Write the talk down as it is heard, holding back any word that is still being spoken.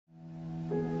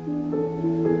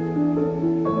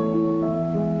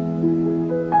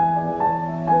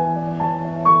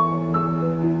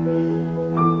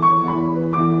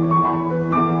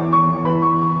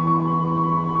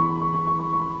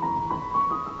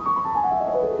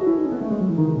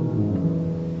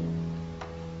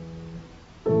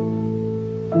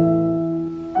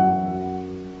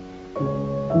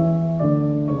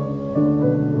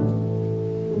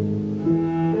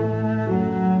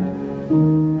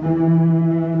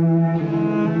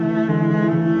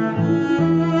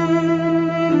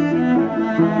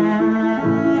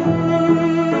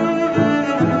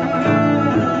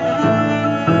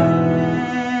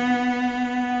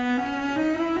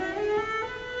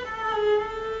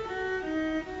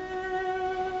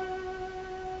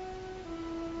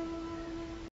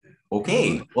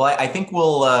Okay, well, I think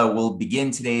we'll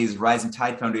begin today's Rising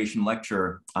Tide Foundation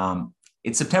lecture.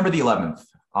 It's September the 11th.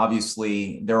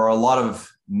 Obviously, there are a lot of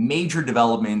major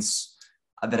developments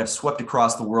that have swept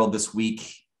across the world this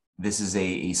week. This is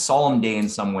a solemn day in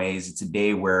some ways. It's a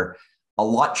day where a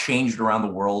lot changed around the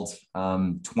world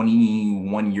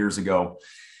 21 years ago.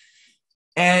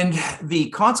 And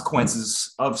the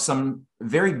consequences of some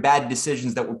very bad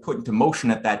decisions that were put into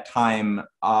motion at that time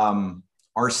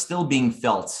are still being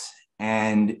felt.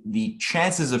 And the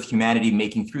chances of humanity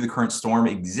making through the current storm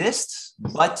exist,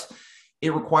 but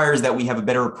it requires that we have a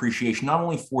better appreciation, not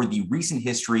only for the recent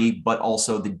history, but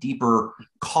also the deeper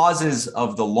causes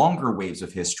of the longer waves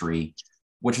of history,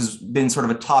 which has been sort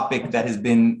of a topic that has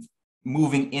been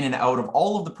moving in and out of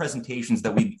all of the presentations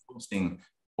that we've been hosting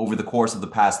over the course of the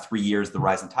past 3 years, the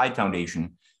Rising Tide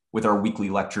Foundation, with our weekly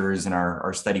lectures and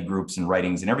our study groups and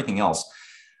writings and everything else.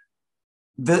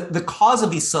 The cause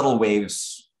of these subtle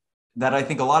waves that I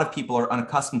think a lot of people are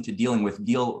unaccustomed to dealing with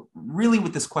deal really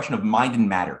with this question of mind and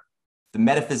matter, the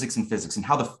metaphysics and physics, and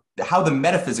how the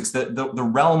metaphysics, the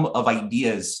realm of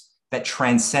ideas that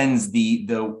transcends the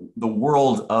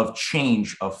world of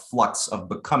change, of flux, of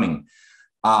becoming,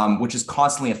 which is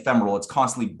constantly ephemeral, it's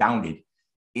constantly bounded,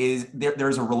 is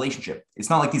there's a relationship. It's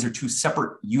not like these are two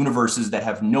separate universes that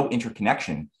have no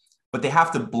interconnection, but they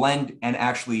have to blend and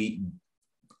actually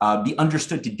be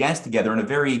understood to dance together in a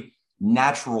very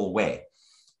natural way.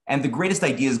 And the greatest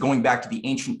ideas, going back to the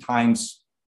ancient times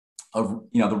of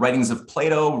the writings of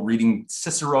Plato, reading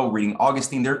Cicero, reading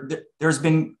Augustine, there's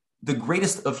been the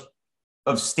greatest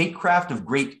of statecraft, of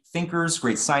great thinkers,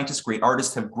 great scientists, great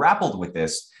artists have grappled with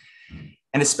this,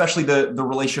 and especially the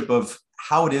relationship of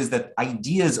how it is that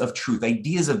ideas of truth,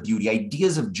 ideas of beauty,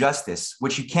 ideas of justice,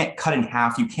 which you can't cut in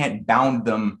half, you can't bound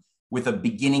them with a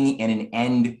beginning and an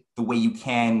end the way you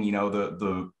can,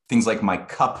 the things like my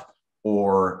cup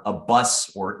or a bus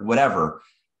or whatever.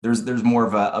 There's more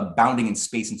of a bounding in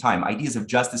space and time. Ideas of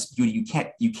justice, beauty,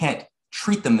 you can't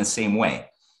treat them the same way.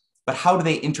 But how do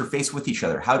they interface with each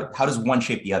other? How does one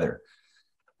shape the other?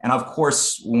 And of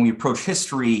course, when we approach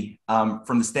history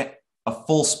from a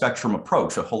full spectrum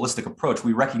approach, a holistic approach,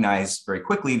 we recognize very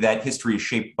quickly that history is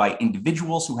shaped by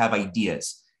individuals who have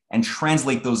ideas and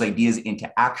translate those ideas into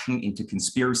action, into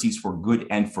conspiracies for good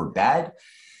and for bad.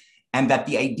 And that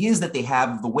the ideas that they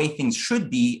have, the way things should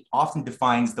be, often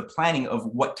defines the planning of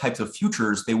what types of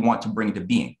futures they want to bring into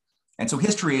being. And so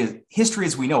history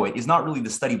as we know it is not really the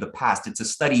study of the past. It's a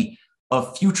study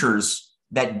of futures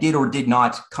that did or did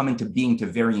not come into being to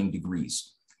varying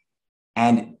degrees.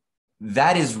 And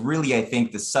that is really, I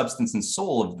think, the substance and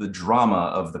soul of the drama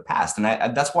of the past.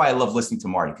 And that's why I love listening to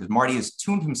Marty, because Marty has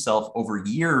tuned himself over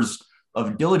years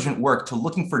of diligent work to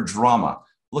looking for drama,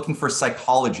 looking for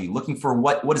psychology, looking for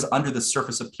what is under the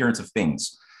surface appearance of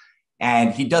things.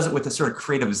 And he does it with a sort of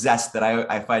creative zest that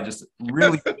I find just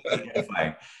really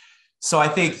edifying. So I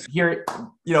think here,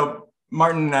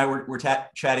 Martin and I were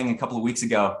chatting a couple of weeks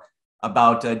ago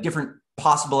about different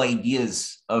possible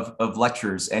ideas of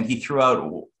lectures. And he threw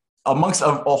out, amongst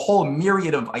a whole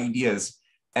myriad of ideas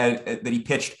that he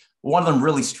pitched, one of them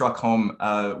really struck home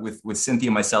with Cynthia,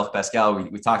 myself, Pascal.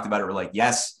 We talked about it. We're like,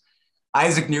 yes,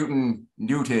 Isaac Newton,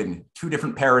 two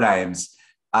different paradigms.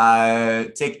 We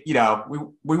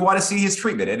want to see his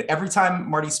treatment. And every time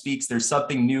Marty speaks, there's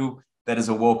something new that is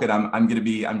awoken. I'm going to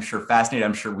be, I'm sure, fascinated.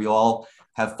 I'm sure we all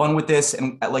have fun with this.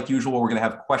 And like usual, we're going to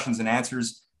have questions and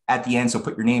answers at the end. So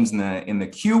put your names in the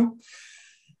queue.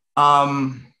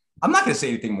 I'm not going to say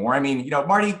anything more. I mean,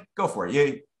 Marty, go for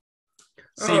it.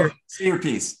 Say your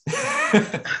piece.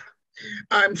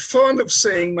 I'm fond of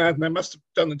saying, Matt, and I must have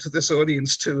done it to this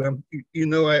audience too.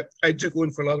 I do go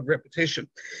in for a lot of repetition,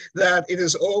 that it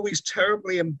is always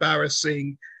terribly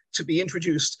embarrassing to be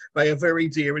introduced by a very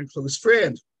dear and close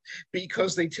friend,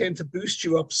 because they tend to boost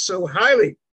you up so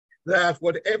highly that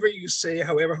whatever you say,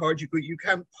 however hard you go, you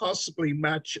can't possibly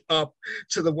match up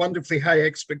to the wonderfully high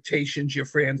expectations your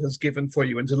friend has given for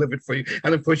you and delivered for you.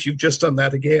 And of course, you've just done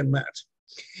that again, Matt.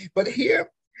 But here,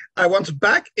 I want to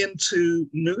back into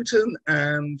Newton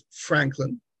and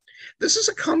Franklin. This is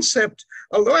a concept,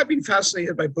 although I've been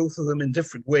fascinated by both of them in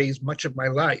different ways much of my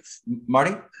life.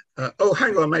 Marty?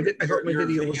 Hang on. I thought my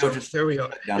video was on. There we are.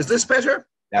 Is this better?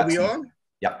 Are we on?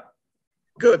 Yeah.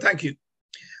 Good, thank you.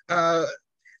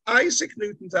 Isaac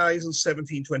Newton dies in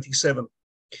 1727.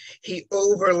 He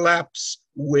overlaps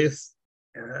with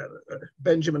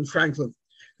Benjamin Franklin,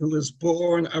 who was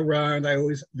born around, I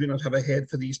always do not have a head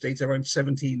for these dates, around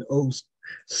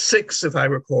 1706, if I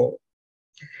recall.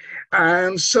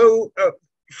 And so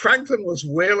Franklin was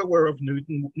well aware of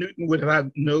Newton. Newton would have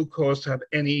had no cause to have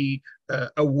any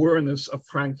awareness of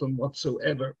Franklin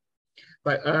whatsoever.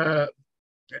 by,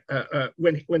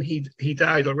 when he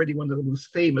died, already one of the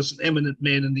most famous and eminent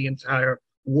men in the entire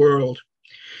world.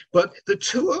 But the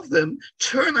two of them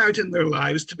turn out in their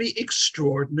lives to be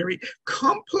extraordinary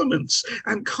complements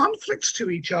and conflicts to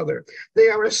each other. They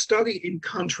are a study in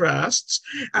contrasts,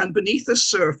 and beneath the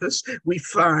surface, we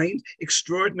find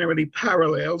extraordinarily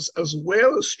parallels as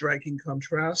well as striking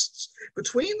contrasts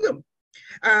between them.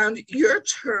 And your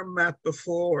term, Matt,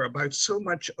 before about so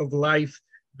much of life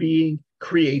being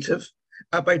creative,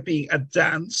 about being a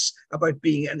dance, about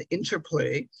being an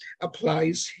interplay,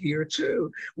 applies here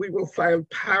too. We will find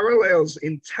parallels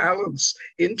in talents,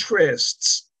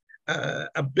 interests,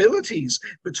 abilities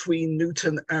between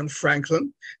Newton and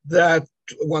Franklin that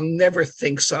one never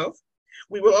thinks of.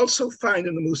 We will also find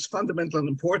in the most fundamental and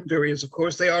important areas, of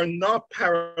course, they are not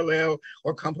parallel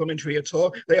or complementary at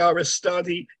all. They are a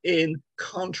study in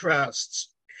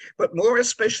contrasts, but more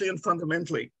especially and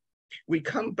fundamentally, we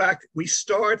come back, we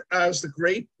start as the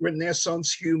great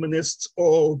Renaissance humanists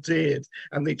all did.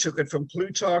 And they took it from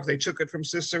Plutarch, they took it from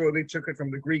Cicero, they took it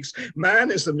from the Greeks.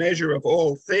 Man is the measure of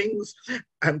all things,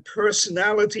 and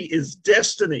personality is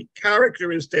destiny.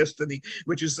 Character is destiny,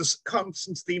 which is the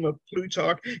constant theme of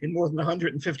Plutarch in more than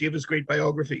 150 of his great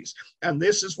biographies. And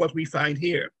this is what we find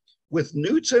here. With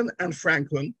Newton and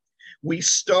Franklin, we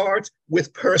start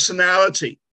with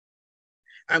personality.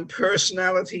 And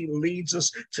personality leads us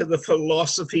to the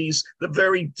philosophies, the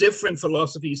very different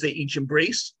philosophies they each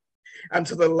embraced, and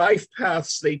to the life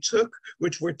paths they took,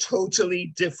 which were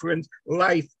totally different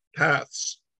life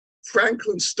paths.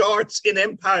 Franklin starts in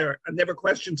empire and never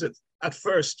questions it at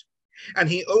first. And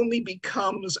he only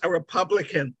becomes a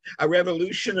republican, a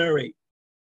revolutionary,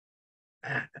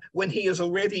 when he is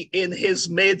already in his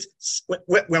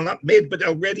well, not mid, but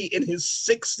already in his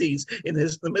 60s, in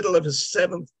the middle of his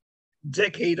seventh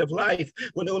decade of life,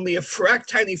 when only a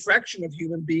tiny fraction of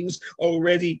human beings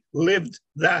already lived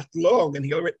that long, and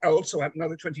he also had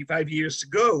another 25 years to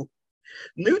go.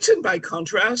 Newton, by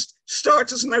contrast,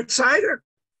 starts as an outsider,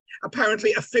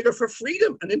 apparently a figure for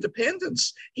freedom and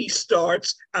independence. He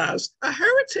starts as a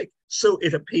heretic, so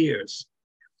it appears.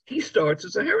 He starts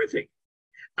as a heretic,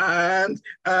 and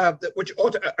a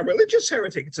religious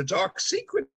heretic. It's a dark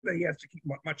secret that he has to keep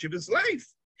much of his life.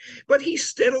 But he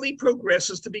steadily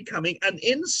progresses to becoming an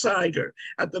insider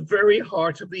at the very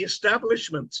heart of the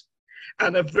establishment,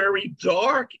 and a very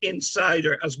dark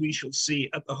insider, as we shall see,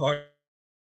 at the heart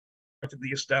of the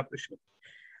establishment.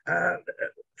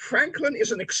 Franklin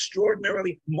is an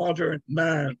extraordinarily modern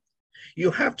man. You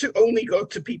have to only go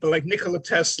to people like Nikola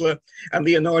Tesla and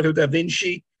Leonardo da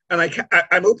Vinci, and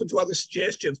I'm open to other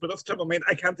suggestions, but off the top of my head,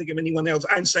 I can't think of anyone else.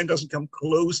 Einstein doesn't come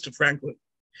close to Franklin.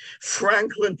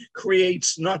 Franklin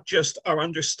creates not just our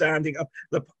understanding of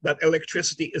that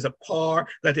electricity is a power,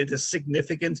 that it is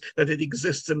significant, that it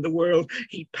exists in the world.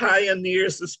 He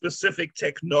pioneers the specific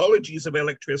technologies of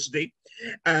electricity,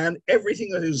 and everything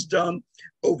that is done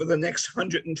over the next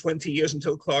 120 years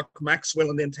until Clerk Maxwell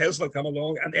and then Tesla come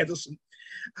along and Edison,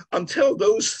 until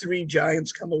those three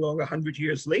giants come along 100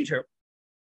 years later.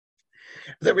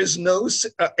 There is no,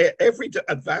 every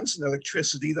advance in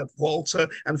electricity that Volta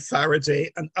and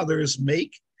Faraday and others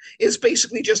make is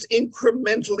basically just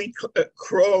incrementally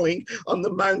crawling on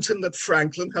the mountain that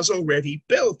Franklin has already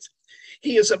built.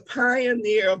 He is a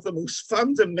pioneer of the most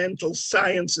fundamental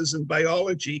sciences in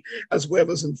biology, as well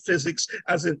as in physics,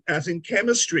 as in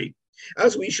chemistry.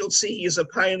 As we shall see, he is a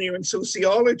pioneer in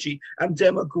sociology and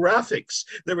demographics.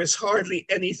 There is hardly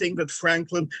anything that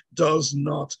Franklin does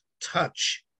not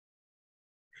touch.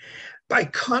 By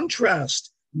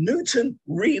contrast, Newton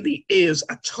really is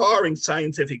a towering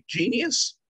scientific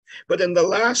genius, but in the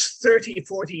last 30,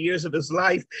 40 years of his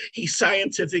life, he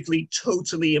scientifically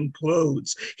totally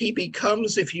implodes. He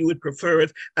becomes, if you would prefer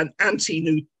it, an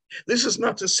anti-Newton. This is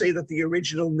not to say that the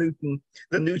original Newton,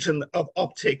 the Newton of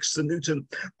optics, the Newton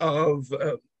of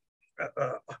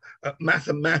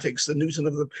mathematics, the Newton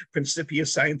of the Principia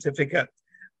Scientifica,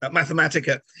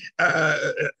 Mathematica,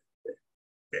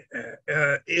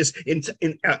 is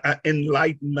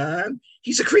enlightened man.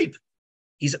 He's a creep.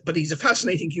 But he's a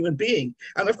fascinating human being.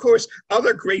 And of course,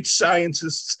 other great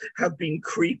scientists have been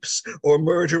creeps or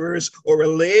murderers or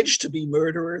alleged to be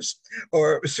murderers,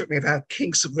 or certainly have had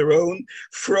kinks of their own.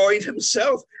 Freud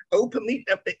himself openly,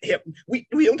 we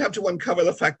don't have to uncover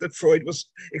the fact that Freud was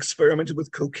experimented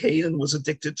with cocaine and was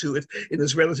addicted to it in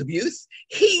his relative youth.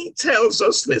 He tells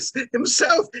us this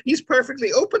himself. He's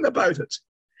perfectly open about it.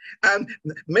 And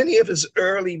many of his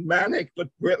early manic but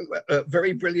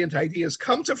very brilliant ideas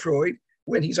come to Freud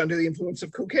when he's under the influence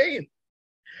of cocaine.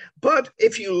 But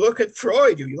if you look at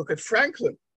Freud, or you look at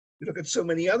Franklin, We look at so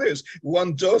many others.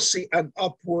 One does see an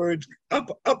upward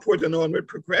and onward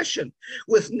progression.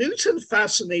 With Newton,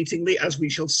 fascinatingly, as we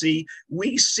shall see,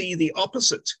 we see the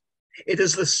opposite. It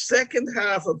is the second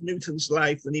half of Newton's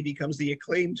life when he becomes the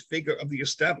acclaimed figure of the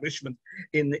establishment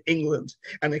in England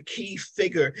and a key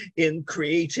figure in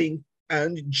creating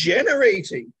and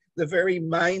generating the very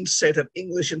mindset of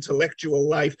English intellectual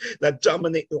life that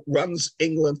runs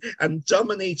England and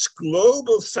dominates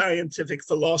global scientific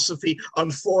philosophy,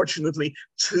 unfortunately,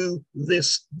 to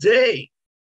this day.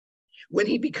 When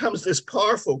he becomes this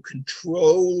powerful,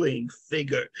 controlling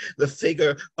figure, the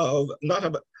figure of not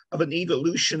of an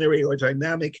evolutionary or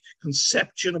dynamic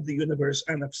conception of the universe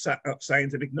and of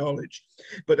scientific knowledge,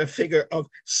 but a figure of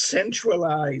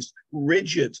centralized,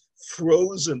 rigid,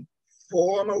 frozen,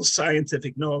 formal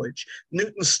scientific knowledge.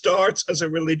 Newton starts as a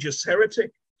religious heretic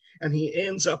and he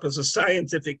ends up as a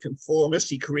scientific conformist.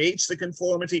 He creates the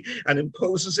conformity and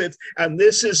imposes it. And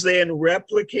this is then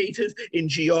replicated in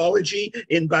geology,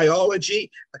 in biology,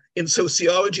 in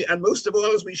sociology, and most of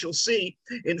all, as we shall see,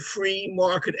 in free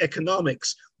market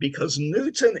economics, because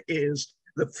Newton is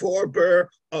the forebear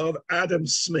of Adam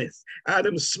Smith.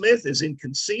 Adam Smith is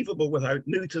inconceivable without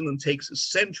Newton and takes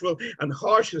his central and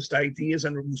harshest ideas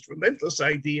and most relentless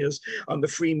ideas on the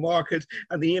free market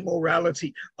and the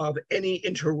immorality of any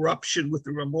interruption with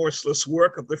the remorseless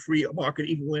work of the free market,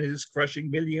 even when it is crushing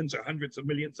millions or hundreds of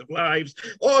millions of lives.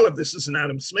 All of this is in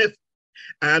Adam Smith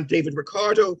and David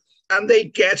Ricardo, and they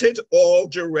get it all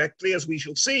directly, as we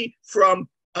shall see, from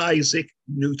Isaac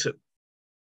Newton.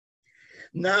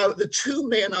 Now, the two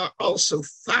men are also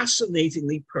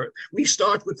fascinatingly, we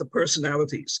start with the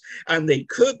personalities, and they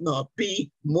could not be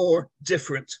more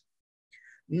different.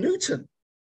 Newton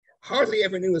hardly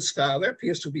ever knew his father,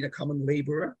 appears to have been a common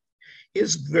laborer,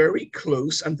 is very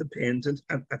close and dependent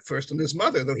at first on his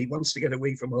mother, though he wants to get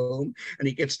away from home, and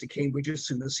he gets to Cambridge as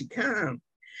soon as he can.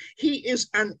 He is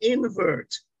an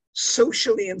invert,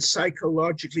 socially and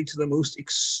psychologically to the most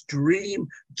extreme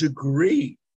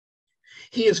degree.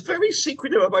 He is very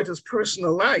secretive about his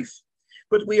personal life,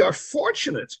 but we are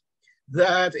fortunate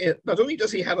that not only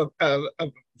does he have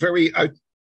a very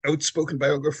outspoken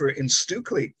biographer in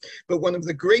Stukely, but one of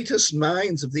the greatest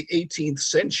minds of the 18th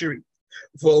century,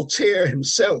 Voltaire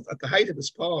himself, at the height of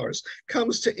his powers,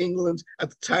 comes to England at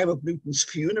the time of Newton's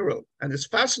funeral and is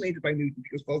fascinated by Newton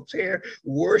because Voltaire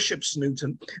worships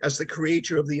Newton as the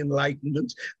creator of the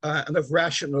Enlightenment and of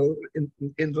rational,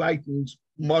 enlightened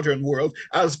modern world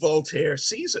as Voltaire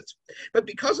sees it. But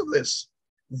because of this,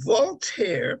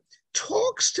 Voltaire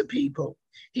talks to people.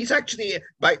 He's actually,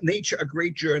 by nature, a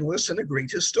great journalist and a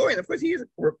great historian. Of course, he is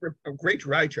a great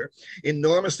writer,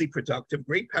 enormously productive,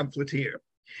 great pamphleteer.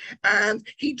 And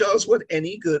he does what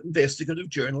any good investigative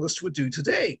journalist would do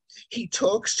today. He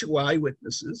talks to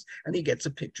eyewitnesses and he gets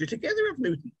a picture together of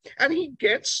Newton. And he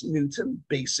gets Newton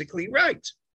basically right,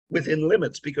 within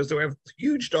limits, because there are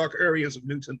huge dark areas of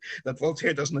Newton that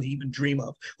Voltaire does not even dream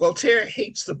of. Voltaire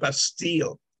hates the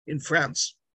Bastille in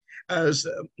France as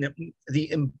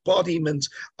the embodiment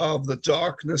of the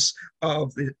darkness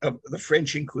of the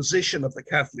French Inquisition, of the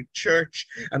Catholic Church,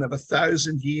 and of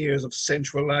 1,000 years of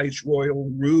centralized royal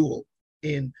rule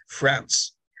in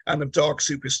France, and of dark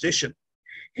superstition.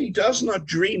 He does not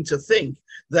dream to think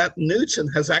that Newton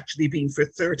has actually been for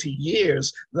 30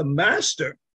 years the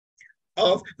master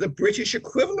of the British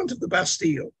equivalent of the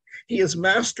Bastille. He is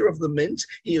master of the Mint,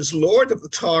 he is lord of the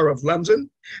Tower of London,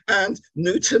 and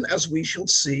Newton, as we shall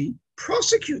see,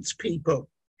 prosecutes people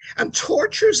and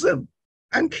tortures them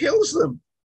and kills them,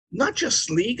 not just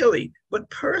legally, but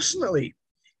personally.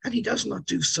 And he does not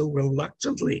do so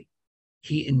reluctantly.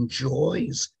 He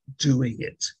enjoys doing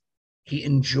it. He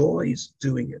enjoys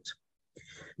doing it.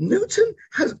 Newton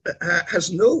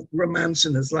has no romance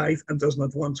in his life and does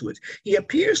not want to it. He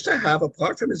appears to have,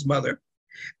 apart from his mother,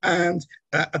 and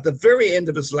at the very end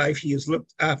of his life, he is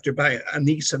looked after by a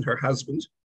niece and her husband.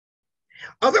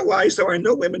 Otherwise, there are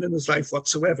no women in his life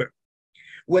whatsoever.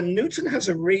 When Newton has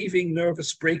a raving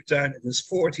nervous breakdown in his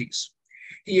 40s,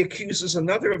 he accuses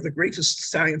another of the greatest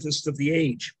scientists of the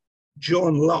age,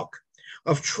 John Locke,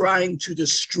 of trying to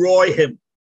destroy him.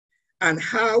 And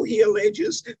how, he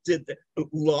alleges, did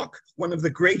Locke, one of the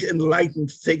great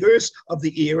enlightened figures of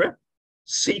the era,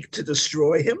 seek to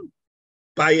destroy him?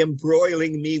 By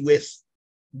embroiling me with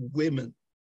women.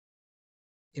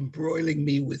 Embroiling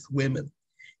me with women.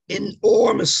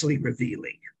 Enormously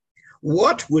revealing.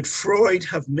 What would Freud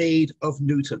have made of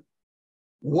Newton?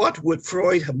 What would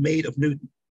Freud have made of Newton?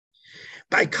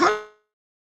 By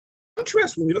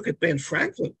contrast, when we look at Ben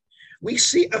Franklin, we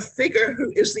see a figure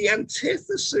who is the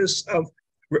antithesis of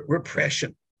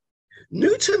repression.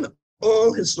 Newton,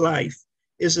 all his life,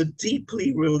 is a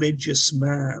deeply religious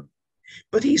man.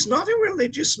 But he's not a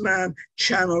religious man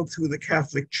channeled through the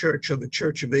Catholic Church or the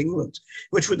Church of England,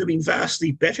 which would have been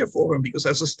vastly better for him, because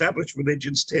as established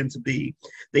religions tend to be,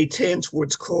 they tend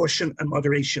towards caution and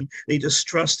moderation. They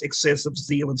distrust excessive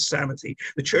zeal and sanity.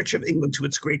 The Church of England, to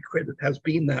its great credit, has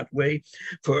been that way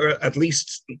for at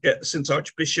least since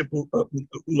Archbishop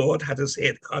Laud had his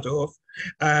head cut off,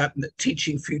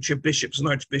 teaching future bishops and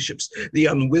archbishops the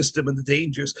unwisdom and the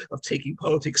dangers of taking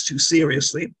politics too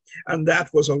seriously. And that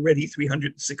was already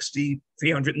 360,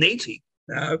 380,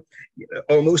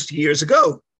 almost years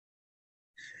ago.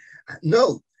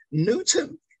 No,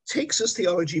 Newton takes his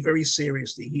theology very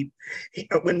seriously.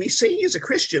 When we say he is a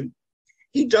Christian,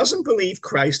 he doesn't believe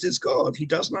Christ is God. He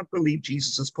does not believe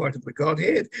Jesus is part of the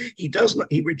Godhead.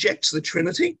 He rejects the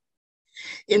Trinity.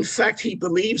 In fact, he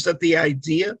believes that the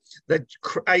idea that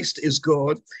Christ is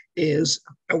God is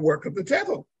a work of the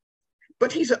devil.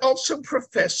 But he's also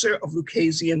professor of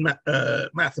Lucasian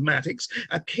mathematics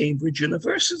at Cambridge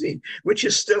University, which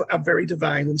is still a very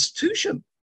divine institution.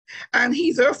 And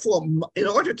he therefore, in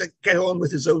order to get on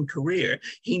with his own career,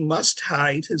 he must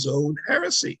hide his own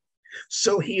heresy.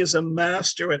 So he is a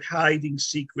master at hiding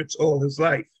secrets all his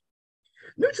life.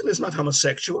 Newton is not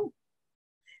homosexual.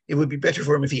 It would be better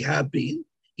for him if he had been.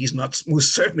 He's not,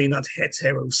 most certainly not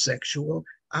heterosexual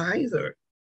either.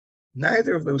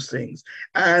 Neither of those things.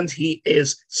 And he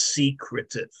is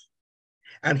secretive.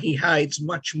 And he hides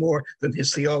much more than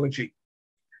his theology.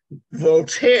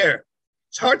 Voltaire,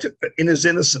 it's hard to, in his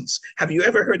innocence, have you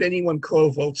ever heard anyone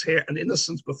call Voltaire an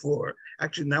innocent before?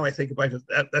 Actually, now I think about it,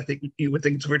 I think you would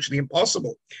think it's virtually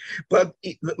impossible. But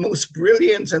the most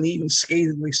brilliant and even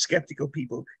scathingly skeptical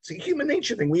people, it's a human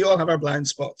nature thing. We all have our blind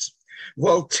spots.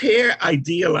 Voltaire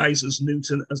idealizes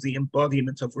Newton as the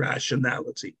embodiment of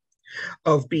rationality,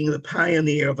 of being the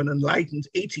pioneer of an enlightened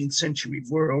 18th century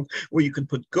world where you can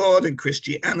put God and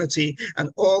Christianity and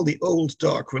all the old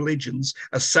dark religions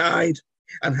aside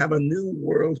and have a new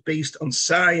world based on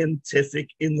scientific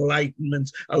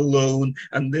enlightenment alone,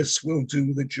 and this will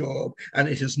do the job. And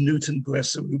it is Newton,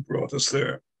 bless him, who brought us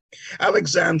there.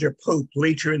 Alexander Pope,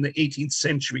 later in the 18th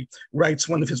century, writes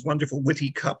one of his wonderful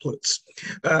witty couplets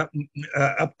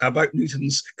about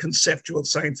Newton's conceptual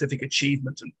scientific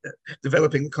achievement and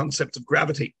developing the concept of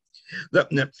gravity.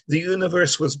 The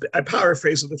universe was, I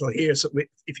paraphrase a little here, so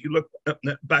if you look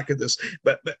back at this,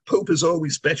 but Pope is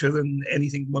always better than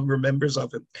anything one remembers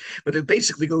of him. But it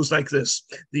basically goes like this.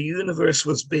 The universe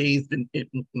was bathed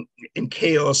in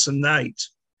chaos and night.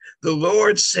 The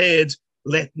Lord said,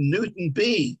 "Let Newton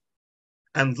be,"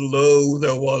 and lo,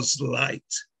 there was light.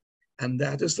 And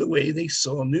that is the way they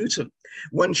saw Newton.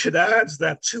 One should add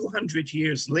that 200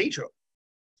 years later,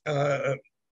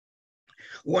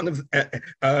 one of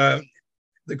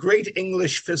the great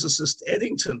English physicist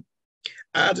Eddington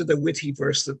added a witty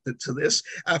verse to this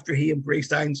after he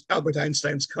embraced Albert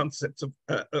Einstein's concept of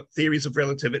theories of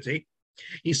relativity.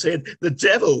 He said, "The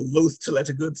devil, loath to let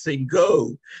a good thing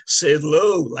go, said,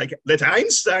 lo, like let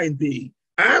Einstein be,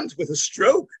 and with a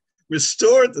stroke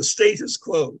restored the status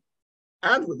quo."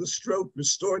 And with a stroke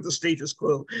restored the status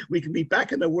quo. We can be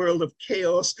back in a world of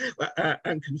chaos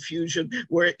and confusion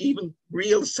where even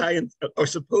real science or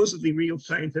supposedly real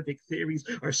scientific theories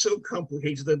are so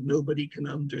complicated that nobody can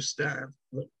understand,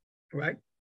 right?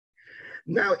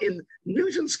 Now, in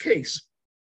Newton's case,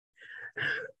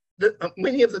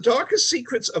 many of the darkest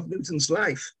secrets of Newton's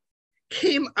life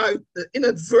came out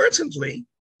inadvertently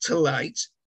to light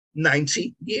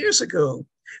 90 years ago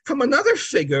from another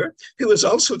figure who is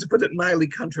also, to put it mildly,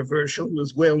 controversial, who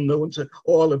is well known to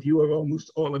all of you, or almost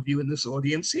all of you in this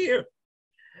audience here.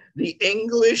 The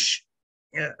English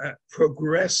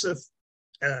progressive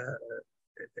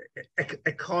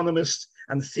economist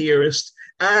and theorist,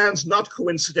 and not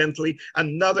coincidentally,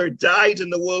 another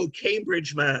dyed-in-the-wool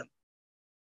Cambridge man.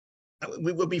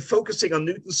 We will be focusing on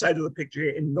Newton's side of the picture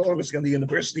enormously on the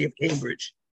University of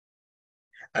Cambridge.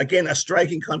 Again, a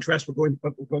striking contrast we're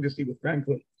going to see with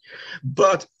Franklin.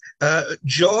 But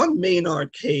John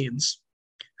Maynard Keynes,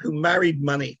 who married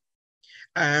money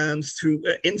and through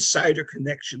insider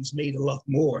connections made a lot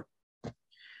more,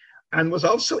 and was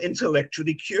also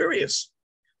intellectually curious,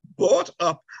 bought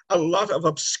up a lot of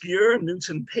obscure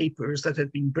Newton papers that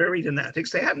had been buried in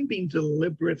attics. They hadn't been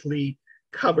deliberately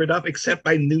covered up except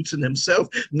by Newton himself.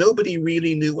 Nobody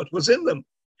really knew what was in them,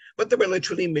 but there were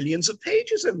literally millions of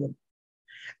pages in them.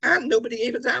 And nobody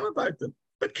gave a damn about them.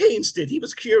 But Keynes did. He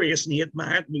was curious and he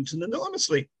admired Newton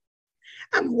enormously.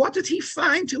 And what did he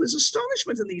find to his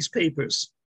astonishment in these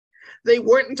papers? They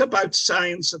weren't about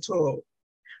science at all.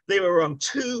 They were on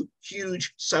two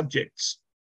huge subjects: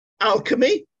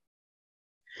 alchemy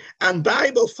and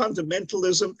Bible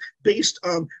fundamentalism based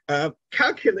on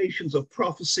calculations of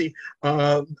prophecy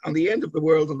on the end of the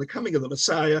world and the coming of the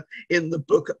Messiah in the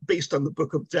book, based on the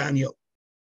book of Daniel.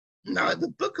 Now, the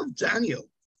book of Daniel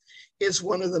is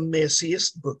one of the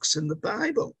messiest books in the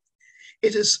Bible.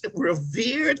 It is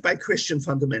revered by Christian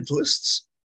fundamentalists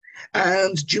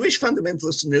and Jewish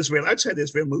fundamentalists in Israel. Outside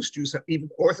Israel, most Jews, even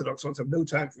Orthodox ones, have no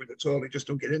time for it at all. They just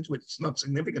don't get into it. It's not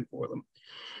significant for them.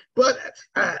 But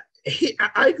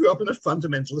I grew up in a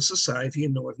fundamentalist society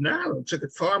in Northern Ireland, took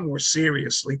it far more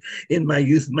seriously in my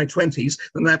youth, in my 20s,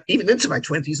 than that, even into my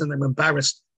 20s, and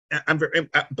I'm very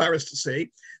embarrassed to say,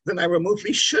 than I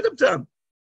remotely should have done.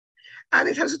 And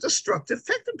it has a destructive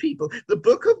effect on people. The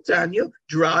book of Daniel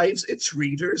drives its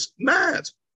readers mad.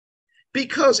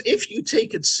 Because if you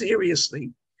take it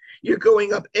seriously, you're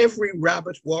going up every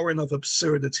rabbit warren of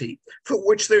absurdity for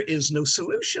which there is no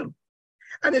solution.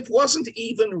 And it wasn't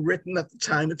even written at the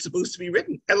time it's supposed to be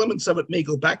written. Elements of it may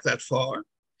go back that far.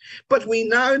 But we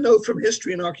now know from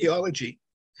history and archaeology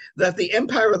that the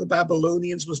empire of the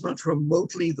Babylonians was not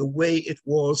remotely the way it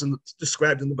was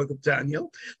described in the book of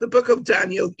Daniel. The book of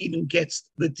Daniel even gets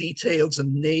the details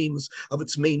and names of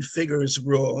its main figures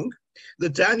wrong. The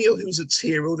Daniel who's its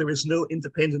hero, there is no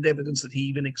independent evidence that he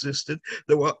even existed.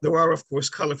 There are, of course,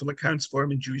 colorful accounts for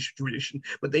him in Jewish tradition,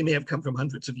 but they may have come from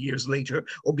hundreds of years later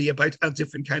or be about a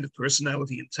different kind of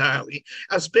personality entirely.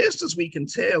 As best as we can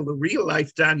tell, the real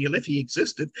life Daniel, if he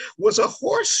existed, was a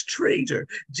horse trader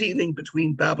dealing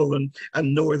between Babylon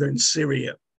and northern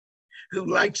Syria, who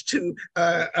liked to,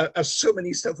 as so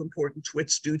many self-important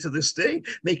twits do to this day,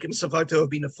 make himself out to have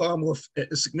been a far more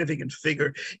significant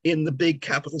figure in the big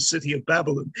capital city of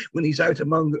Babylon when he's out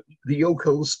among the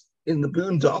yokels in the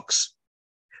boondocks.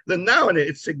 Then now, and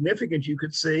it's significant, you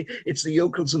could say, it's the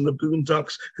yokels in the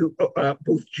boondocks, who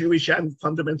both Jewish and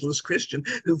fundamentalist Christian,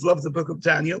 who've loved the book of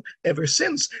Daniel ever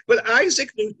since. But Isaac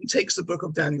Newton takes the book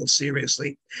of Daniel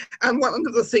seriously. And one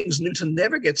of the things Newton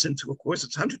never gets into, of course,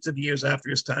 it's hundreds of years after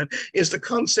his time, is the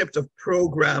concept of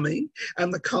programming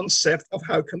and the concept of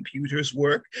how computers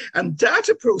work and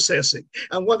data processing.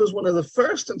 And what is one of the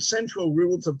first and central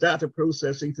rules of data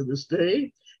processing to this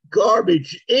day?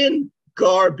 Garbage in,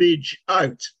 garbage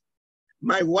out.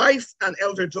 My wife and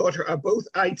elder daughter are both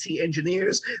IT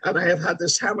engineers, and I have had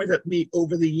this hammered at me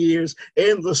over the years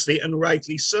endlessly, and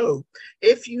rightly so.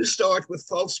 If you start with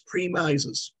false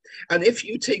premises, and if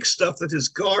you take stuff that is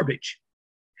garbage,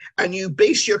 and you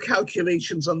base your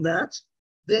calculations on that,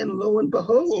 then lo and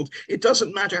behold, it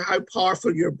doesn't matter how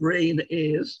powerful your brain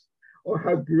is, or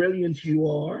how brilliant you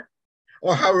are,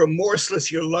 or how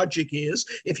remorseless your logic is.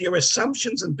 If your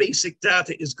assumptions and basic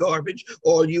data is garbage,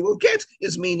 all you will get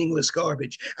is meaningless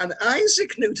garbage. And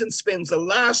Isaac Newton spends the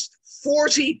last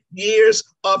 40 years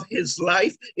of his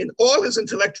life in all his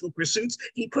intellectual pursuits.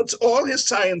 He puts all his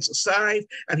science aside,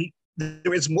 and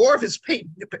there is more of his paper.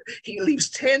 He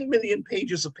leaves 10 million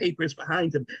pages of papers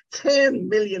behind him, 10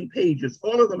 million pages,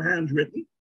 all of them handwritten.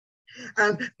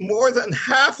 And more than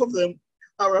half of them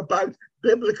are about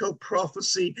biblical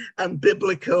prophecy and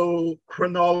biblical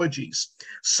chronologies,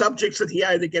 subjects that he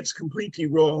either gets completely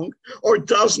wrong or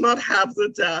does not have the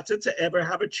data to ever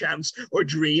have a chance or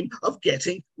dream of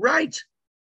getting right.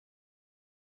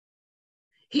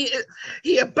 He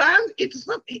abandoned, it's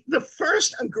not the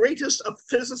first and greatest of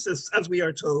physicists, as we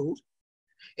are told,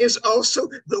 is also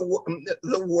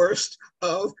the worst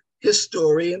of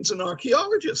historians and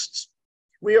archaeologists.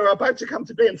 We are about to come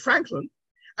to Ben Franklin,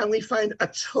 and we find a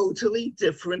totally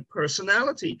different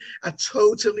personality, a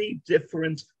totally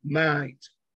different mind.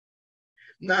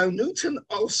 Now, Newton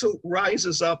also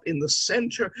rises up in the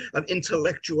center of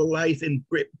intellectual life in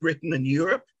Britain and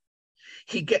Europe.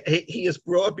 He is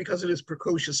brought, because of his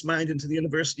precocious mind, into the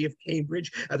University of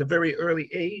Cambridge at a very early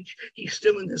age. He's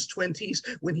still in his 20s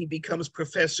when he becomes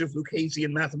professor of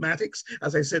Lucasian mathematics,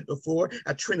 as I said before,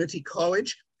 at Trinity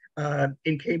College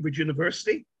in Cambridge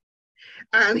University.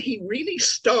 And he really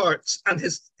starts, and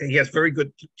he has very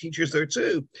good teachers there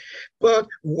too. But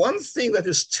one thing that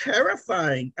is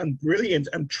terrifying and brilliant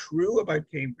and true about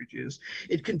Cambridge is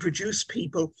it can produce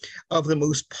people of the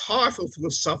most powerful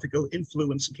philosophical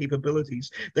influence and capabilities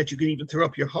that you can even throw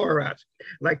up your horror at,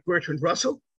 like Bertrand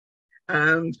Russell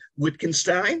and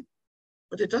Wittgenstein.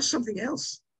 But it does something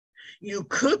else. You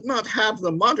could not have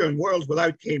the modern world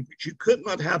without Cambridge. You could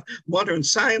not have modern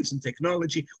science and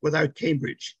technology without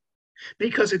Cambridge,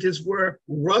 because it is where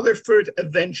Rutherford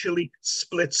eventually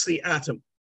splits the atom.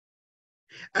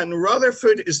 And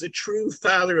Rutherford is the true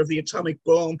father of the atomic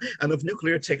bomb and of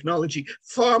nuclear technology,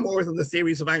 far more than the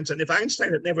theories of Einstein. If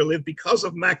Einstein had never lived, because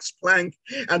of Max Planck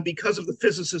and because of the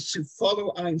physicists who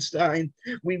follow Einstein,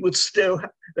 we would still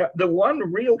have the one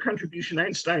real contribution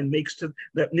Einstein makes to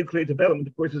that nuclear development,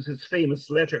 of course, is his famous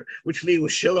letter, which Leo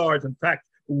Szilard, in fact,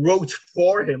 wrote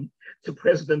for him to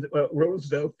President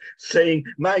Roosevelt, saying,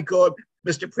 "My God,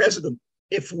 Mr. President,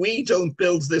 if we don't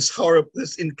build this horrible,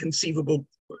 this inconceivable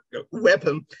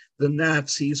weapon, the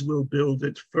Nazis will build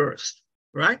it first,"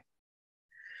 right?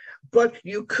 But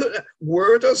you could,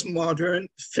 where does modern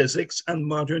physics and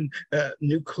modern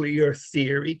nuclear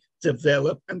theory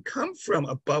develop and come from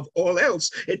above all else?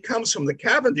 It comes from the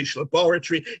Cavendish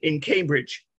Laboratory in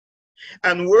Cambridge.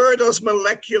 And where does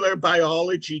molecular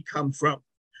biology come from?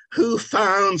 Who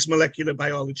founds molecular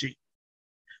biology?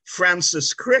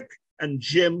 Francis Crick and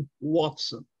Jim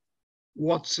Watson.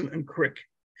 Watson and Crick.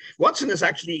 Watson is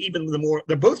actually even the more,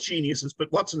 they're both geniuses,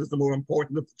 but Watson is the more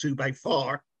important of the two by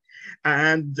far,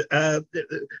 and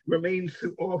remains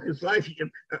through all his life.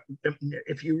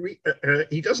 If you read,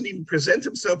 he doesn't even present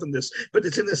himself in this, but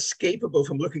it's inescapable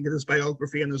from looking at his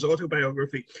biography and his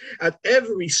autobiography. At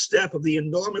every step of the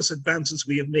enormous advances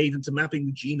we have made into mapping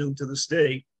the genome to this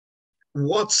day,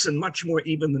 Watson, much more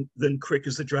even than Crick,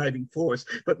 is the driving force.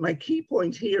 But my key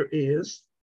point here is,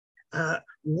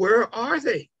 where are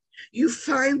they? You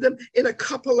find them in a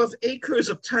couple of acres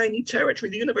of tiny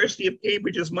territory. The University of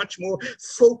Cambridge is much more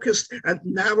focused and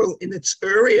narrow in its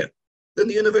area than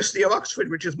the University of Oxford,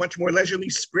 which is much more leisurely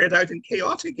spread out and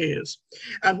chaotic is.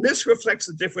 And this reflects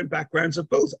the different backgrounds of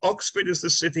both. Oxford is the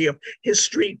city of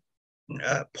history,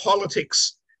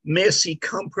 politics, messy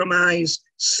compromise,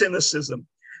 cynicism.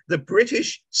 The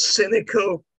British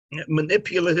cynical,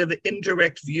 manipulative,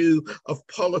 indirect view of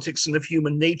politics and of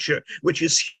human nature, which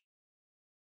is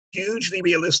hugely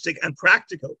realistic and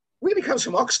practical, really comes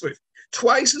from Oxford.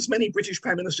 Twice as many British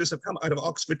prime ministers have come out of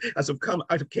Oxford as have come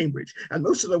out of Cambridge. And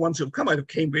most of the ones who have come out of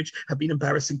Cambridge have been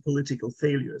embarrassing political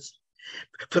failures.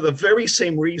 For the very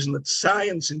same reason that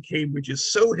science in Cambridge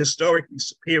is so historically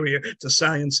superior to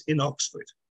science in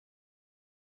Oxford.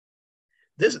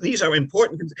 These are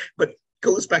important, but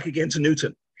goes back again to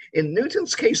Newton. In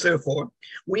Newton's case, therefore,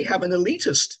 we have an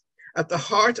elitist at the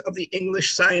heart of the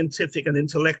English scientific and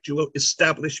intellectual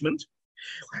establishment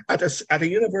at a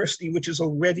university which is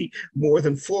already more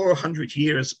than 400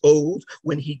 years old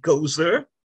when he goes there.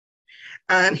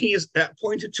 And he is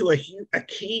appointed to a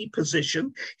key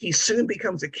position. He soon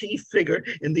becomes a key figure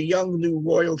in the young new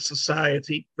Royal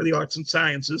Society for the Arts and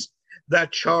Sciences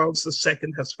that Charles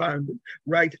II has founded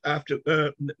right after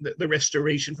the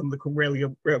restoration from the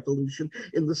Cromwellian Revolution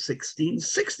in the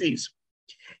 1660s.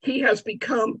 He has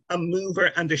become a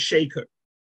mover and a shaker.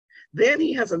 Then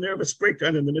he has a nervous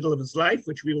breakdown in the middle of his life,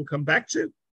 which we will come back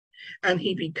to, and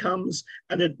he becomes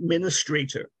an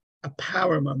administrator, a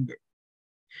powermonger.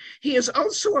 He is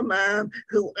also a man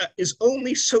who is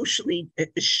only socially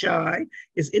shy,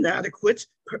 is inadequate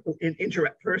in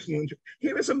interpersonal.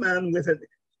 Here is a man with an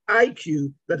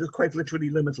IQ that is quite literally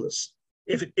limitless,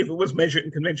 if it was measured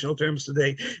in conventional terms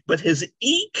today. But his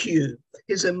EQ,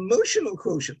 his emotional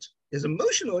quotient, his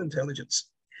emotional intelligence,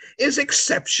 is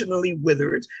exceptionally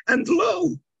withered and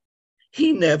low.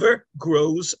 He never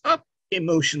grows up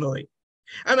emotionally.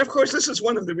 And of course, this is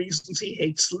one of the reasons he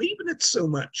hates Leibniz so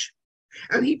much.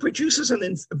 And he produces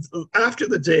after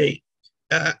the day.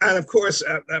 And of course,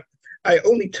 I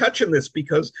only touch on this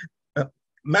because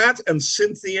Matt and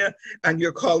Cynthia and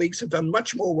your colleagues have done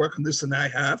much more work on this than I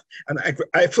have, and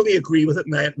I fully agree with it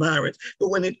and I admire it. But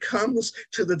when it comes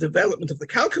to the development of the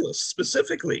calculus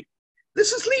specifically,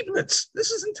 this is Leibniz.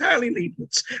 This is entirely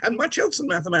Leibniz and much else in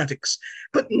mathematics.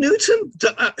 But Newton,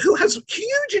 who has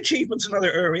huge achievements in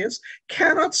other areas,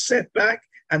 cannot sit back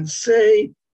and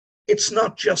say, it's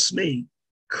not just me.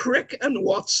 Crick and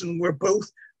Watson were both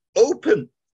open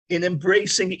in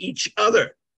embracing each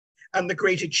other and the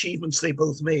great achievements they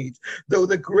both made, though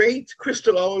the great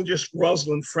crystallologist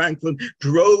Rosalind Franklin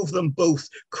drove them both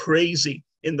crazy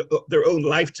in their own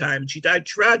lifetime. She died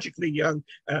tragically young,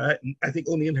 I think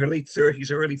only in her late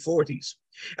 30s or early 40s.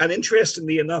 And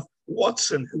interestingly enough,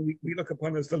 Watson, who we look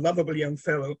upon as the lovable young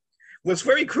fellow, was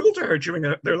very cruel to her during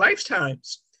their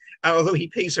lifetimes, although he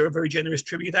pays her a very generous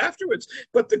tribute afterwards.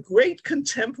 But the great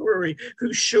contemporary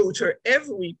who showed her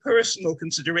every personal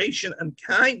consideration and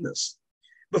kindness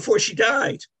before she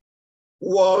died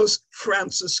was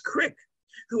Francis Crick,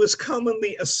 who is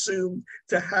commonly assumed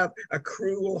to have a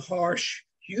cruel, harsh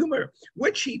humor,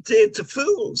 which he did to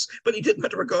fools, but he did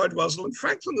not regard Rosalind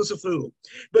Franklin as a fool.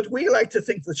 But we like to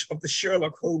think of the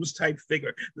Sherlock Holmes type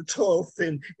figure, the tall,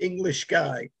 thin English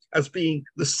guy, as being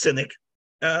the cynic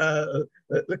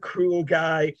the cruel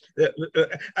guy,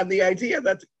 and the idea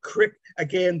that Crick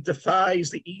again defies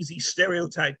the easy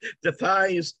stereotype,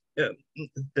 defies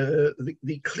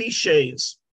the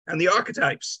cliches and the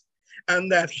archetypes,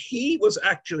 and that he was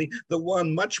actually the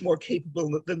one much more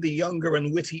capable than the younger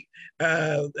and witty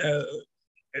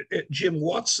Jim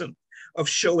Watson of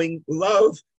showing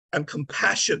love and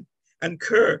compassion and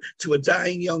care to a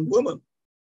dying young woman.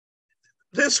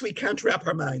 This we can't wrap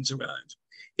our minds around.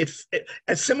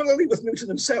 And similarly with Newton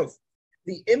himself,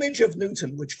 the image of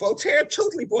Newton, which Voltaire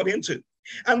totally bought into,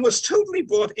 and was totally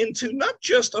brought into not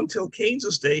just until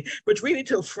Keynes's day, but really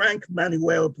till Frank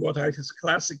Manuel brought out his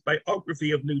classic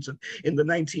biography of Newton in the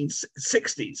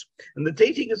 1960s. And the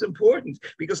dating is important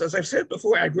because, as I've said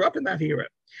before, I grew up in that era.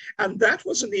 And that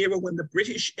was an era when the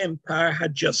British Empire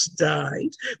had just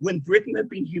died, when Britain had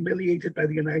been humiliated by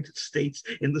the United States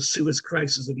in the Suez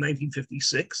Crisis of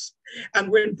 1956, and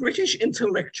when British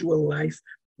intellectual life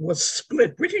was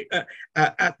split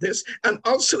at this, and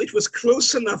also it was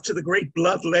close enough to the great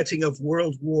bloodletting of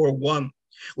World War I,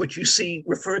 which you see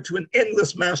referred to in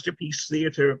endless masterpiece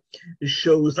theatre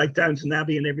shows like Downton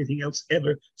Abbey and everything else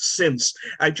ever since.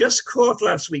 I just caught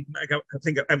last week, I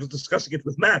think I was discussing it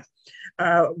with Matt,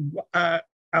 a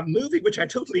movie which I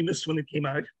totally missed when it came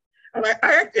out. And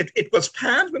it was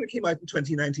panned when it came out in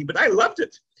 2019, but I loved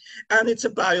it. And it's a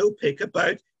biopic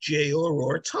about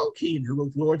J.R.R. Tolkien, who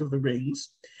wrote Lord of the Rings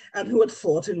and who had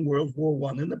fought in World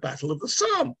War I in the Battle of the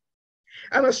Somme.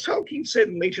 And as Tolkien said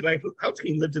in later life,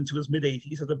 Tolkien lived into his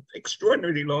mid-80s, had an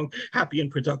extraordinarily long, happy and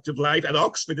productive life at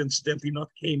Oxford, incidentally, not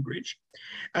Cambridge,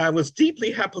 was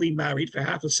deeply happily married for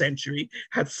half a century,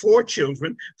 had 4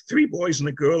 children, 3 boys and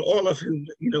a girl, all of whom,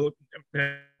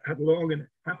 had long and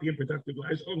happy and productive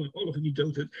lives, all of whom he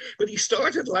doted. But he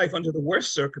started life under the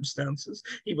worst circumstances.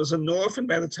 He was an orphan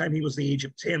by the time he was the age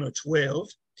of 10 or 12.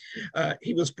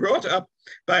 He was brought up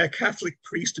by a Catholic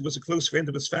priest who was a close friend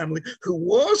of his family, who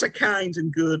was a kind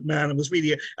and good man and was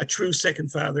really a true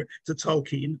second father to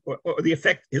Tolkien, or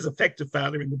his effective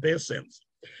father in the best sense.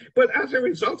 But as a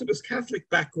result of his Catholic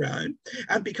background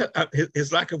and because of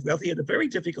his lack of wealth, he had a very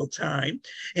difficult time.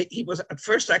 He was at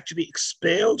first actually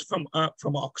expelled from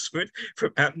Oxford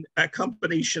for a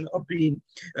combination of being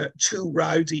too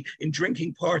rowdy in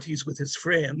drinking parties with his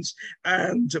friends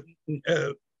and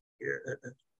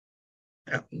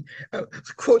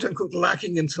quote unquote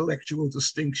lacking intellectual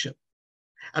distinction.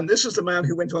 And this is the man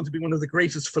who went on to be one of the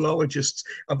greatest philologists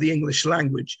of the English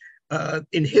language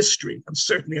in history, and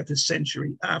certainly of his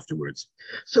century afterwards.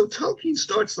 So Tolkien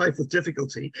starts life with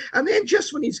difficulty, and then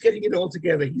just when he's getting it all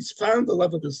together, he's found the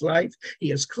love of his life, he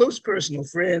has close personal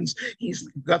friends, he's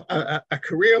got a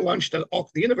career launched at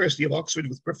the University of Oxford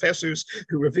with professors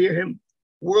who revere him.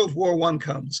 World War I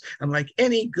comes, and like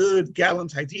any good,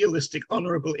 gallant, idealistic,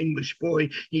 honorable English boy,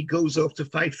 he goes off to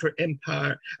fight for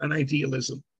empire and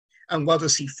idealism. And what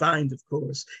does he find, of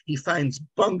course? He finds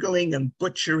bungling and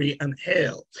butchery and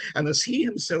hell. And as he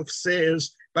himself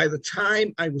says, by the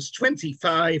time I was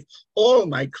 25, all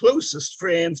my closest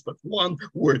friends but one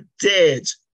were dead.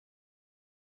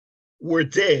 Were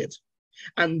dead.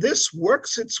 And this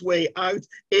works its way out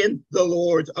in The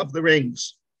Lord of the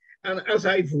Rings. And as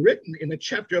I've written in a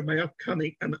chapter of my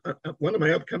upcoming, one of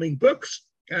my upcoming books,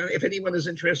 if anyone is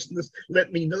interested in this,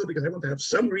 let me know, because I want to have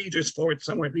some readers for it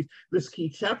somewhere, at least this key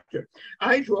chapter.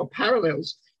 I draw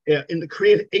parallels in the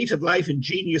creative life and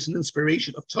genius and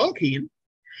inspiration of Tolkien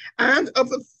and of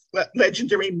the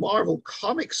legendary Marvel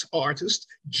Comics artist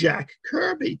Jack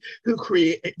Kirby, who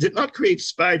did not create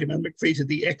Spider-Man, but created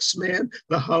the X-Men,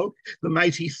 the Hulk, the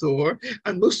Mighty Thor,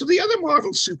 and most of the other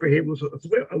Marvel superheroes as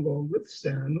well, along with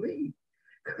Stan Lee.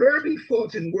 Kirby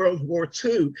fought in World War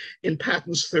II in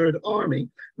Patton's Third Army,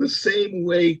 the same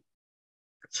way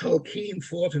Tolkien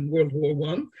fought in World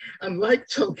War I. And like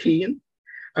Tolkien,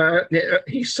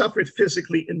 he suffered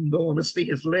physically enormously.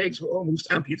 His legs were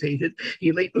almost amputated.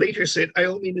 He later said, I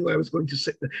only knew I was going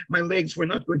to my legs were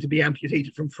not going to be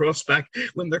amputated from frostbite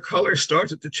when their color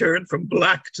started to turn from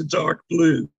black to dark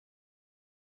blue.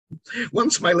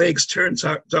 Once my legs turned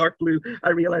dark blue, I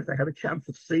realized I had a chance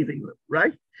of saving them,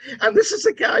 right? And this is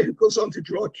a guy who goes on to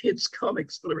draw kids'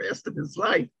 comics for the rest of his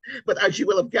life. But as you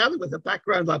will have gathered with a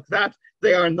background like that,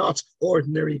 they are not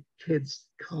ordinary kids'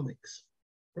 comics,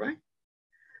 right?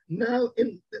 Now,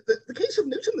 in the case of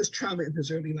Newton, there's trauma in his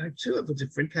early life too, of a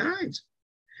different kind.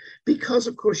 Because,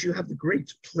 of course, you have the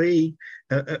Great Plague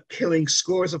killing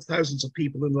scores of thousands of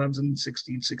people in London in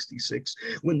 1666,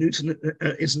 when Newton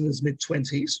is in his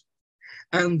mid-20s.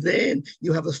 And then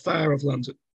you have the Fire of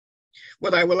London.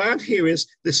 What I will add here is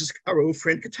this is our old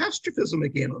friend catastrophism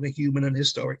again on a human and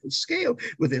historical scale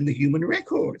within the human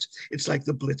record. It's like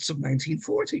the Blitz of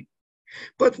 1940.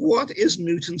 But what is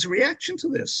Newton's reaction to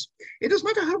this? It is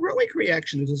not a heroic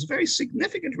reaction, it is a very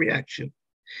significant reaction.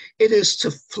 It is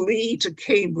to flee to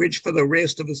Cambridge for the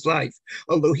rest of his life,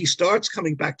 although he starts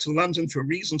coming back to London for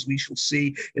reasons we shall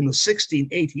see in the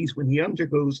 1680s when he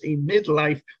undergoes a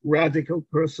midlife radical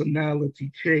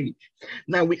personality change.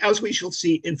 Now, as we shall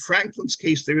see in Franklin's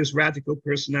case, there is radical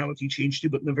personality change too,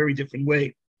 but in a very different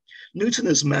way. Newton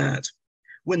is mad.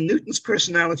 When Newton's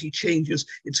personality changes,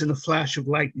 it's in a flash of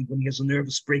lightning when he has a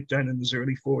nervous breakdown in his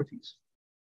early 40s.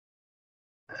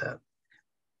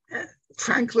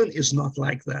 Franklin is not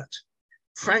like that.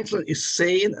 Franklin is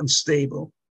sane and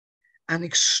stable and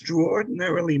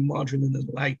extraordinarily modern and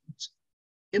enlightened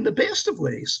in the best of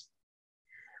ways.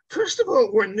 First of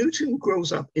all, where Newton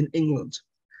grows up in England,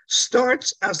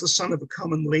 starts as the son of a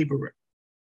common laborer.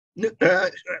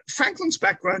 Franklin's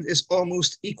background is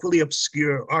almost equally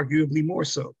obscure, arguably more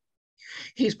so.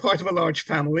 He's part of a large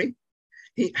family.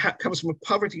 He comes from a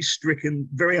poverty-stricken,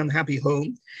 very unhappy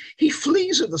home. He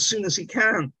flees it as soon as he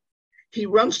can. He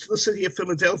runs to the city of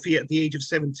Philadelphia at the age of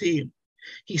 17.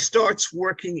 He starts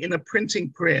working in a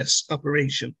printing press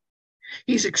operation.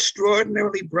 He's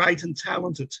extraordinarily bright and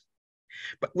talented.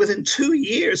 But within 2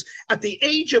 years, at the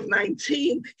age of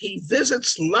 19, he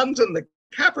visits London, the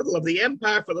capital of the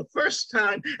empire, for the first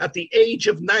time at the age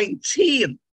of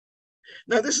 19.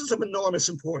 Now, this is of enormous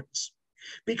importance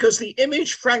because the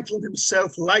image Franklin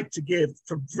himself liked to give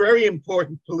for very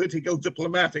important political,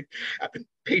 diplomatic,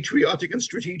 patriotic, and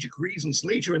strategic reasons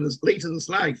late in his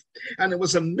life, and it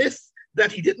was a myth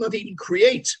that he did not even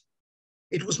create.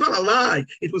 It was not a lie.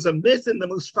 It was a myth in the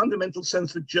most fundamental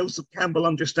sense that Joseph Campbell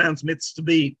understands myths to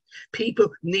be. People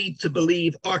need to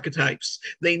believe archetypes.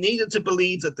 They needed to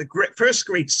believe that the first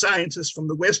great scientists from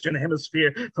the Western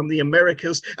Hemisphere, from the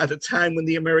Americas, at a time when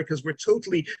the Americas were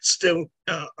totally still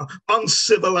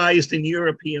uncivilized in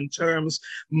European terms,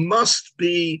 must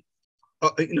be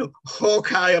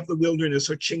Hawkeye of the wilderness,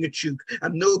 or Chingachgook, a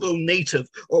noble native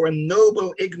or a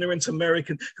noble ignorant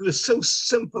American who is so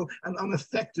simple and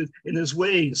unaffected in his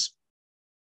ways.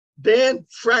 Ben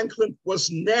Franklin was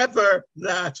never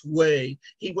that way.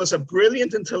 He was a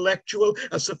brilliant intellectual,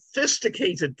 a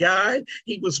sophisticated guy.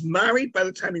 He was married by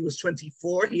the time he was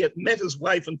 24. He had met his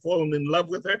wife and fallen in love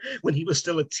with her when he was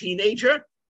still a teenager.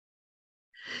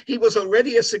 He was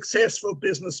already a successful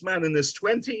businessman in his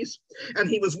 20s, and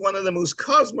he was one of the most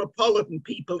cosmopolitan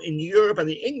people in Europe and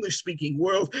the English-speaking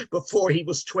world before he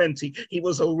was 20. He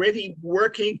was already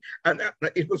working, and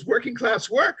it was working class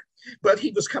work, but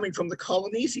he was coming from the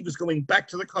colonies. He was going back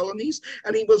to the colonies,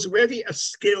 and he was already a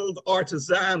skilled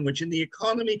artisan, which in the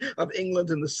economy of England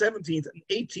in the 17th and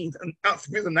 18th and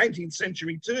through the 19th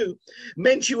century too,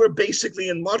 meant you were basically,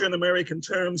 in modern American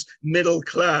terms, middle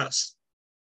class.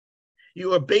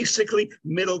 You were basically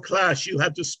middle class. You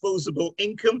had disposable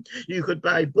income. You could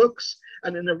buy books,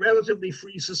 and in a relatively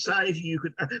free society, you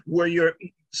could, where your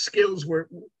skills were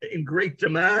in great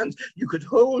demand, you could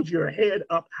hold your head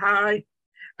up high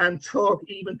and talk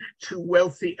even to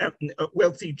wealthy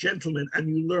gentlemen, and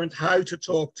you learned how to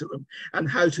talk to them and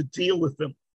how to deal with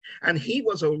them. And he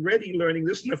was already learning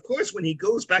this. And of course, when he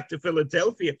goes back to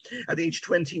Philadelphia at age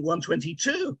 21,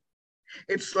 22,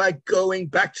 it's like going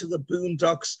back to the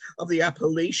boondocks of the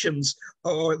Appalachians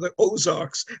or the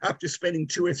Ozarks after spending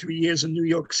 2 or 3 years in New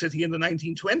York City in the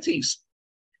 1920s.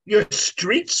 You're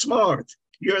street smart.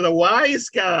 You're the wise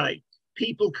guy.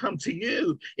 People come to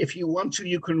you. If you want to,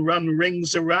 you can run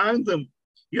rings around them.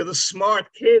 You're the smart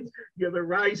kid. You're the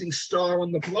rising star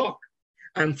on the block.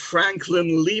 And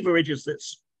Franklin leverages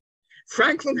this.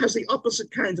 Franklin has the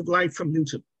opposite kind of life from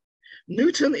Newton.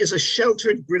 Newton is a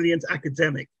sheltered, brilliant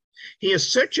academic. He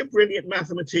is such a brilliant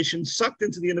mathematician, sucked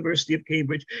into the University of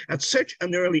Cambridge at such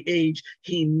an early age.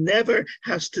 He never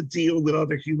has to deal with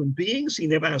other human beings. He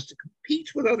never has to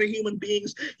compete with other human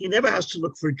beings. He never has to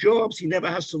look for jobs. He never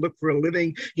has to look for a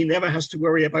living. He never has to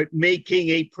worry about making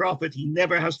a profit. He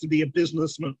never has to be a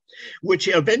businessman, which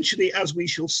eventually, as we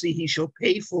shall see, he shall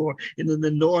pay for in an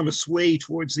enormous way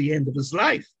towards the end of his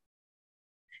life.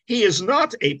 He is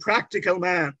not a practical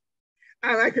man.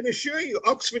 And I can assure you,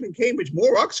 Oxford and Cambridge,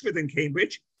 more Oxford than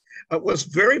Cambridge, was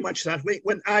very much that way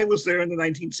when I was there in the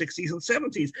 1960s and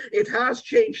 70s. It has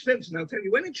changed since, and I'll tell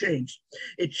you when it changed.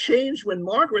 It changed when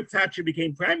Margaret Thatcher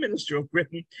became Prime Minister of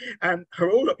Britain, and her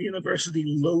old university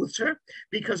loathed her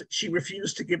because she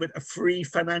refused to give it a free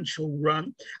financial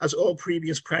run, as all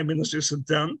previous Prime Ministers had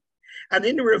done. And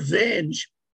in revenge,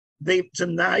 they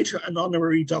denied her an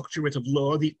honorary doctorate of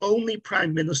law, the only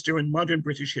prime minister in modern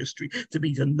British history to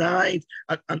be denied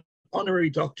an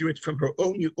honorary doctorate from her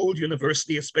own old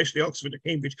university, especially Oxford or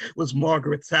Cambridge, was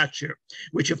Margaret Thatcher,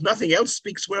 which, if nothing else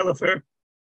speaks well of her,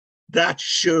 That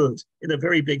should in a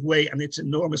very big way, and it's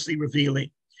enormously revealing.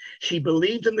 She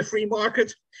believed in the free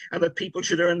market and that people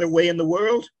should earn their way in the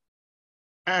world.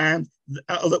 And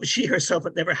although she herself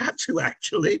had never had to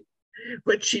actually,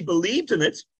 but she believed in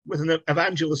it with an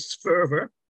evangelist's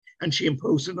fervor, and she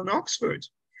imposed it on Oxford.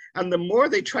 And the more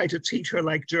they tried to teach her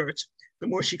like dirt, the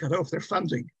more she got off their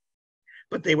funding.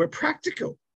 But they were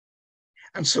practical.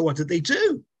 And so what did they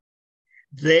do?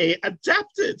 They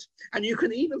adapted. And you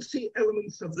can even see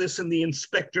elements of this in the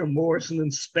Inspector Morse and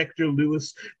Inspector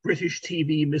Lewis British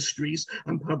TV mysteries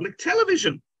on public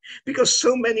television, because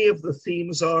so many of the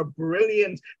themes are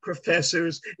brilliant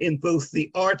professors in both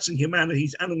the arts and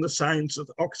humanities and in the science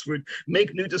of Oxford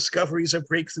make new discoveries or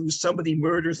breakthroughs. Somebody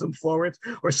murders them for it,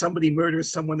 or somebody murders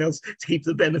someone else to keep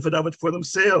the benefit of it for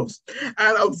themselves.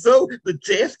 And although the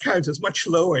death count is much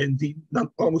lower, indeed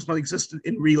almost non-existent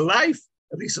in real life,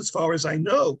 at least as far as I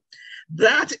know,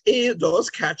 that it does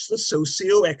catch the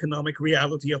socio-economic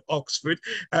reality of Oxford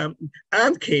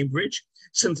and Cambridge,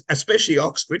 since, especially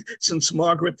Oxford, since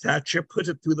Margaret Thatcher put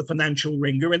it through the financial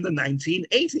ringer in the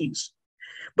 1980s.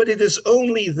 But it is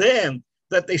only then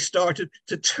that they started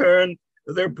to turn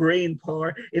their brain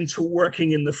power into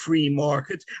working in the free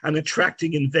market and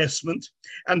attracting investment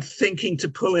and thinking to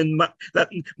pull in that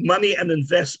money and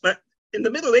investment. In the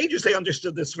Middle Ages, they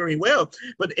understood this very well,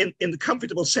 but in the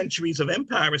comfortable centuries of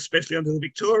empire, especially under the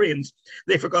Victorians,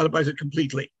 they forgot about it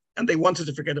completely, and they wanted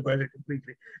to forget about it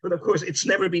completely. But of course, it's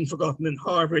never been forgotten in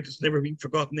Harvard, it's never been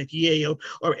forgotten at Yale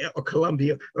or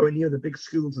Columbia or any of the big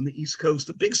schools on the East Coast.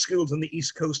 The big schools on the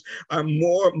East Coast are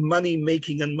more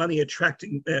money-making and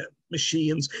money-attracting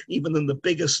machines, even than the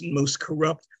biggest and most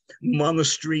corrupt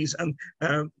monasteries and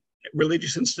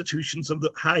religious institutions of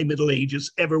the high Middle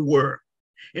Ages ever were,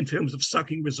 in terms of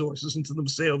sucking resources into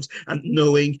themselves and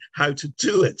knowing how to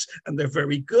do it. And they're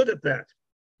very good at that.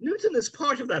 Newton is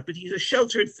part of that, but he's a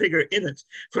sheltered figure in it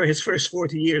for his first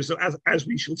 40 years. So as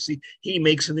we shall see, he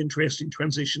makes an interesting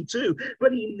transition too,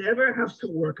 but he never has to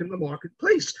work in the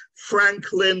marketplace.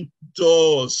 Franklin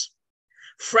does.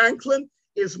 Franklin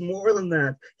is more than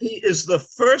that. He is the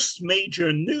first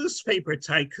major newspaper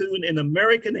tycoon in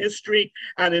American history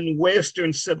and in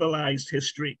Western civilized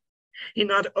history. He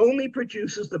not only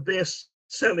produces the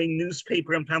best-selling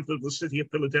newspaper and pamphlet of the city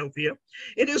of Philadelphia.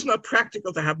 It is not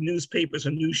practical to have newspapers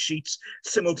and news sheets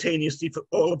simultaneously for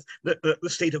all of the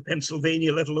state of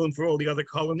Pennsylvania, let alone for all the other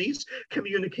colonies.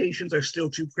 Communications are still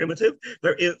too primitive.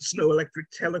 There is no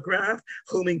electric telegraph.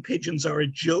 Homing pigeons are a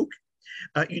joke.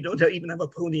 You don't even have a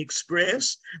Pony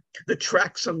Express. The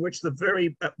tracks on which the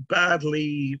very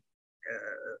badly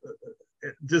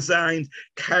designed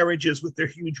carriages with their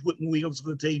huge wooden wheels of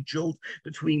the day jolt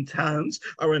between towns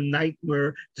are a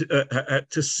nightmare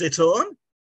to sit on.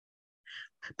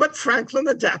 But Franklin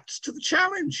adapts to the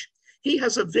challenge. He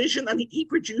has a vision and he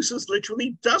produces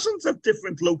literally dozens of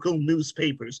different local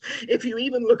newspapers. If you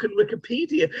even look in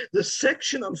Wikipedia, the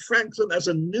section on Franklin as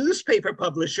a newspaper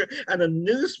publisher and a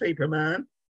newspaper man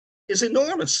is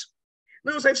enormous.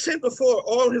 Now, as I've said before,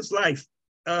 all his life,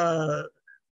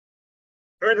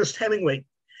 Ernest Hemingway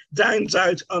dines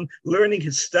out on learning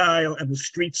his style and his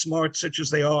street smarts, such as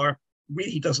they are.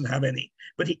 Really, he doesn't have any,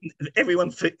 but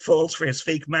everyone falls for his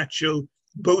fake macho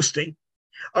boasting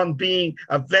on being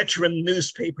a veteran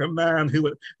newspaper man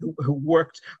who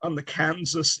worked on the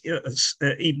Kansas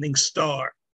Evening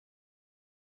Star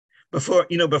before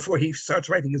he starts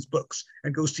writing his books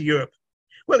and goes to Europe.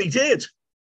 Well, he did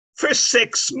for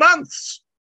 6 months.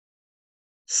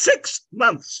 6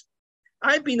 months.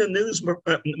 I've been a newsman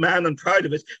and proud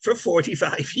of it for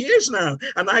 45 years now,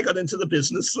 and I got into the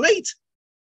business late.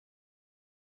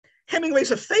 Hemingway's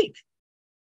a fake.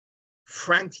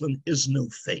 Franklin is no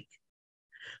fake.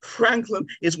 Franklin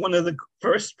is one of the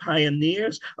first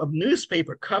pioneers of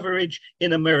newspaper coverage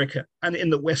in America and in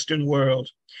the Western world.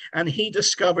 And he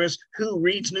discovers who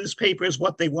reads newspapers,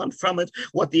 what they want from it,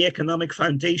 what the economic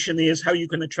foundation is, how you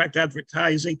can attract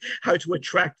advertising, how to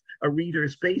attract a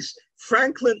reader's base.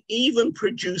 Franklin even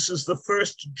produces the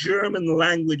first German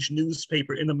language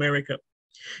newspaper in America.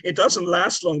 It doesn't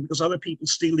last long because other people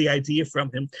steal the idea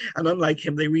from him. And unlike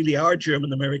him, they really are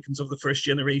German Americans of the first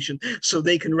generation. So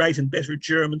they can write in better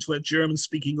German to a German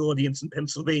speaking audience in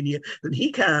Pennsylvania than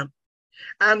he can.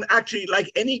 And actually,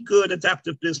 like any good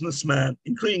adaptive businessman,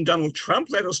 including Donald Trump,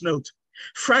 let us note,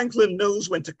 Franklin knows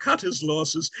when to cut his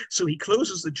losses, so he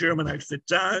closes the German outfit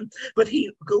down, but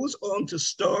he goes on to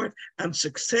start and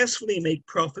successfully make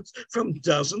profits from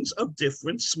dozens of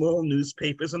different small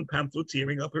newspapers and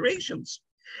pamphleteering operations.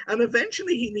 And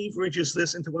eventually he leverages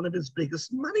this into one of his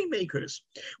biggest money makers,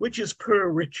 which is Per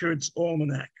Richard's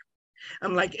Almanac.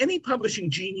 And like any publishing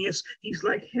genius, he's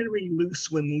like Henry Luce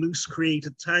when Luce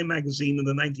created Time magazine in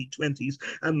the 1920s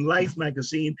and Life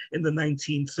magazine in the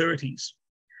 1930s.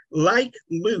 Like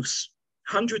Luce,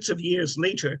 hundreds of years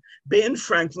later, Ben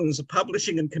Franklin is a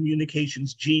publishing and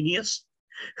communications genius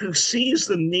who sees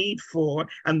the need for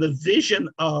and the vision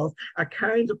of a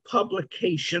kind of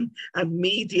publication and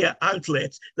media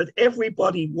outlet that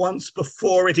everybody wants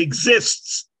before it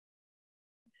exists.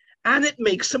 And it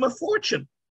makes him a fortune.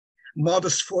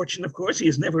 Modest fortune, of course. He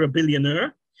is never a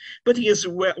billionaire, but he is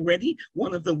already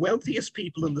one of the wealthiest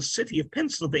people in the city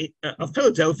of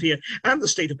Philadelphia and the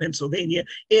state of Pennsylvania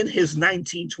in his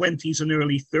 1920s and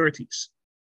early 30s.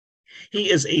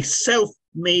 He is a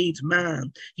self-made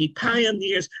man. He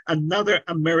pioneers another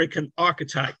American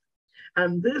archetype.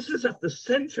 And this is at the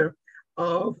center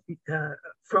of,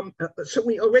 so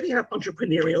we already have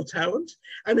entrepreneurial talent,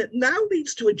 and it now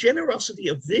leads to a generosity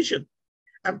of vision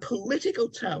and political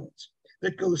talent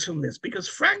that goes from this, because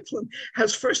Franklin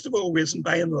has first of all risen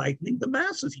by enlightening the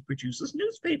masses. He produces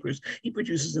newspapers, he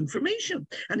produces information,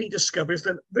 and he discovers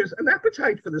that there's an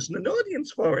appetite for this and an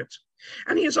audience for it.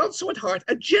 And he is also at heart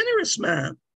a generous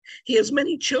man. He has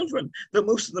many children, though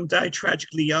most of them die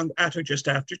tragically young at or just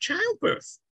after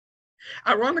childbirth.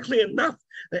 Ironically enough,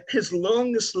 his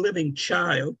longest living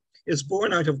child is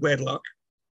born out of wedlock,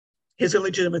 his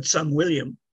illegitimate son,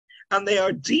 William, and they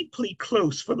are deeply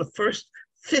close for the first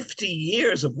 50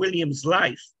 years of William's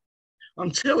life,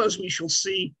 until, as we shall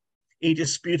see, a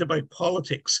dispute about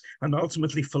politics and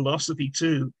ultimately philosophy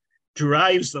too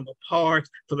drives them apart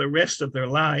for the rest of their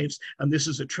lives. And this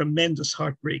is a tremendous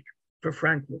heartbreak for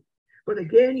Franklin. But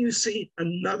again, you see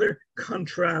another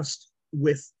contrast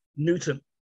with Newton.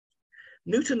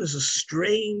 Newton is a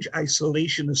strange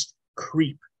isolationist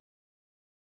creep.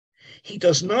 He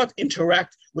does not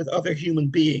interact with other human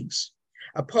beings.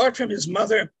 Apart from his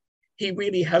mother, he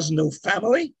really has no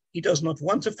family. He does not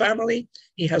want a family.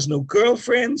 He has no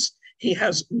girlfriends. He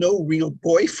has no real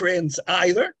boyfriends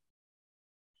either.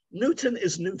 Newton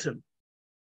is Newton.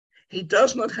 He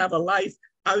does not have a life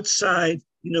outside,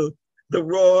 the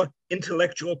raw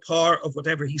intellectual power of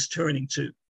whatever he's turning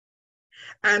to.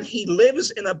 And he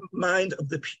lives in a mind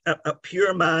of a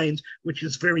pure mind, which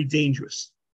is very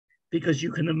dangerous, because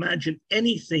you can imagine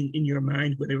anything in your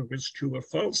mind, whether it is true or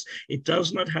false. It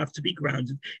does not have to be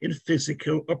grounded in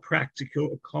physical or practical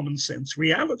or common sense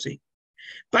reality.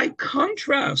 By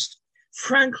contrast,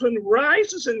 Franklin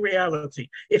rises in reality.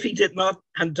 If he did not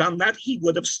have done that, he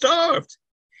would have starved.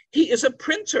 He is a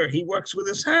printer. He works with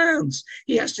his hands.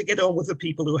 He has to get on with the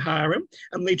people who hire him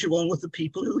and later on with the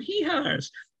people who he hires.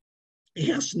 He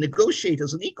has to negotiate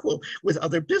as an equal with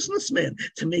other businessmen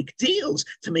to make deals,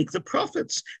 to make the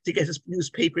profits, to get his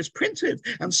newspapers printed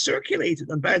and circulated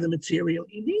and buy the material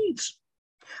he needs.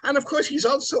 And of course, he's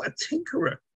also a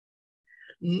tinkerer.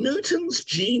 Newton's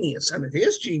genius, and it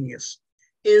is genius,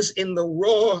 is in the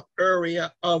raw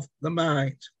area of the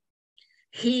mind.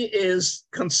 He is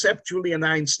conceptually an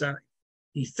Einstein.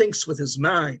 He thinks with his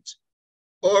mind.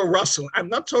 Or Russell. I'm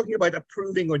not talking about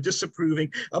approving or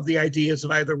disapproving of the ideas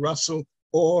of either Russell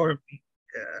or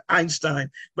Einstein,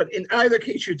 but in either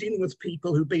case, you're dealing with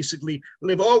people who basically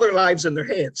live all their lives in their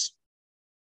heads.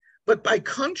 But by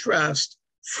contrast,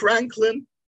 Franklin,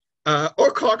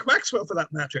 or Clerk Maxwell for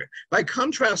that matter, by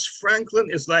contrast, Franklin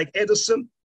is like Edison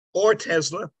or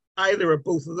Tesla, either or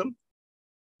both of them,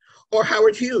 or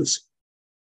Howard Hughes,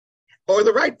 or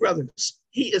the Wright brothers.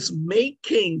 He is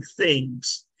making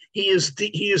things. He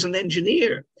is an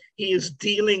engineer. He is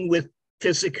dealing with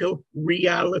physical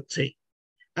reality.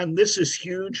 And this is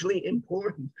hugely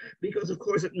important because, of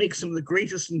course, it makes him the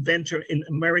greatest inventor in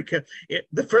America,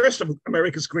 the first of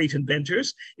America's great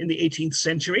inventors in the 18th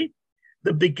century,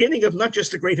 the beginning of not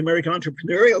just the great American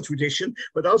entrepreneurial tradition,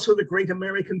 but also the great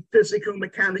American physical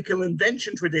mechanical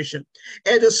invention tradition.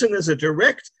 Thomas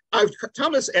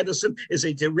Edison is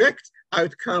a direct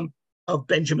outcome of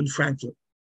Benjamin Franklin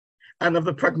and of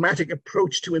the pragmatic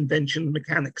approach to invention and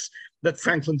mechanics that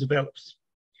Franklin develops.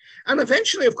 And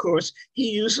eventually, of course,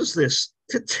 he uses this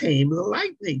to tame the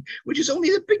lightning, which is only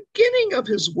the beginning of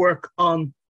his work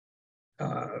on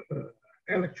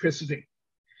electricity.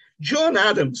 John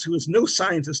Adams, who is no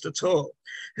scientist at all,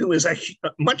 who is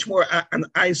much more an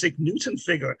Isaac Newton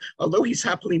figure, although he's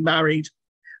happily married,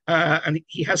 and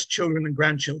he has children and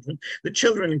grandchildren. The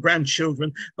children and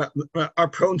grandchildren are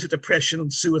prone to depression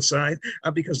and suicide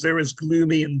because they're as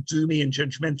gloomy and doomy and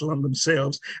judgmental on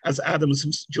themselves as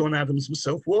John Adams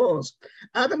himself was.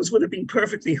 Adams would have been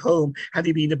perfectly home had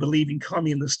he been a believing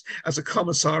communist as a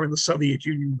commissar in the Soviet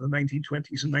Union in the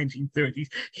 1920s and 1930s.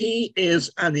 He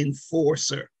is an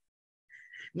enforcer.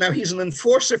 Now, he's an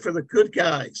enforcer for the good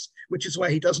guys, which is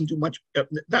why he doesn't do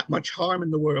that much harm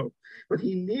in the world. But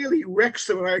he nearly wrecks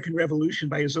the American Revolution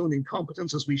by his own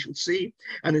incompetence, as we shall see.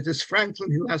 And it is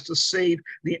Franklin who has to save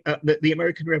the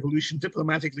American Revolution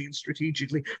diplomatically and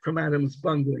strategically from Adams'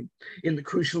 bungling in the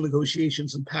crucial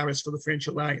negotiations in Paris for the French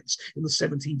alliance in the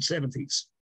 1770s.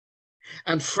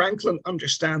 And Franklin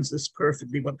understands this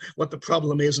perfectly, what the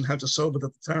problem is and how to solve it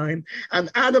at the time. And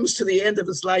Adams, to the end of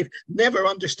his life, never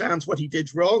understands what he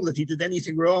did wrong, that he did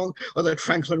anything wrong, or that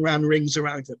Franklin ran rings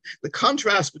around him. The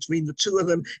contrast between the two of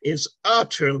them is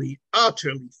utterly,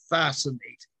 utterly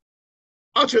fascinating.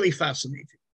 Utterly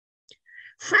fascinating.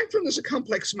 Franklin is a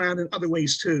complex man in other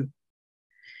ways too.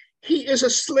 He is a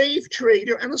slave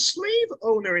trader and a slave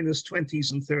owner in his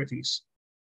 20s and 30s.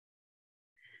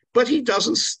 But he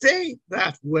doesn't stay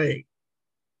that way.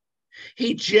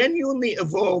 He genuinely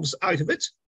evolves out of it.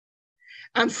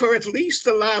 And for at least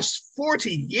the last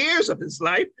 40 years of his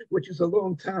life, which is a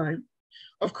long time,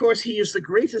 of course, he is the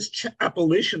greatest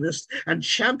abolitionist and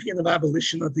champion of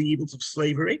abolition of the evils of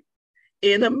slavery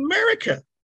in America.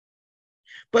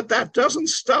 But that doesn't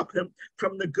stop him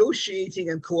from negotiating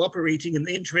and cooperating in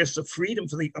the interest of freedom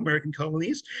for the American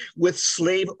colonies with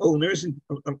slave owners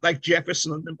like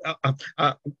Jefferson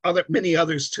and many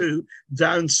others too,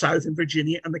 down south in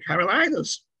Virginia and the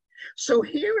Carolinas. So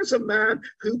here is a man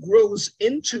who grows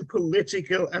into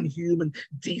political and human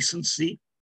decency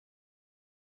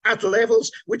at levels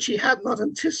which he had not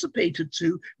anticipated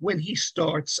to when he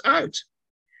starts out.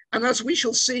 And as we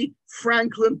shall see,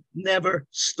 Franklin never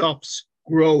stops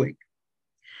growing.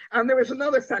 And there is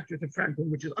another factor to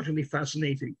Franklin which is utterly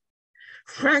fascinating.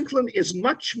 Franklin is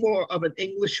much more of an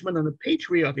Englishman and a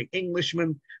patriotic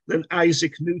Englishman than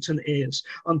Isaac Newton is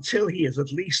until he is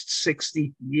at least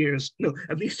 50 years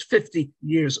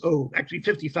old, actually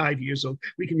 55 years old.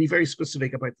 We can be very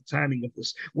specific about the timing of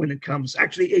this when it comes,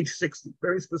 actually age 60,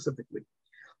 very specifically.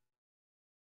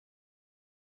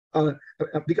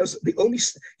 Because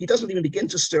he doesn't even begin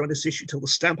to stir on this issue till the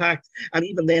Stamp Act, and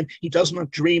even then he does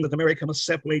not dream that America must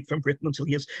separate from Britain until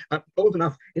he is old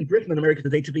enough in Britain and America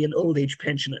today to be an old age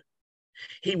pensioner.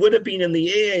 He would have been in the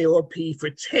AARP for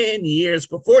 10 years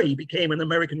before he became an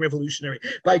American revolutionary.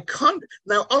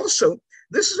 Now also,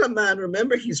 this is a man,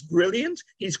 remember, he's brilliant,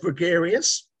 he's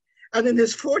gregarious, and in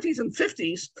his 40s and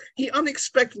 50s, he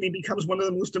unexpectedly becomes one of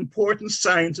the most important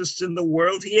scientists in the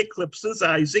world. He eclipses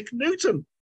Isaac Newton,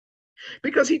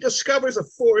 because he discovers a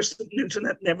force that Newton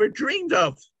had never dreamed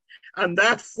of. And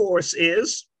that force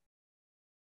is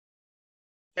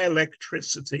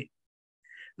electricity,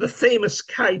 the famous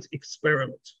kite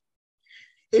experiment.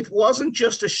 It wasn't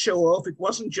just a show off, it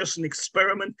wasn't just an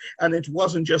experiment, and it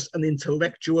wasn't just an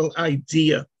intellectual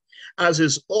idea. As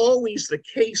is always the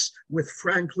case with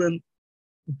Franklin,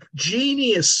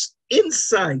 genius,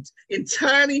 insight,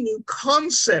 entirely new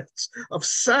concepts of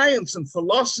science and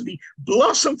philosophy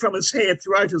blossom from his head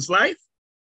throughout his life,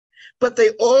 but they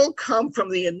all come from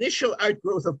the initial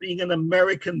outgrowth of being an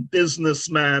American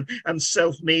businessman and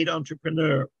self-made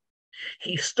entrepreneur.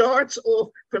 He starts off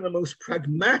from the most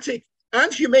pragmatic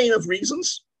and humane of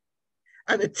reasons,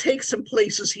 and it takes him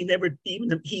places he never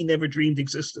dreamed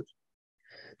existed.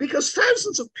 Because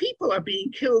thousands of people are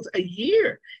being killed a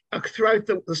year throughout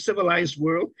the civilized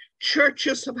world.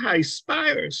 Churches have high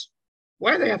spires.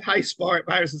 Why they have high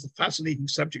spires is a fascinating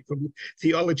subject from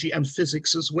theology and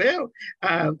physics as well,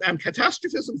 and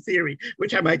catastrophism theory,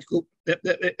 which I might go,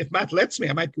 if Matt lets me,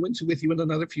 I might go into with you on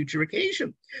another future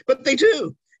occasion. But they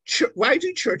do. Why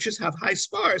do churches have high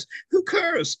spires? Who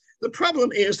cares? The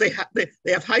problem is they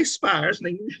have high spires, and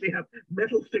they usually have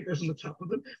metal figures on the top of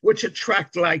them, which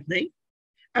attract lightning.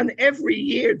 And every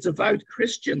year, devout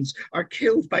Christians are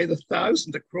killed by the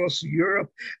thousand across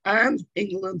Europe and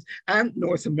England and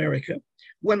North America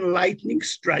when lightning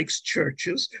strikes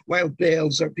churches while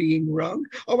bells are being rung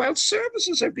or while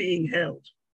services are being held.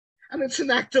 And it's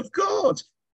an act of God.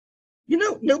 You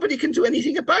know, nobody can do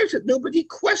anything about it. Nobody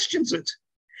questions it.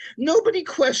 Nobody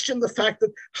questioned the fact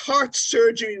that heart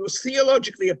surgery was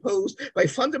theologically opposed by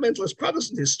fundamentalist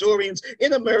Protestant historians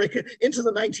in America into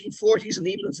the 1940s and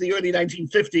even into the early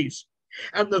 1950s.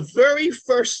 And the very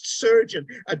first surgeon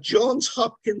at Johns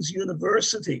Hopkins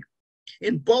University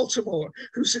in Baltimore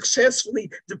who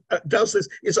successfully does this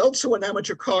is also an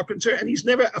amateur carpenter, and he's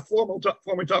never a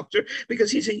former doctor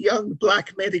because he's a young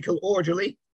black medical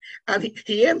orderly. And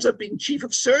he ends up being chief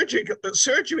of surgery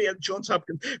at Johns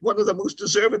Hopkins, one of the most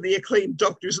deservedly acclaimed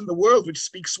doctors in the world, which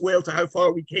speaks well to how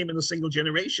far we came in a single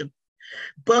generation.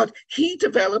 But he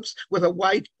develops with a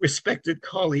white respected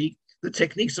colleague the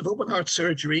techniques of open heart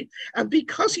surgery. And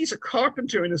because he's a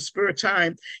carpenter in his spare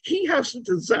time, he has to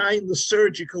design the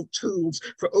surgical tools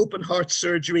for open heart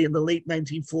surgery in the late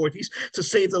 1940s to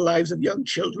save the lives of young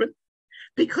children.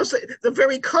 Because the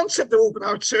very concept of open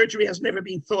heart surgery has never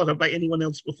been thought of by anyone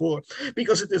else before,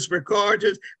 because it is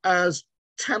regarded as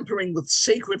tampering with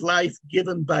sacred life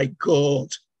given by God.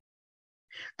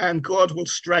 And God will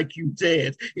strike you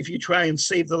dead if you try and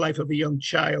save the life of a young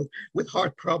child with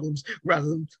heart problems rather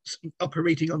than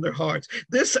operating on their heart.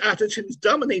 This attitude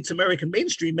dominates American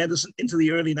mainstream medicine into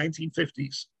the early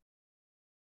 1950s.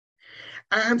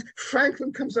 And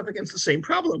Franklin comes up against the same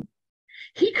problem.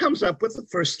 He comes up with the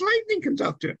first lightning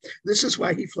conductor. This is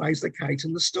why he flies the kite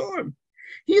in the storm.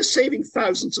 He is saving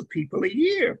thousands of people a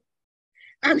year.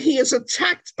 And he is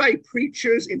attacked by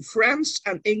preachers in France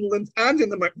and England and in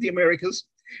the Americas,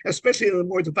 especially in the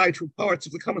more debatable parts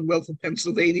of the Commonwealth of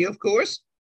Pennsylvania, of course,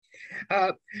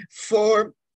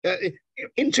 for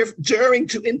daring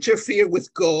to interfere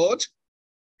with God,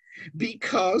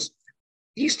 because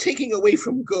he's taking away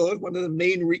from God one of the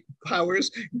main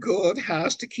powers God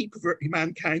has to keep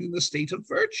mankind in a state of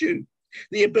virtue,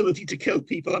 the ability to kill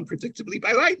people unpredictably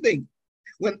by lightning,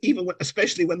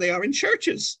 especially when they are in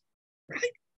churches. Right?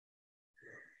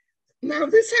 Now,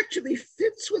 this actually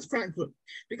fits with Franklin,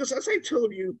 because as I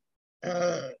told you,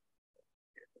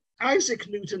 Isaac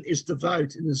Newton is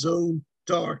devout in his own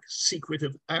dark,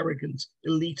 secretive, arrogant,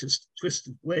 elitist,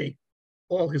 twisted way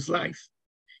all his life.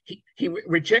 He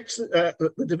rejects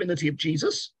the divinity of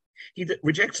Jesus. He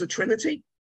rejects the Trinity,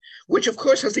 which of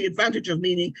course has the advantage of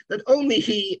meaning that only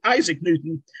he, Isaac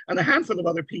Newton, and a handful of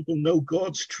other people know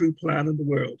God's true plan in the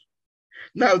world.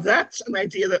 Now, that's an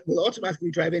idea that will automatically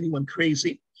drive anyone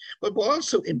crazy, but will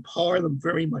also empower them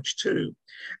very much too.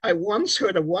 I once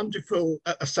heard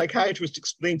a psychiatrist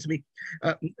explain to me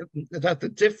that the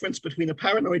difference between a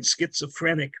paranoid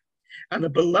schizophrenic and a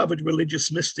beloved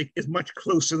religious mystic is much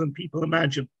closer than people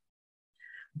imagine.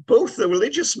 Both the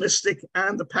religious mystic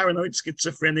and the paranoid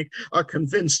schizophrenic are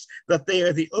convinced that they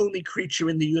are the only creature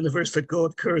in the universe that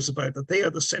God cares about, that they are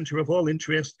the center of all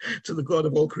interest to the God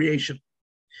of all creation.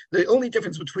 The only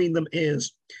difference between them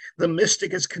is the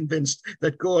mystic is convinced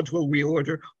that God will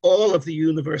reorder all of the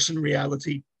universe and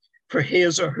reality for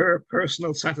his or her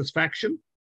personal satisfaction,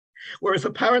 whereas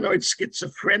the paranoid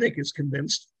schizophrenic is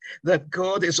convinced that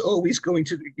God is always going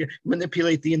to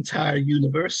manipulate the entire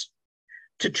universe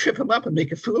to trip him up and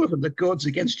make a fool of him, that God's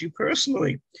against you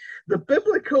personally. The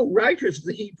biblical writers of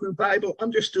the Hebrew Bible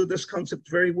understood this concept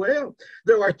very well.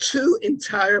 There are 2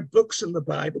 entire books in the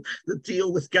Bible that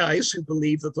deal with guys who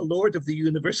believe that the Lord of the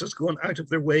universe has gone out of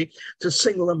their way to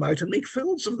single them out and make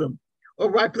fools of them or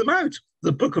wipe them out.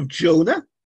 The book of Jonah,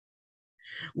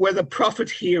 where the prophet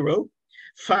hero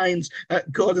finds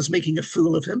God is making a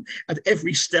fool of him at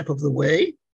every step of the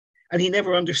way, and he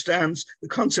never understands the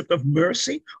concept of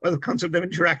mercy or the concept of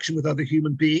interaction with other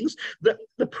human beings.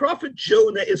 The prophet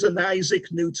Jonah is an Isaac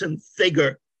Newton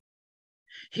figure.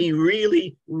 He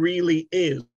really, really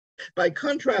is. By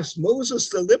contrast, Moses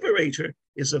the liberator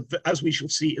is, as we shall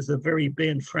see, is a very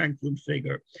Ben Franklin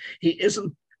figure. He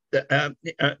isn't.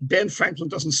 Ben Franklin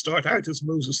doesn't start out as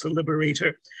Moses the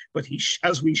liberator, but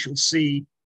as we shall see,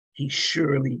 he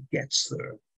surely gets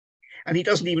there. And he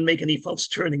doesn't even make any false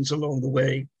turnings along the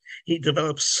way. He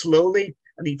develops slowly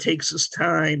and he takes his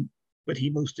time, but he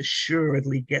most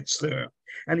assuredly gets there.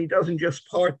 And he doesn't just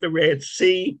part the Red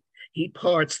Sea, he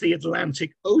parts the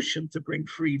Atlantic Ocean to bring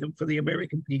freedom for the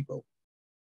American people,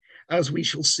 as we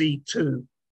shall see too.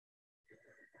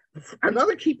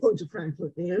 Another key point of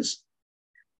Franklin is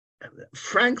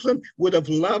Franklin would have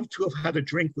loved to have had a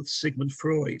drink with Sigmund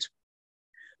Freud.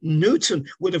 Newton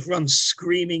would have run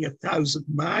screaming 1,000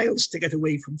 miles to get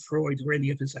away from Freud or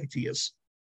any of his ideas.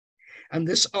 And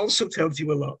this also tells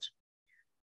you a lot.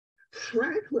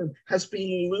 Franklin has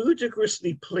been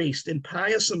ludicrously placed in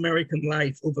pious American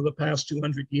life over the past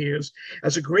 200 years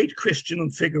as a great Christian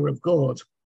and figure of God.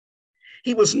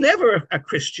 He was never a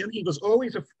Christian. He was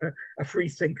always a free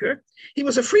thinker. He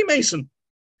was a Freemason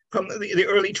from the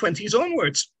early 20s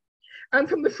onwards. And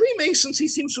from the Freemasons, he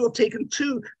seems to have taken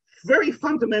 2 very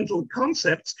fundamental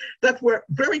concepts that were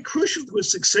very crucial to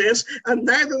his success, and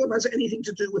neither of them has anything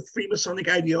to do with Freemasonic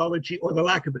ideology or the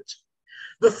lack of it.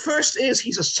 The first is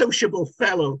he's a sociable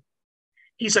fellow.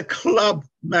 He's a club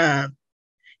man.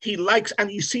 He likes,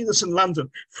 and you see this in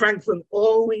London, Franklin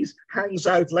always hangs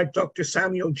out like Dr.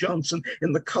 Samuel Johnson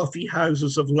in the coffee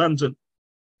houses of London.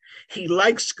 He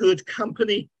likes good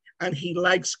company, and he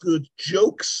likes good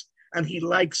jokes, and he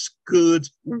likes good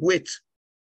wit.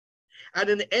 And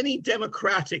in any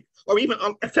democratic or even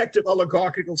effective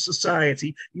oligarchical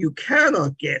society, you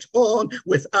cannot get on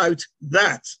without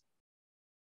that.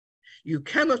 You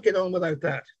cannot get on without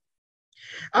that.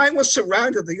 I was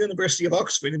surrounded at the University of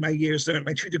Oxford in my years there,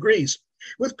 my 2 degrees,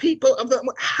 with people of the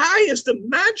highest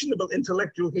imaginable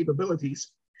intellectual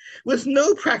capabilities, with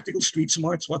no practical street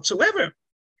smarts whatsoever.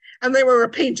 And they were a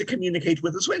pain to communicate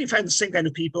with as well. You find the same kind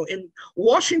of people in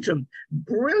Washington,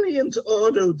 brilliant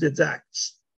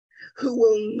autodidacts who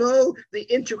will know the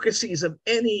intricacies of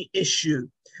any issue,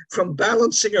 from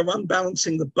balancing or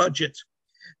unbalancing the budget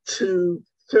to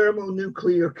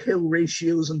thermonuclear kill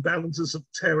ratios and balances of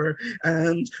terror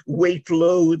and weight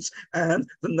loads and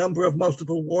the number of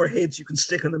multiple warheads you can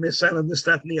stick on a missile and this,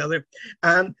 that, and the other,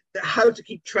 and how to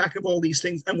keep track of all these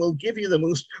things, and will give you the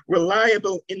most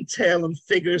reliable intel and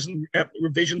figures and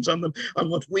revisions on them, on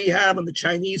what we have and the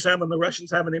Chinese have and the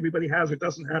Russians have and everybody has or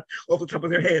doesn't have off the top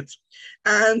of their heads.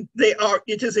 And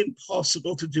it is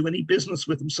impossible to do any business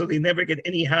with them, so they never get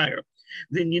any higher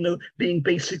than, being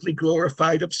basically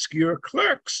glorified obscure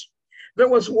clerks. There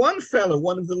was one fellow,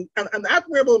 an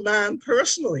admirable man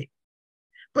personally,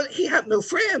 but he had no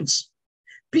friends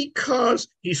because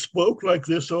he spoke like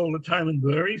this all the time and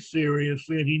very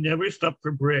seriously, and he never stopped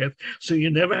for breath. So you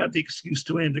never had the excuse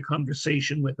to end a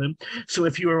conversation with him. So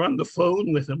if you were on the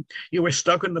phone with him, you were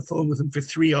stuck on the phone with him for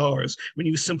 3 hours when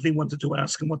you simply wanted to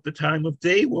ask him what the time of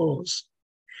day was.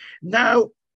 Now,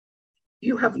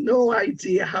 you have no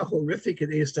idea how horrific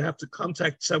it is to have to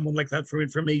contact someone like that for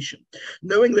information,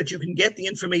 knowing that you can get the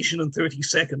information in 30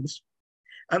 seconds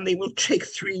and they will take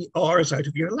 3 hours out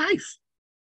of your life.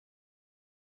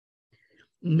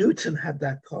 Newton had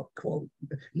that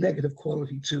negative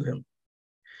quality to him.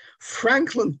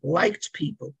 Franklin liked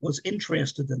people, was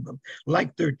interested in them,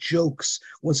 liked their jokes,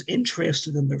 was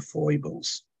interested in their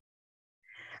foibles.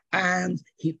 And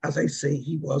he, as I say,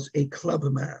 he was a club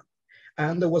man.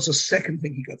 And there was a second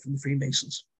thing he got from the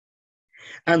Freemasons.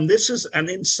 And this is an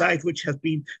insight which has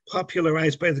been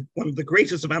popularized by one of the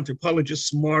greatest of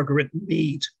anthropologists, Margaret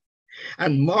Mead.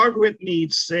 And Margaret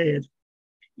Mead said,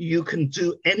 you can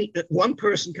do one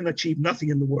person can achieve nothing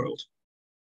in the world,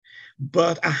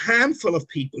 but a handful of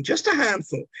people, just a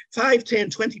handful, 5, 10,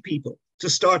 20 people to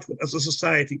start with as a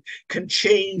society can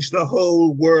change the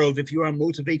whole world if you are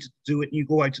motivated to do it and you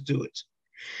go out to do it.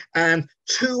 And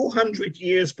 200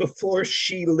 years before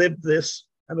she lived this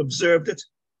and observed it,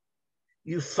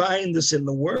 you find this in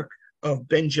the work of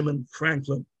Benjamin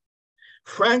Franklin.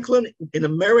 Franklin in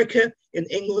America, in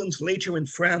England, later in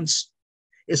France,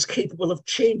 is capable of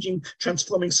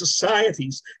transforming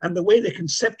societies and the way they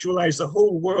conceptualize the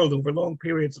whole world over long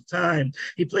periods of time.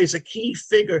 He plays a key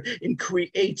figure in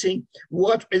creating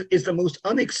what is the most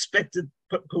unexpected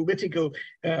political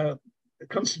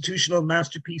constitutional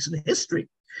masterpiece in history,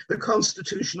 the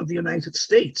Constitution of the United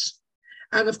States.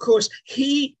 And of course,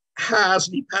 he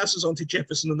passes on to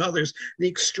Jefferson and others, the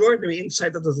extraordinary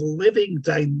insight that is a living,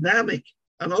 dynamic,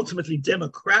 and ultimately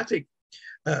democratic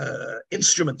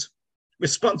instrument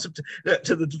responsive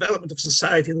to the development of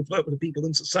society and the development of people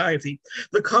in society.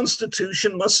 The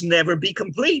Constitution must never be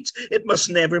complete. It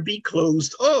must never be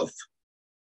closed off.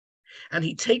 And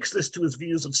he takes this to his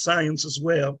views of science as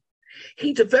well.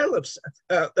 He develops,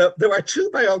 there are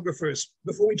 2 biographers,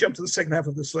 before we jump to the second half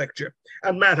of this lecture.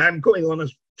 And Matt, I'm going on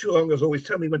as too long as always,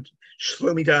 tell me when to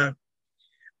slow me down.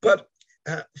 But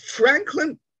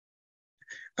Franklin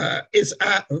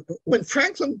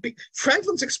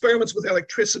Franklin's experiments with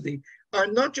electricity are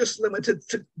not just limited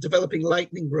to developing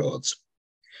lightning rods.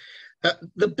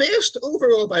 The best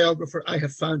overall biographer I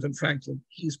have found in Franklin.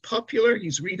 He's popular,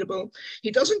 he's readable. He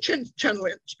doesn't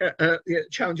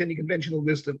challenge any conventional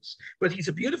wisdoms, but he's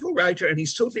a beautiful writer and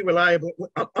he's totally reliable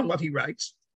on what he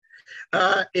writes.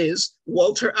 Is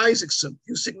Walter Isaacson,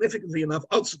 who significantly enough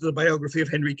also did a biography of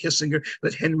Henry Kissinger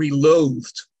that Henry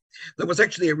loathed. There was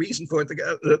actually a reason for it.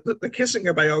 The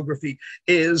Kissinger biography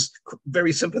is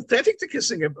very sympathetic to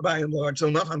Kissinger by and large,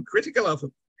 though not uncritical of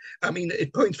him. I mean,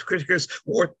 it points to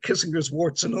Kissinger's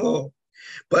warts and all.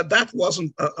 But that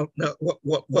wasn't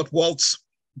what Walt's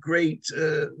great,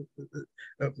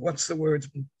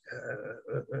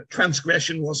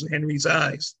 transgression was in Henry's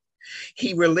eyes.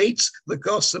 He relates the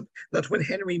gossip that when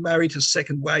Henry married his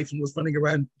second wife and was running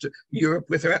around Europe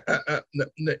with her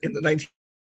in the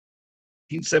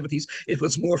 1970s, it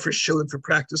was more for show than for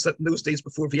practice, that in those days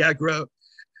before Viagra,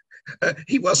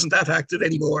 he wasn't that active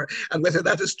anymore. And whether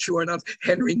that is true or not,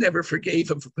 Henry never forgave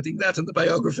him for putting that in the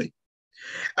biography.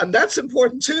 And that's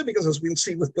important too, because as we'll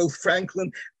see with both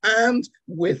Franklin and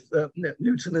with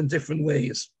Newton in different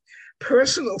ways.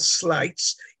 personal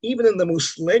slights, even in the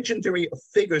most legendary of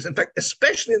figures. In fact,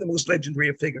 especially in the most legendary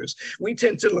of figures, we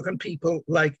tend to look on people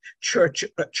like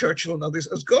Churchill and others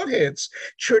as godheads.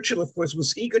 Churchill, of course,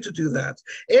 was eager to do that.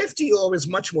 FDR is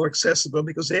much more accessible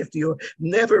because FDR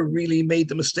never really made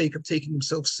the mistake of taking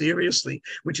himself seriously,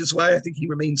 which is why I think he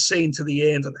remained sane to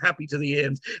the end and happy to the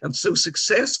end and so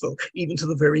successful even to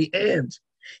the very end.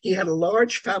 He had a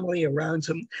large family around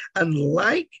him, and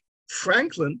like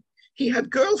Franklin, he had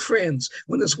girlfriends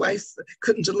when his wife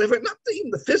couldn't deliver, not even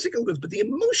the physical goods, but the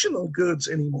emotional goods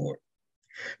anymore.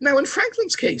 Now, in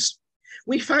Franklin's case,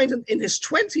 we find in his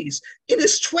 20s,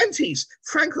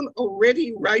 Franklin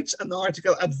already writes an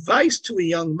article, Advice to a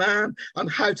Young Man on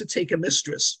How to Take a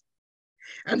Mistress.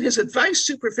 And his advice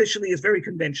superficially is very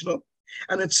conventional.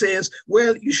 And it says,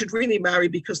 well, you should really marry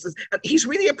because he's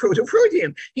really a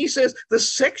proto-Freudian. He says the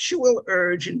sexual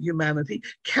urge in humanity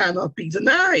cannot be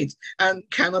denied and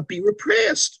cannot be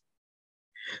repressed.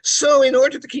 So in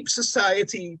order to keep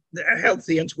society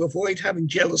healthy and to avoid having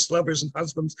jealous lovers and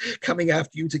husbands coming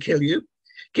after you to kill you,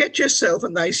 get yourself a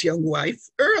nice young wife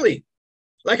early,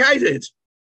 like I did.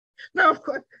 Now, of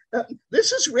course,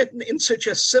 this is written in such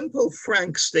a simple,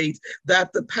 frank state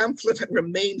that the pamphlet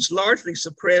remains largely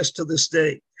suppressed to this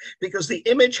day, because the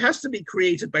image has to be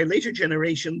created by later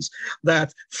generations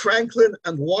that Franklin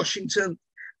and Washington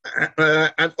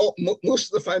and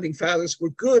most of the founding fathers were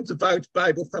good, devout,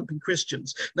 Bible-thumping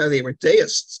Christians. Now, they were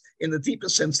deists. In the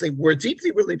deepest sense, they were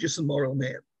deeply religious and moral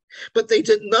men. But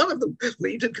none of them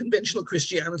believed in conventional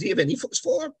Christianity of any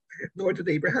form, nor did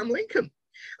Abraham Lincoln.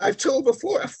 I've told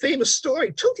before a famous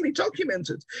story, totally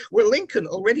documented, where Lincoln,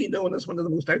 already known as one of the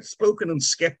most outspoken and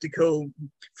skeptical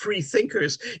free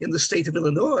thinkers in the state of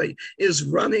Illinois, is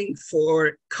running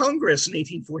for Congress in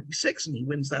 1846, and he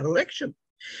wins that election.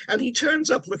 And he turns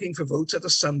up looking for votes at a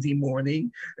Sunday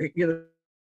morning,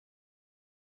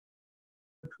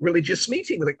 religious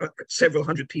meeting with several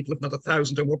hundred people, if not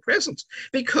 1,000 or more present,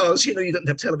 because, you didn't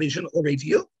have television or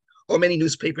radio or many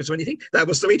newspapers or anything. That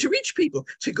was the way to reach people,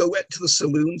 to go to the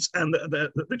saloons and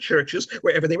the churches,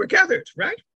 wherever they were gathered,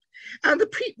 right? And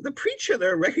the preacher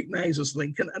there recognizes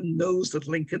Lincoln and knows that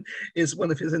Lincoln is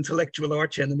one of his intellectual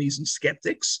arch enemies and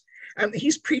skeptics. And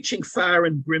he's preaching fire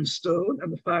and brimstone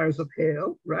and the fires of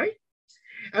hell, right?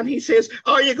 And he says,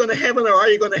 are you going to heaven or are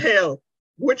you going to hell?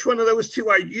 Which one of those two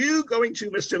are you going to,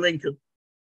 Mr. Lincoln?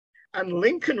 And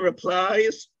Lincoln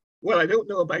replies, well, I don't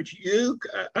know about you,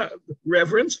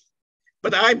 Reverend,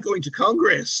 but I'm going to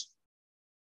Congress.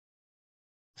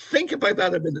 Think about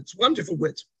that a minute. It's wonderful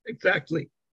wit. Exactly.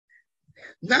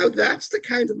 Now, that's the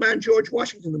kind of man George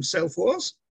Washington himself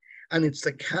was. And it's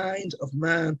the kind of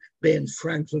man Ben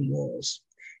Franklin was.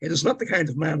 It is not the kind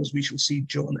of man, as we shall see,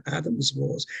 John Adams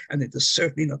was, and it is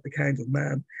certainly not the kind of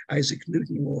man Isaac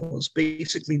Newton was.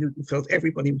 Basically, Newton felt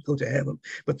everybody would go to heaven,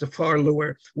 but the far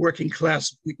lower working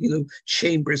class,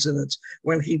 chambers in it,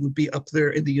 while he would be up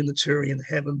there in the Unitarian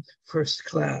heaven, first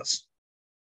class.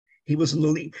 He was an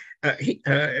elite.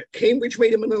 Cambridge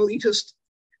made him an elitist,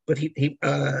 but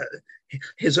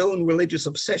his own religious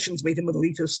obsessions made him an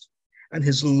elitist, and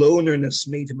his lonerness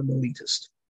made him an elitist.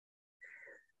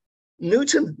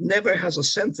 Newton never has a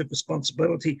sense of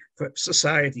responsibility for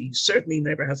society. He certainly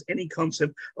never has any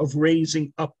concept of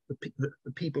raising up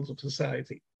the peoples of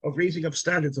society, of raising up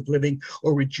standards of living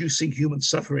or reducing human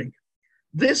suffering.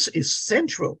 This is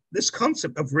central. This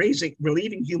concept of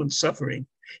relieving human suffering,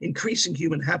 increasing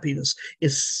human happiness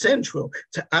is central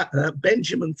to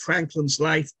Benjamin Franklin's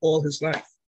life, all his life.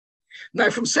 Now,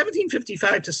 from 1755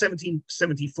 to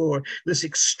 1774, this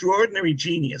extraordinary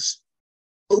genius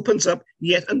opens up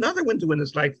yet another window in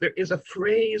his life. There is a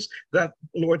phrase that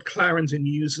Lord Clarendon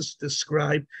uses to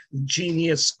describe the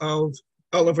genius of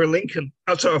Oliver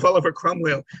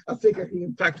Cromwell, a figure he,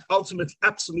 in fact, ultimately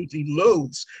absolutely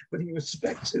loathes, but he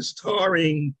respects his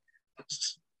towering,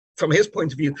 from his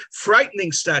point of view,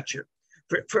 frightening stature.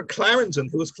 For Clarendon,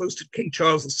 who was close to King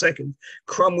Charles II,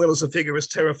 Cromwell as a figure as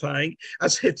terrifying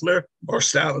as Hitler or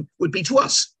Stalin would be to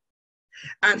us.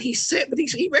 And he said, but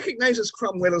he recognizes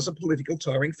Cromwell as a political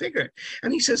towering figure.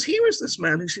 And he says, here is this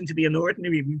man who seemed to be an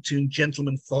ordinary, routine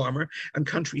gentleman farmer and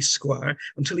country squire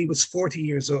until he was 40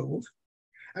 years old.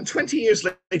 And 20 years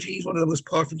later, he's one of the most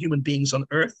powerful human beings on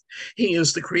earth. He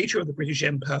is the creator of the British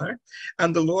Empire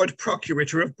and the Lord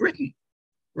Procurator of Britain,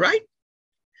 right?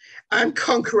 And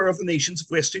conqueror of the nations of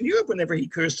Western Europe whenever he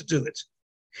cares to do it.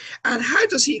 And how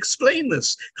does he explain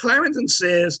this? Clarendon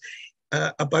says,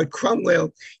 about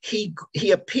Cromwell, he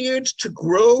appeared to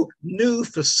grow new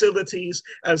facilities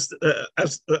as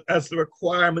the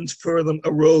requirements for them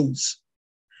arose.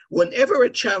 Whenever a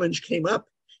challenge came up,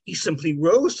 He simply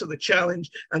rose to the challenge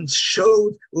and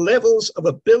showed levels of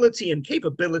ability and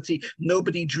capability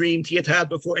nobody dreamed he had had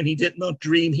before, and he did not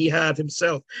dream he had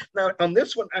himself. Now, on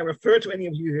this one, I refer to any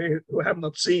of you here who have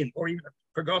not seen or even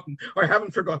forgotten or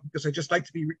haven't forgotten, because I just like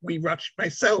to be rewatched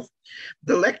myself,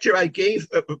 the lecture I gave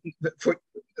for,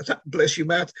 bless you,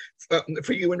 Matt,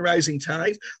 for you in Rising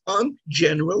Tide on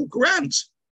General Grant,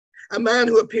 a man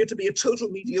who appeared to be a total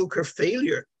mediocre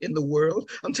failure in the world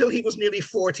until he was nearly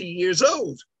 40 years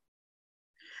old.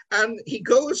 And he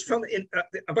goes from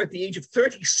about the age of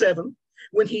 37,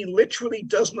 when he literally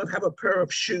does not have a pair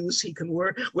of shoes he can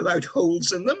wear without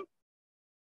holes in them,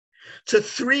 to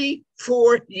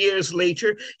 3-4 years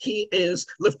later, he is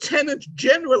Lieutenant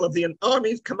General of the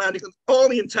Army, commanding all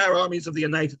the entire armies of the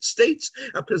United States,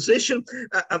 a position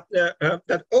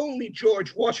that only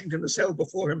George Washington has held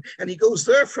before him. And he goes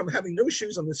there from having no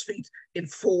shoes on his feet in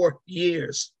 4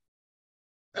 years.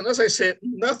 And as I said,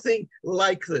 nothing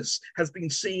like this has been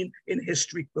seen in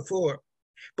history before.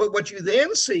 But what you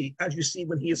then see, as you see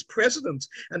when he is president,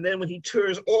 and then when he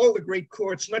tours all the great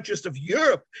courts, not just of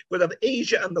Europe, but of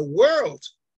Asia and the world,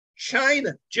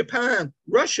 China, Japan,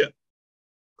 Russia,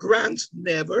 Grant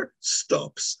never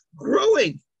stops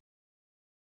growing.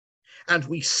 And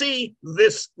we see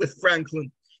this with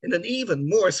Franklin in an even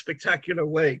more spectacular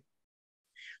way.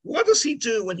 What does he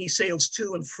do when he sails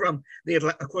to and from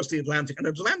across the Atlantic? An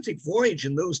Atlantic voyage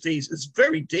in those days is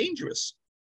very dangerous.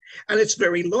 And it's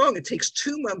very long. It takes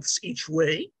 2 months each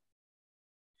way.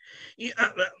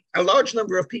 A large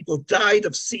number of people died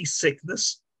of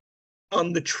seasickness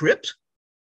on the trip.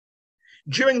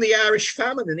 During the Irish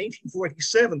famine in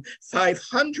 1847,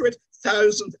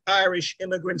 500,000 Irish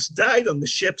immigrants died on the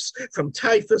ships from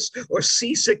typhus or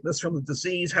seasickness from the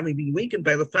disease, having been weakened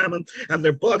by the famine, and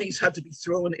their bodies had to be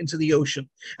thrown into the ocean.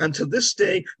 And to this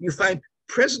day, you find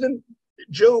President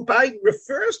Joe Biden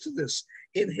refers to this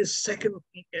in his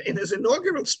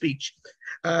inaugural speech,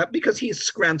 because he is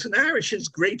Scranton Irish. His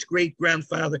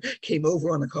great-great-grandfather came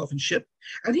over on a coffin ship,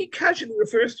 and he casually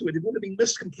refers to it. It would have been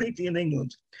missed completely in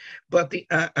England, but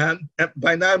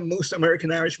by now most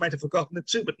American Irish might have forgotten it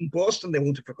too, but in Boston they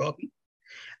won't have forgotten.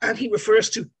 And he refers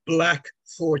to Black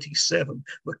 47,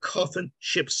 the coffin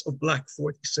ships of Black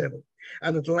 47.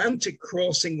 An Atlantic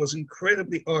crossing was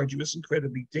incredibly arduous,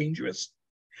 incredibly dangerous.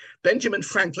 Benjamin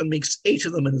Franklin makes 8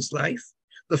 of them in his life.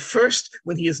 The first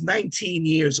when he is 19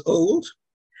 years old,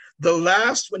 the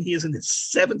last when he is in his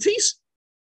 70s,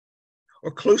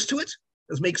 or close to it,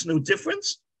 as makes no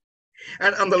difference.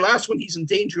 And on the last one, he's in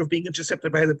danger of being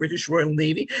intercepted by the British Royal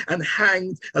Navy and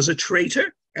hanged as a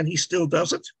traitor, and he still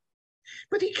does it.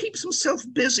 But he keeps himself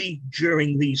busy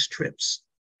during these trips.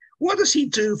 What does he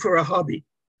do for a hobby?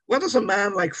 What does a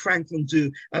man like Franklin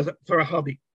do for a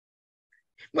hobby?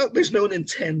 Well, there's no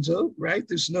Nintendo, right?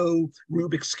 There's no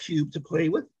Rubik's Cube to play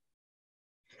with.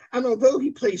 And although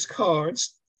he plays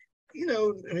cards, you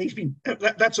know,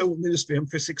 that's old news for him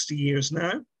for 60 years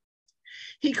now.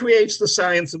 He creates the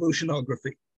science of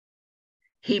oceanography.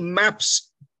 He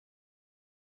maps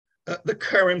the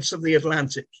currents of the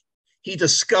Atlantic. He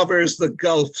discovers the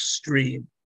Gulf Stream.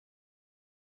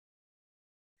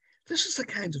 This is the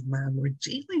kind of man we're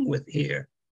dealing with here.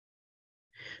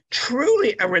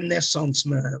 Truly a Renaissance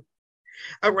man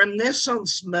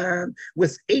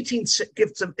with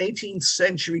gifts of 18th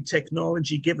century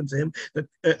technology given to him that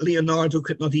Leonardo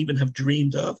could not even have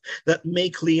dreamed of, that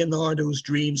make Leonardo's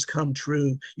dreams come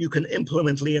true. You can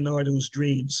implement Leonardo's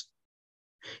dreams.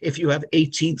 If you have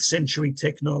 18th century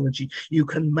technology, you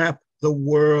can map the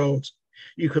world.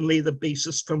 You can lay the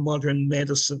basis for modern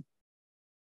medicine.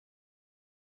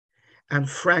 And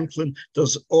Franklin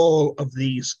does all of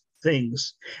these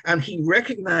things. And he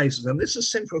recognizes, and this is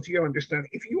central to your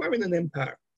understanding, if you are in an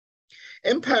empire,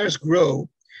 empires grow,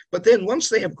 but then once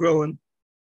they have grown,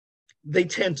 they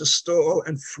tend to stall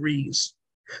and freeze.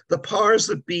 The powers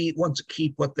that be want to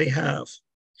keep what they have.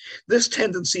 This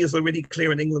tendency is already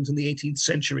clear in England in the 18th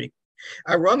century.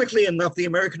 Ironically enough, the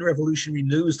American Revolution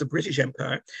renews the British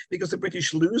Empire because the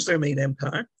British lose their main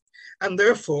empire, and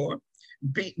therefore,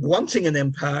 wanting an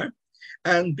empire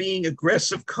and being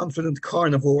aggressive, confident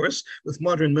carnivores with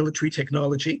modern military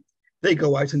technology, they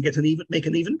go out and make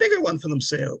an even bigger one for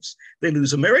themselves. They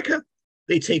lose America,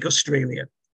 they take Australia.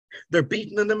 They're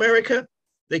beaten in America,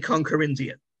 they conquer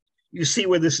India. You see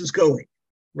where this is going,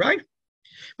 right?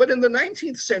 But in the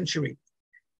 19th century,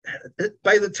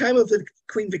 by the time of the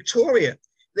Queen Victoria,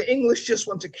 the English just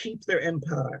want to keep their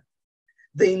empire.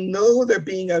 They know they're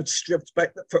being outstripped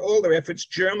for all their efforts.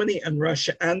 Germany and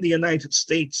Russia and the United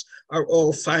States are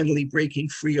all finally breaking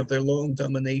free of their long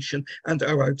domination and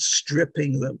are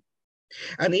outstripping them.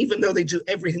 And even though they do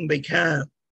everything they can,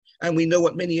 And we know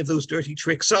what many of those dirty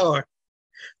tricks are: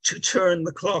 to turn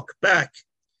the clock back.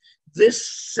 This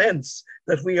sense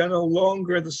that we are no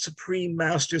longer the supreme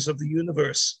masters of the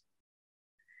universe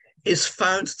is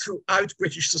found throughout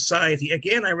British society.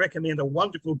 Again, I recommend a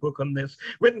wonderful book on this,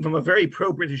 written from a very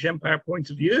pro-British Empire point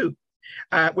of view,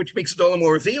 which makes it all the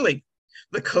more revealing.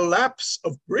 The Collapse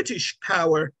of British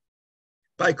Power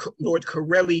by Lord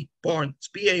Corelli-Barnett,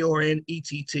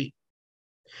 Barnett.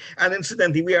 And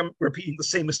incidentally, we are repeating the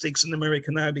same mistakes in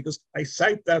America now, because I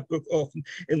cite that book often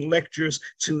in lectures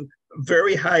to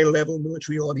very high-level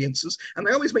military audiences. And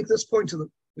I always make this point to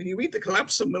them: when you read The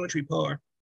Collapse of Military Power,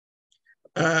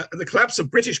 The Collapse of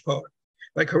British Power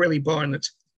by Corelli-Barnett,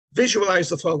 visualize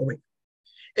the following.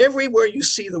 Everywhere you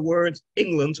see the word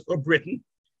England or Britain,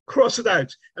 cross it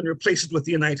out and replace it with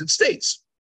the United States.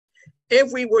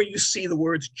 Everywhere you see the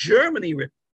word Germany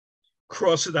written,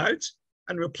 cross it out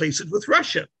and replace it with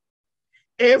Russia.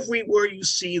 Everywhere you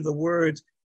see the word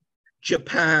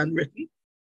Japan written,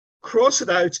 cross it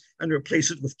out and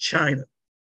replace it with China.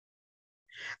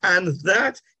 And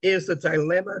that is the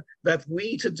dilemma that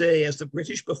we today, as the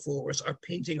British before us, are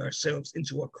painting ourselves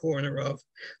into a corner of,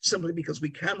 simply because we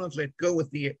cannot let go of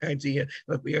the idea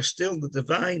that we are still the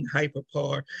divine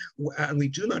hyperpower, and we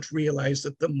do not realize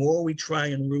that the more we try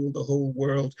and rule the whole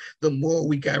world, the more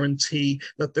we guarantee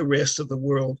that the rest of the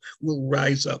world will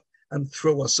rise up and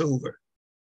throw us over.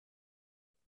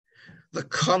 The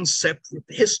concept,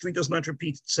 history does not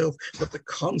repeat itself, but the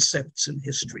concepts in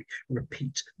history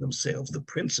repeat themselves. The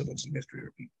principles in history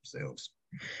repeat themselves.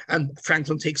 And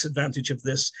Franklin takes advantage of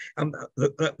this,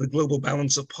 the global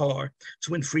balance of power,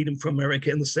 to win freedom for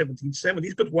America in the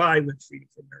 1770s. But why win freedom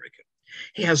for America?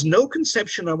 He has no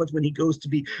conception of it when he goes to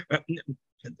be,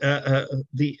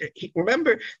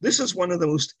 remember, this is one of the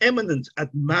most eminent,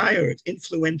 admired,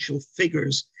 influential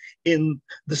figures in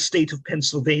the state of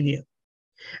Pennsylvania.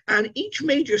 And each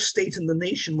major state in the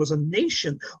nation was a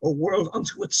nation or world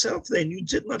unto itself then. You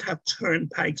did not have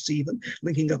turnpikes even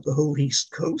linking up the whole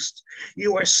East Coast.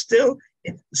 You are still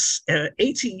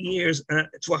 80 years to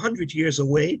 100 years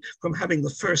away from having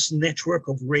the first network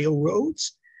of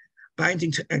railroads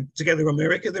binding together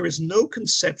America. There is no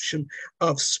conception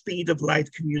of speed of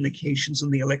light communications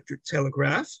in the electric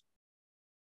telegraph.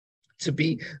 To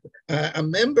be a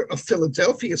member of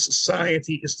Philadelphia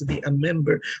society is to be a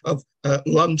member of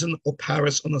London or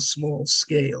Paris on a small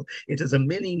scale. It is a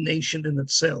mini nation in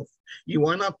itself. You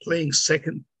are not playing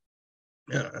second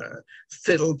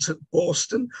fiddle to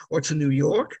Boston or to New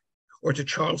York or to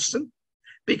Charleston,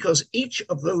 because each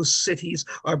of those cities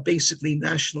are basically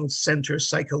national centers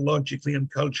psychologically and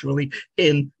culturally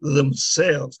in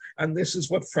themselves. And this is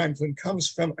what Franklin comes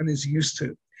from and is used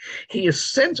to. He is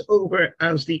sent over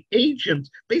as the agent,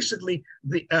 basically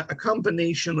a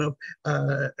combination of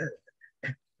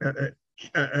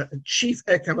chief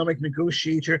economic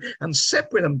negotiator and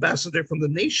separate ambassador from the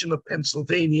nation of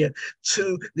Pennsylvania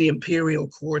to the imperial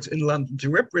court in London to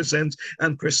represent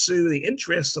and pursue the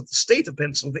interests of the state of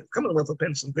Pennsylvania, Commonwealth of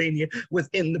Pennsylvania,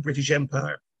 within the British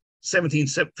Empire.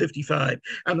 1755.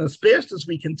 And as best as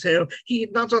we can tell, he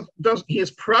is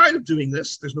proud of doing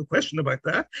this. There's no question about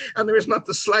that. And there is not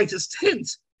the slightest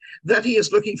hint that he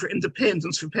is looking for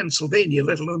independence for Pennsylvania,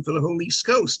 let alone for the whole East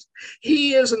Coast.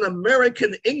 He is an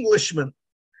American Englishman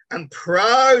and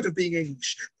proud of being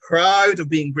English, proud of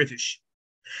being British.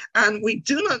 And we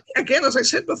do not, again, as I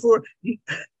said before,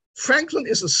 Franklin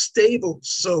is a stable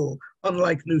soul,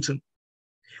 unlike Newton,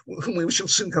 whom we shall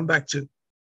soon come back to.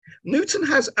 Newton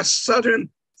has a sudden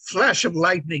flash of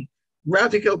lightning,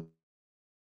 radical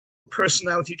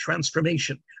personality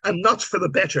transformation, and not for the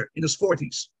better in his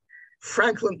 40s.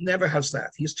 Franklin never has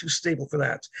that. He is too stable for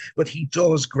that. But he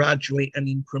does gradually and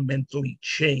incrementally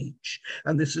change.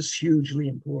 And this is hugely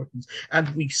important.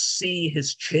 And we see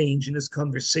his change in his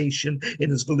conversation, in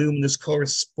his voluminous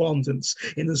correspondence,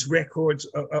 in his records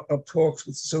of talks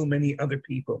with so many other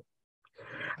people.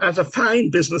 As a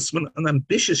fine businessman, an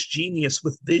ambitious genius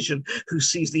with vision who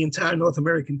sees the entire North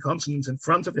American continent in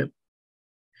front of him,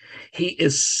 he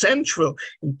is central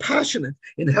and passionate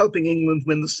in helping England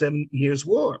win the 7 Years'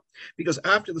 War, because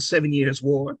after the 7 Years'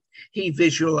 War, he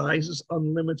visualizes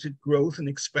unlimited growth and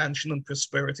expansion and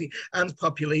prosperity and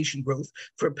population growth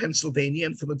for Pennsylvania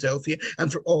and Philadelphia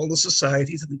and for all the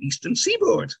societies of the Eastern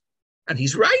Seaboard. And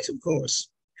he's right, of course.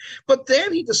 But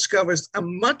then he discovers a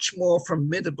much more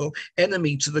formidable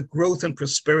enemy to the growth and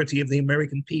prosperity of the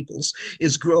American peoples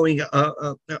is growing,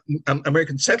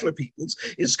 American settler peoples,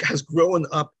 has grown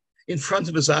up in front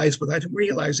of his eyes without him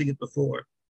realizing it before.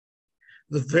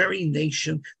 The very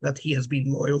nation that he has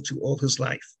been loyal to all his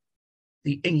life,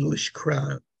 the English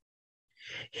crown.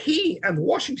 He and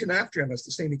Washington after him has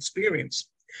the same experience.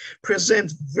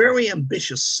 present very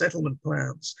ambitious settlement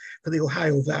plans for the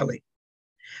Ohio Valley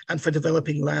and for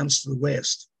developing lands to the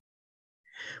west.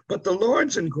 But the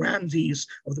lords and grandees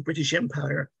of the British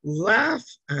Empire laugh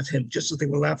at him, just as they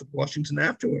will laugh at Washington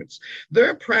afterwards.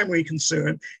 Their primary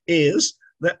concern is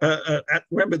that,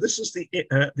 remember, this is the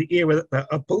era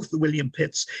of both the William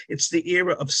Pitts. It's the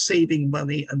era of saving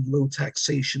money and low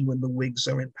taxation when the Whigs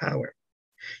are in power.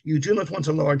 You do not want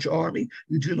a large army.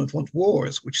 You do not want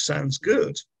wars, which sounds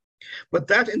good. But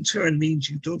that in turn means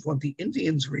you don't want the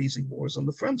Indians raising wars on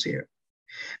the frontier.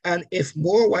 And if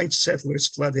more white settlers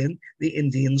flood in, the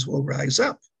Indians will rise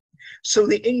up. So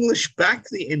the English back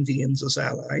the Indians as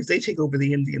allies. They take over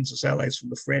the Indians as allies from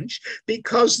the French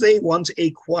because they want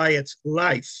a quiet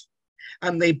life.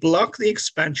 And they block the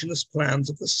expansionist plans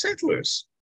of the settlers.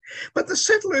 But the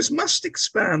settlers must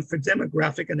expand for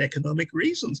demographic and economic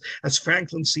reasons, as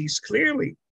Franklin sees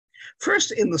clearly.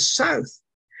 First, in the South,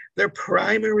 their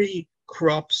primary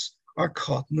crops are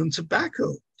cotton and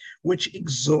tobacco, which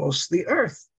exhaust the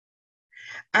earth.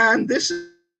 And this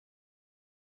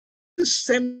is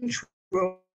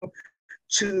central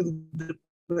to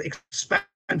the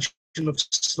expansion of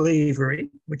slavery,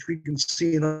 which we can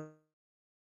see in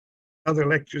other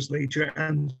lectures later,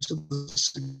 and to the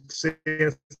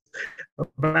success of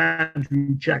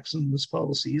Andrew Jackson's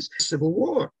policies, Civil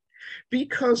War.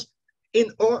 Because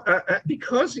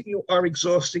you are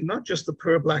exhausting not just the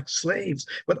poor black slaves,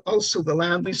 but also the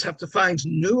land. We have to find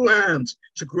new land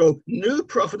to grow new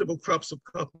profitable crops of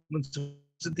cotton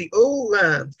to the old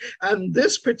land. And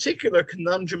this particular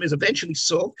conundrum is eventually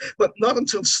solved, but not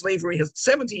until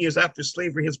 70 years after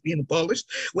slavery has been abolished,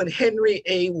 when Henry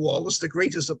A. Wallace, the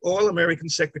greatest of all American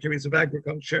secretaries of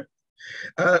agriculture,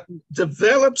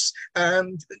 develops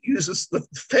and uses the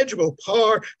federal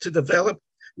power to develop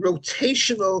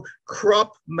rotational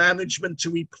crop management to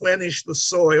replenish the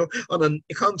soil on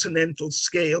a continental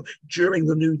scale during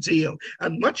the New Deal.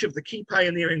 And much of the key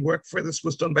pioneering work for this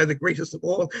was done by the greatest of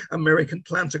all American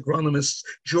plant agronomists,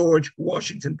 George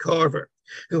Washington Carver,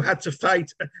 who had to fight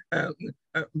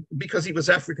because he was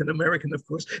African American, of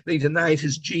course. They denied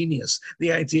his genius,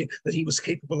 the idea that he was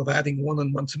capable of adding 1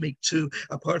 and 1 to make 2,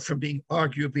 apart from being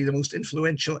arguably the most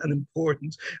influential and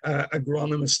important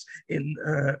agronomist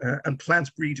and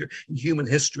plant breeder in human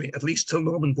history, at least till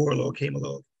Norman Borlaug came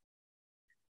along.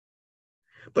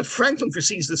 But Franklin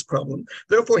foresees this problem.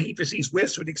 Therefore, he perceives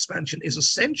westward expansion is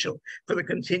essential for the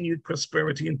continued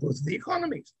prosperity in both of the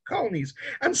colonies.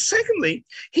 And secondly,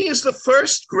 he is the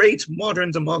first great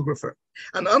modern demographer.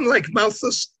 And unlike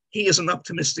Malthus, he is an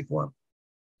optimistic one.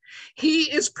 He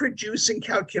is producing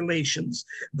calculations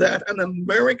that an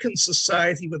American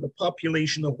society with a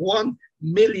population of 1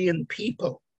 million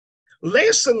people,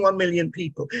 less than 1 million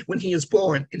people when he is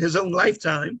born in his own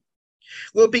lifetime,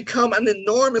 will become an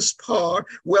enormous power,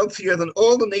 wealthier than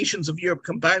all the nations of Europe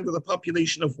combined, with a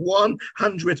population of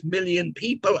 100 million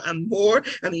people and more.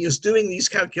 And he is doing these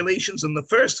calculations in the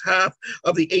first half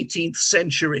of the 18th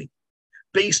century,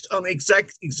 based on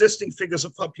exact existing figures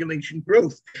of population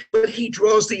growth. But he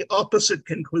draws the opposite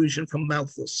conclusion from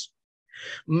Malthus.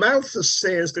 Malthus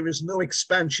says there is no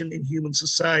expansion in human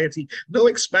society, no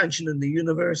expansion in the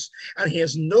universe, and he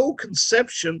has no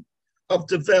conception of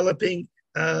developing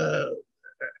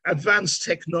advanced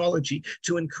technology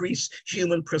to increase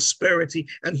human prosperity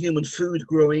and human food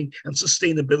growing and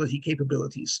sustainability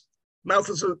capabilities.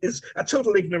 Malthus is a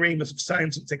total ignoramus of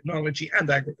science and technology and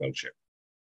agriculture.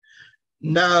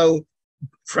 Now,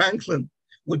 Franklin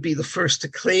would be the first to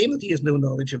claim that he has no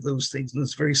knowledge of those things in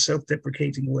this very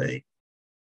self-deprecating way,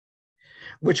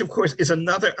 which of course is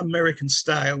another American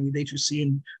style we later see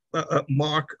in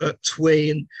Mark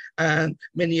Twain and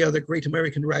many other great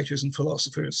American writers and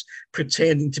philosophers,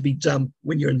 pretending to be dumb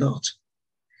when you're not.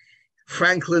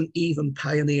 Franklin even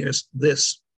pioneers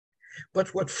this.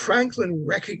 But what Franklin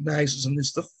recognizes, and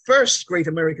is the first great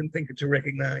American thinker to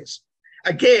recognize,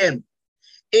 again,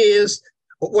 is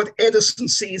what Edison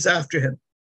sees after him,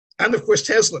 and of course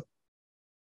Tesla,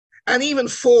 and even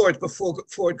Ford before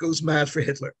Ford goes mad for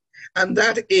Hitler. And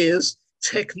that is,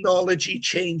 technology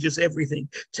changes everything.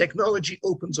 Technology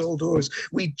opens all doors.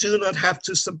 We do not have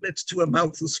to submit to a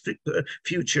Malthus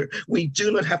future. We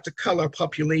do not have to cull our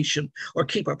population or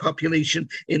keep our population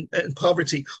in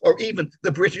poverty, or even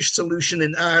the British solution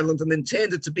in Ireland, and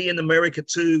intended to be in America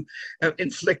to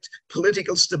inflict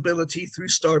political stability through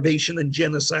starvation and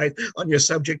genocide on your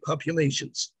subject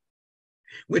populations,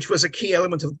 which was a key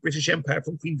element of the British Empire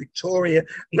from Queen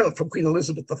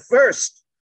Elizabeth I,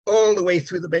 all the way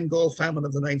through the Bengal famine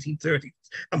of the 1930s,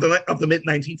 of the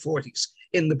mid-1940s.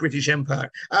 in the British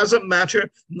Empire, as a matter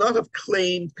not of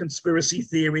claimed conspiracy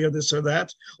theory or this or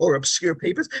that, or obscure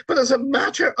papers, but as a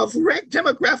matter of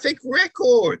demographic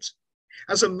record.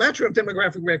 As a matter of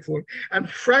demographic record. And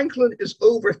Franklin is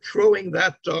overthrowing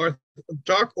that dark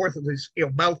orthodoxy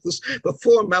of Malthus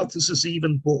before Malthus is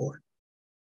even born.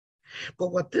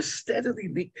 But what this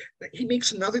steadily, he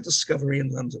makes another discovery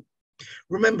in London.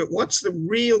 Remember, what's the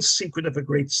real secret of a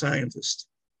great scientist?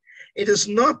 It is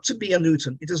not to be a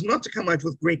Newton. It is not to come out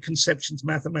with great conceptions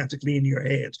mathematically in your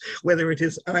head, whether it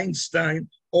is Einstein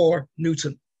or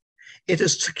Newton. It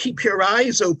is to keep your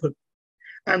eyes open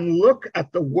and look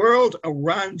at the world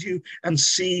around you and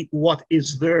see what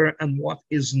is there and what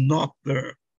is not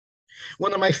there.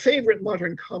 One of my favorite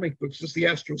modern comic books is the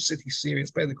Astro City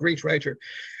series by the great writer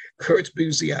Kurt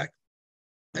Busiek.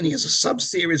 And he has a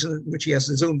sub-series in which he has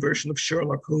his own version of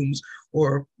Sherlock Holmes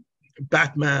or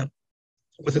Batman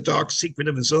with a dark secret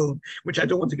of his own, which I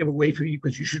don't want to give away for you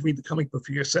because you should read the comic book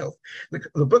for yourself.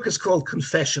 The book is called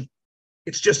Confession.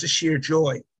 It's just a sheer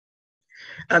joy.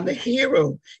 And the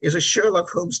hero is a Sherlock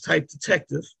Holmes type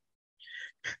detective.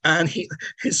 And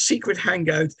his secret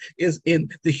hangout is in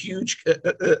the huge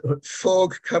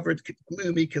fog-covered,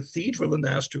 gloomy cathedral in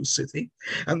Astro City.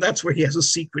 And that's where he has a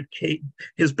secret cave,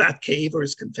 his bat cave, or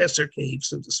his confessor cave,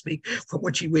 so to speak, from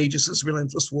which he wages his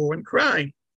relentless war and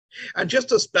crime. And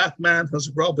just as Batman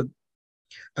has Robin,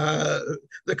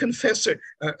 the confessor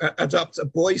adopts a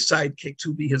boy sidekick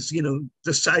to be his,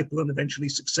 disciple and eventually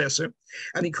successor.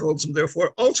 And he calls him,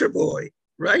 therefore, Altar Boy,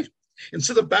 right?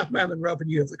 Instead of Batman and Robin,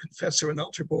 you have the confessor and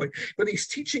Altar Boy. But he's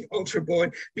teaching Altar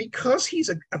Boy because he's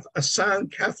a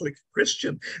sound Catholic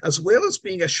Christian, as well as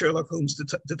being a Sherlock Holmes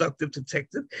deductive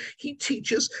detective. He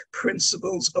teaches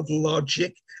principles of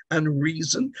logic and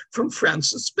reason from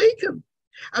Francis Bacon.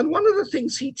 And one of the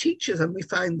things he teaches, and we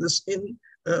find this in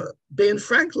Ben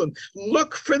Franklin,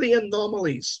 look for the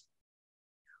anomalies.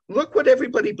 Look what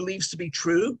everybody believes to be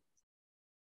true.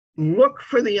 Look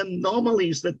for the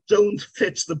anomalies that don't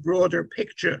fit the broader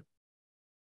picture.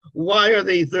 Why are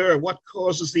they there? What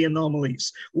causes the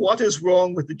anomalies? What is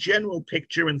wrong with the general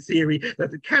picture and theory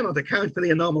that it cannot account for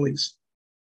the anomalies?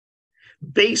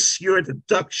 Base your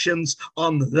deductions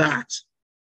on that.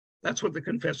 That's what the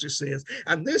confessor says.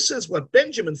 And this is what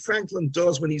Benjamin Franklin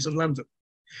does when he's in London.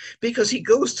 Because he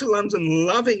goes to London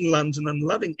and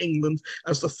loving England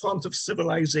as the font of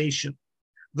civilization,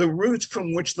 the root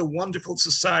from which the wonderful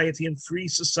society and free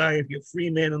society of free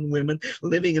men and women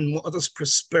living in modest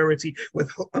prosperity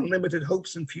with unlimited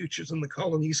hopes and futures in the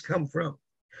colonies come from.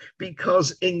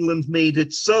 Because England made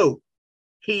it so,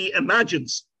 he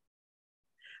imagines.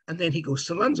 And then he goes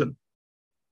to London.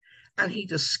 And he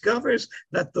discovers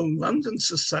that the London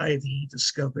society he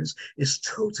discovers is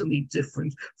totally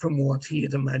different from what he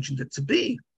had imagined it to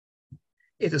be.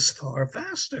 It is far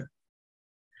vaster.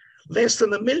 Less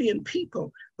than 1 million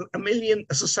people,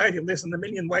 a society of less than 1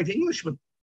 million white Englishmen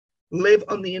live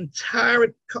on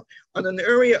an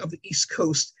area of the East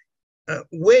Coast, and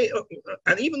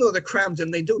even though they're crammed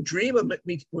in, they don't dream of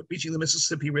reaching the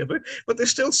Mississippi River, but they're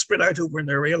still spread out over an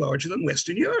area larger than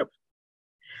Western Europe.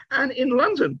 And in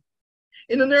London,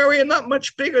 in an area not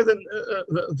much bigger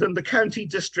than the county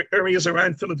district areas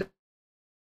around Philadelphia,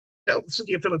 the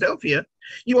city of Philadelphia,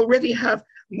 you already have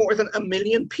more than 1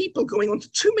 million people, going on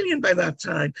to 2 million by that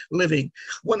time, living,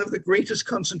 one of the greatest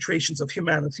concentrations of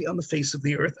humanity on the face of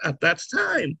the earth at that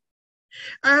time.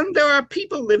 And there are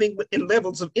people living in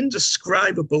levels of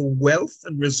indescribable wealth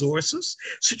and resources,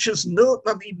 such as not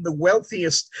even the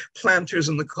wealthiest planters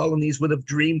in the colonies would have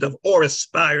dreamed of or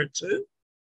aspired to.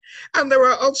 And there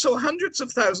are also hundreds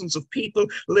of thousands of people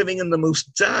living in the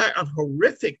most dire and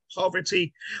horrific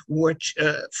poverty, which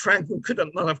Franklin could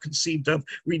not have conceived of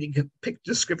reading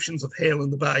descriptions of hell in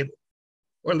the Bible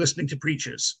or listening to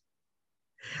preachers.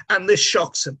 And this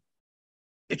shocks him.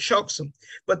 It shocks him.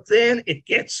 But then it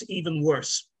gets even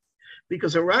worse,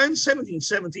 because around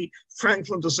 1770,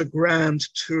 Franklin does a grand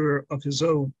tour of his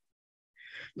own.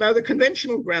 Now, the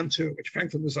conventional grand tour, which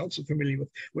Franklin was also familiar with,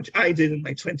 which I did in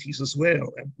my 20s as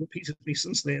well, and repeatedly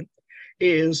since then,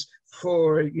 is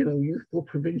for, youthful,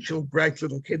 provincial, bright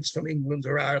little kids from England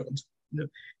or Ireland.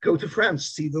 Go to France,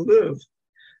 see the Louvre.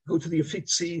 Go to the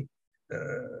Uffizi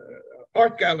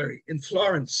Art Gallery in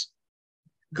Florence.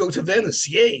 Go to Venice.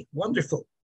 Yay, wonderful.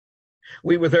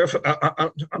 We were there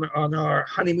on our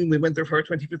honeymoon. We went there for our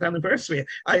 25th anniversary.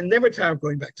 I never tire of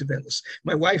going back to Venice.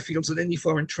 My wife feels that any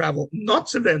foreign travel not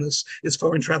to Venice is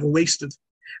foreign travel wasted.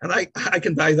 And I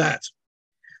can buy that.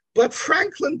 But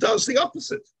Franklin does the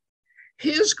opposite.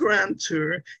 His grand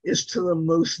tour is to the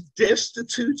most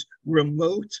destitute,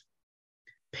 remote,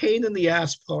 pain in the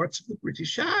ass parts of the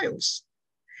British Isles.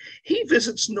 He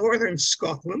visits northern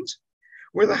Scotland,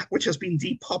 which has been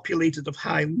depopulated of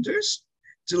Highlanders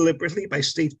deliberately by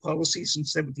state policy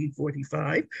since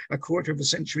 1745, a quarter of a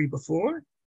century before.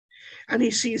 And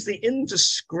he sees the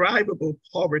indescribable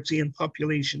poverty and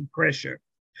population pressure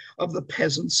of the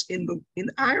peasants in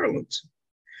Ireland,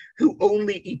 who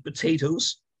only eat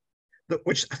potatoes,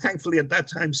 which thankfully at that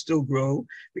time still grow,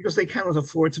 because they cannot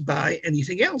afford to buy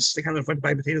anything else. They cannot afford to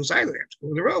buy potatoes either. They have to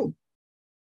grow their own.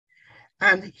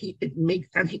 And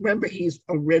remember, he's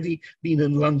already been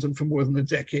in London for more than a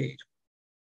decade.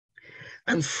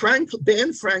 And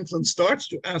Ben Franklin starts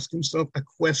to ask himself a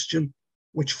question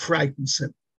which frightens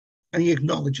him. And he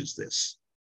acknowledges this.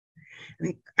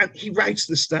 And he writes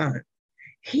this down.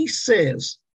 He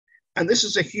says, and this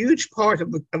is a huge part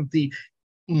of the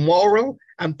moral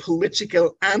and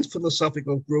political and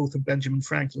philosophical growth of Benjamin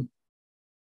Franklin.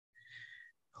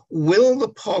 Will the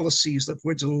policies that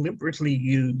were deliberately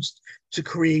used to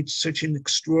create such an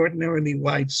extraordinarily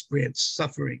widespread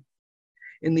suffering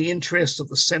in the interest of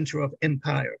the center of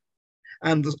empire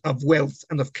and of wealth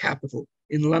and of capital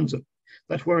in London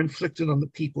that were inflicted on the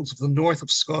peoples of the north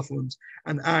of Scotland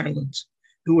and Ireland,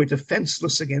 who were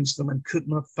defenseless against them and could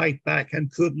not fight back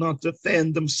and could not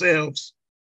defend themselves?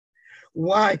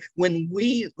 Why, when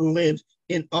we live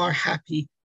in our happy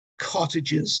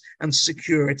cottages and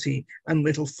security and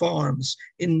little farms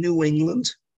in New England,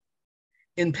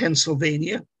 in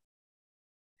Pennsylvania,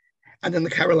 and in the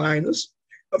Carolinas,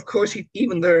 of course,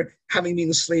 even there, having been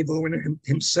a slave owner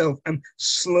himself and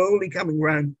slowly coming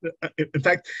around, in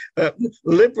fact,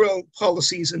 liberal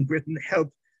policies in Britain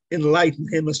helped enlighten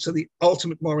him as to the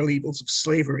ultimate moral evils of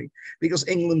slavery, because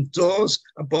England does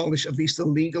abolish at least the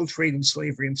legal trade in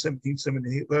slavery in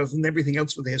 1778, rather than everything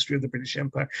else with the history of the British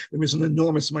Empire. There is an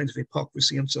enormous amount of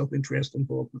hypocrisy and self-interest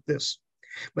involved with this.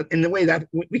 But in the way that,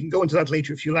 we can go into that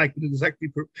later if you like, but it is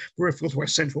actually peripheral to our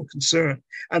central concern.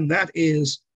 And that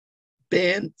is,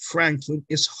 Ben Franklin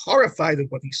is horrified at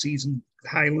what he sees in the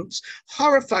Highlands,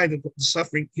 horrified at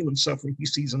the human suffering he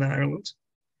sees in Ireland.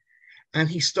 And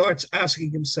he starts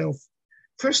asking himself,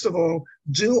 first of all,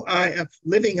 do I,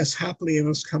 living as happily and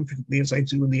as comfortably as I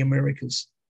do in the Americas,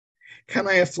 can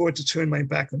I afford to turn my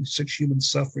back on such human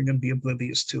suffering and be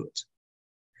oblivious to it?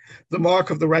 The mark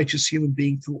of the righteous human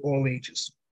being through all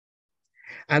ages.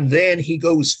 And then he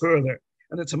goes further,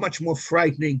 and it's a much more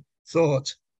frightening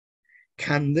thought.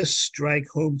 Can this strike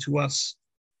home to us?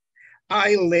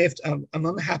 I left an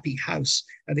unhappy house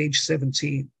at age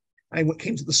 17. I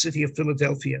came to the city of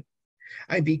Philadelphia.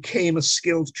 I became a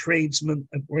skilled tradesman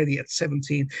already at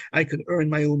 17. I could earn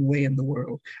my own way in the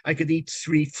world. I could eat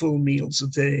 3 full meals a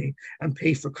day and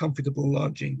pay for comfortable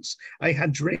lodgings. I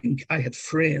had drink, I had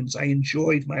friends, I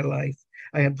enjoyed my life.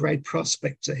 I had bright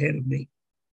prospects ahead of me.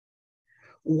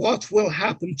 What will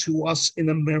happen to us in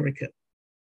America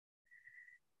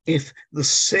if the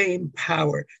same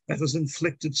power that has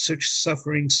inflicted such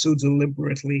suffering so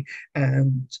deliberately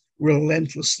and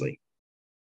relentlessly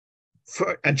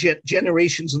for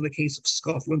generations in the case of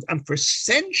Scotland, and for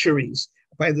centuries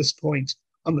by this point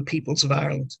on the peoples of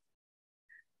Ireland,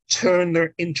 turn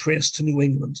their interest to New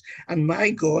England? And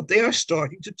my God, they are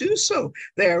starting to do so.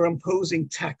 They are imposing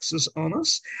taxes on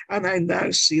us. And I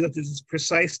now see that it is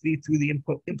precisely through the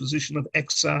imposition of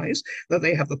excise that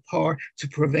they have the power to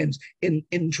prevent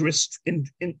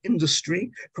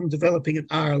industry from developing in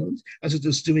Ireland as it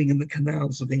is doing in the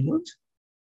canals of England.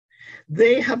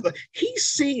 He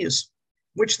sees,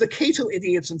 which the Cato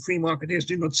idiots and free marketeers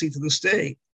do not see to this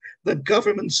day, that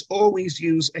governments always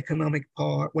use economic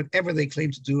power, whatever they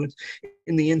claim to do it,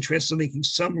 in the interest of making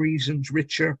some regions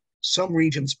richer, some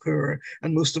regions poorer,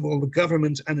 and most of all, the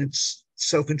government and its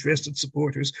self-interested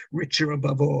supporters richer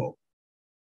above all.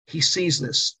 He sees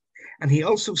this, and he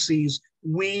also sees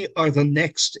we are the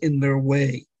next in their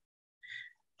way.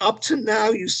 Up to now,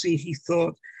 you see, he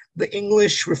thought the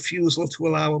English refusal to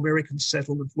allow American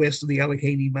settlement west of the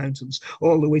Allegheny Mountains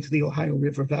all the way to the Ohio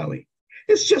River Valley.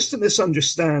 It's just a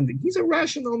misunderstanding. He's a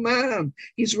rational man.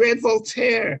 He's read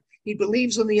Voltaire. He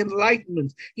believes in the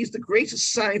Enlightenment. He's the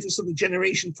greatest scientist of the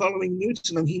generation following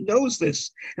Newton, and he knows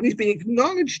this, and he's being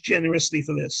acknowledged generously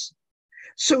for this.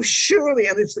 So surely,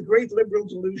 and it's the great liberal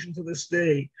delusion to this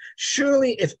day,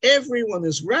 surely if everyone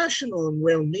is rational and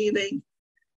well-meaning,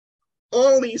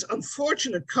 all these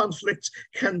unfortunate conflicts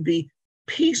can be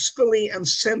peacefully and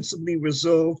sensibly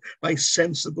resolved by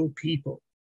sensible people.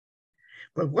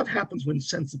 But what happens when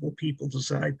sensible people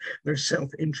decide their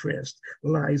self-interest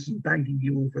lies in banging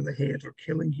you over the head or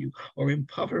killing you or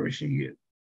impoverishing you?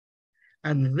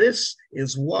 And this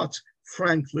is what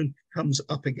Franklin comes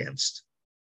up against.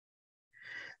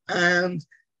 And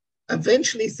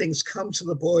Eventually, things come to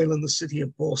the boil in the city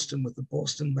of Boston with the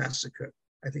Boston Massacre,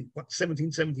 I think,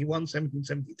 1771,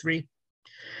 1773.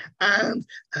 And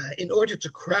in order to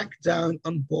crack down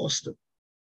on Boston,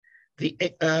 the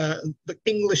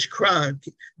English crown,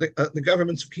 the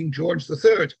governments of King George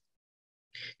III,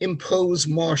 impose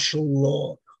martial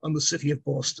law on the city of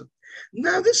Boston.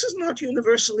 Now, this is not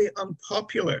universally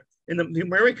unpopular in the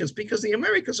Americas, because the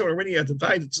Americas are already a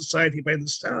divided society by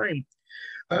this time.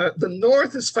 The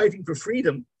North is fighting for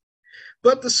freedom,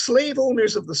 but the slave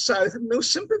owners of the South have no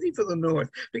sympathy for the North,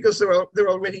 because they're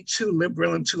already too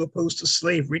liberal and too opposed to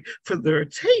slavery for their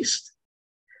taste.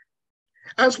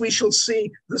 As we shall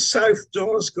see, the South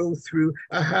does go through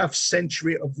a half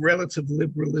century of relative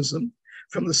liberalism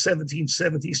from the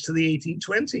 1770s to the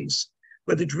 1820s.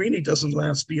 But it really doesn't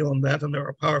last beyond that, and there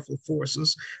are powerful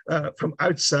forces from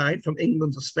outside, from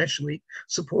England especially,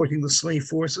 supporting the slave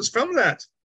forces from that.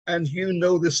 And you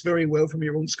know this very well from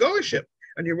your own scholarship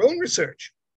and your own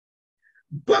research.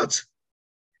 But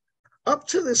up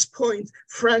to this point,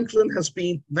 Franklin has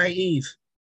been naive.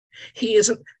 He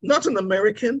is not an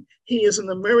American, he is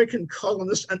an American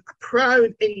colonist and a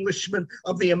proud Englishman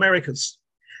of the Americas.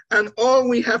 And all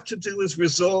we have to do is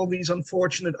resolve these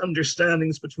unfortunate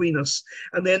understandings between us.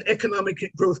 And then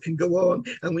economic growth can go on,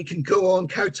 and we can go on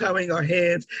kowtowing our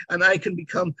head, and I can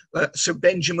become Sir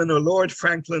Benjamin or Lord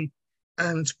Franklin.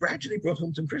 And it's gradually brought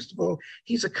home to him. First of all,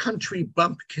 he's a country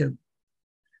bumpkin.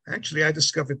 Actually, I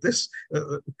discovered this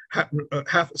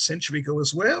half a century ago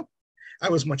as well. I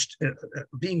was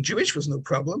being Jewish was no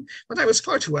problem, but I was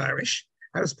far too Irish.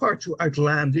 I was far too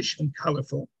outlandish and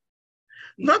colorful.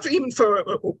 Not even for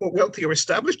wealthy or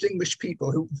established English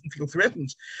people who feel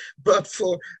threatened, but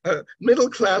for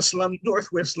middle-class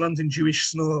Northwest London Jewish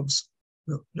snobs.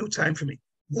 No time for me.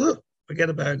 Forget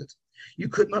about it.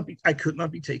 I could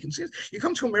not be taken serious. You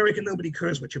come to America, nobody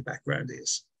cares what your background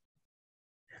is,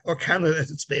 or Canada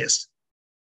at its best.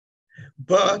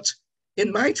 But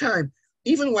in my time,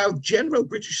 even while general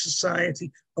British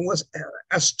society was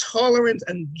as tolerant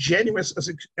and generous as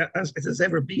it has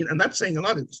ever been, and that's saying a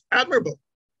lot, it was admirable.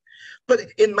 But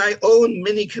in my own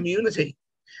mini community,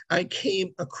 I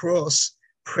came across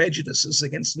prejudices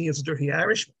against me as a dirty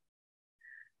Irishman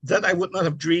that I would not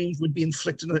have dreamed would be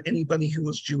inflicted on anybody who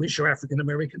was Jewish or African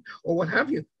American or what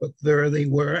have you. But there they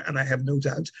were, and I have no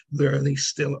doubt there they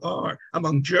still are.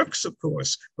 Among jerks, of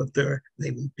course, but there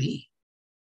they will be.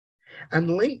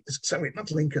 And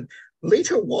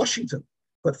later Washington,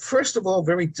 but first of all,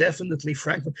 very definitely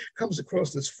Franklin comes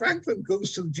across this. Franklin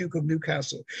goes to the Duke of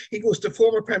Newcastle. He goes to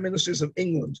former prime ministers of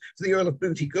England, to the Earl of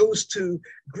Bute. He goes to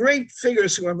great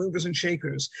figures who are movers and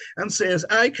shakers and says,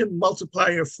 I can multiply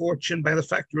your fortune by the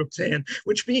factor of 10,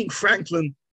 which being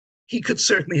Franklin, he could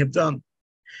certainly have done.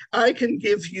 I can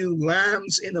give you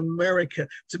lands in America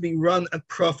to be run at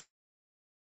profit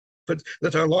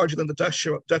that are larger than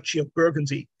the Duchy of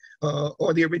Burgundy,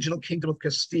 or the original Kingdom of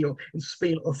Castile in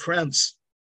Spain or France.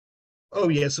 Oh,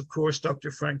 yes, of course,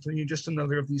 Dr. Franklin, you're just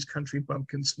another of these country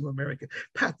bumpkins from America.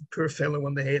 Pat the poor fellow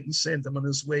on the head and send him on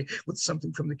his way with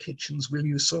something from the kitchens, will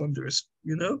you, Saunders?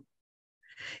 You know?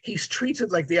 He's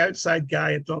treated like the outside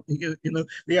guy,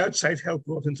 the outside help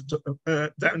brought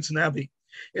into Downton Abbey.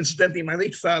 Incidentally, my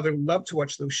late father loved to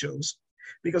watch those shows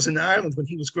because in Ireland, when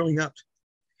he was growing up,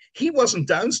 he wasn't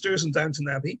downstairs in Downton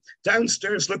Abbey.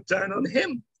 Downstairs looked down on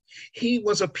him. He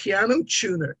was a piano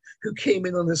tuner who came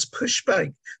in on his push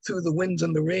bike through the wind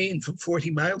and the rain from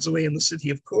 40 miles away in the city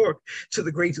of Cork to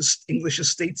the greatest English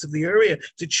estates of the area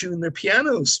to tune their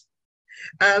pianos.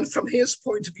 And from his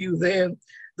point of view then,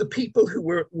 the people who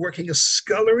were working as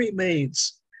scullery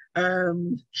maids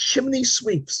and chimney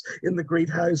sweeps in the great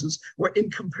houses were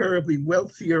incomparably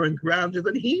wealthier and grander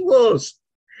than he was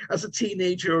as a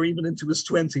teenager or even into his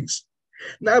 20s.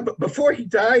 Now, but before he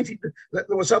died, there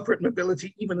was upward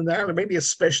mobility even in Ireland, maybe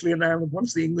especially in Ireland.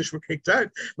 Once the English were kicked out,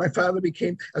 my father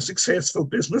became a successful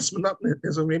businessman, not in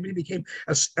his own way, but he became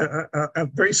a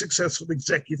very successful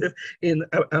executive in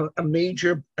a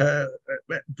major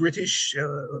British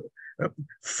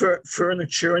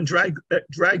furniture and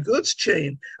dry goods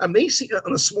chain, a Macy's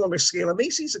on a smaller scale, a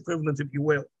Macy's equivalent, if you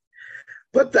will.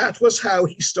 But that was how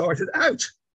he started out.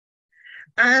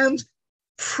 And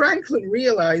Franklin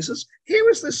realizes, here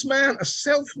is this man, a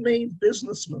self-made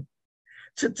businessman.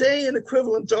 Today, in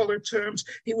equivalent dollar terms,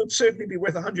 he would certainly be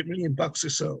worth $100 million or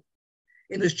so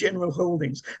in his general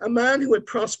holdings. A man who had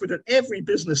prospered in every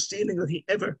business dealing that he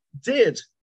ever did.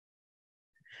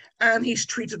 And he's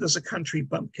treated as a country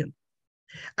bumpkin.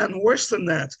 And worse than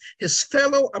that, his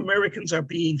fellow Americans are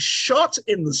being shot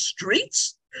in the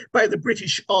streets by the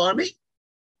British Army.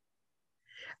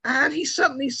 And he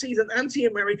suddenly sees an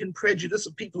anti-American prejudice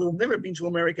of people who have never been to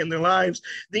America in their lives.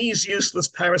 These useless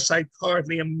parasite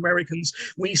cowardly Americans,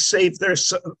 we saved their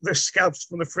scalps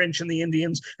from the French and the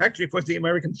Indians. Actually, of course, the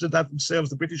Americans did that themselves.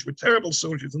 The British were terrible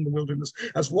soldiers in the wilderness,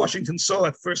 as Washington saw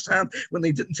at firsthand when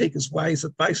they didn't take his wise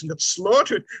advice and got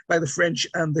slaughtered by the French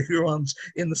and the Hurons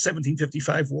in the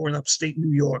 1755 war in upstate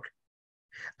New York.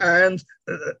 And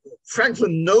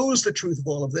Franklin knows the truth of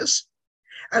all of this,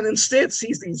 and instead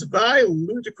sees these vile,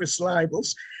 ludicrous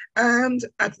libels. And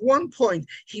at one point,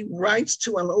 he writes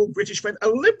to an old British friend, a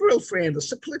liberal friend,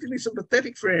 a politically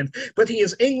sympathetic friend, but he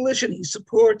is English and he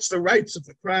supports the rights of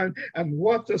the crown. And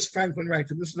what does Franklin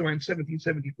write? And this is around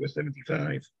 1774,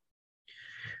 75.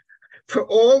 For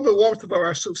all the warmth of our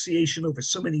association over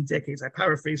so many decades, I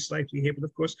paraphrase slightly here, but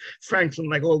of course, Franklin,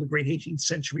 like all the great 18th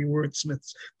century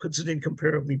wordsmiths, puts it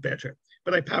incomparably better.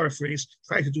 But I paraphrase,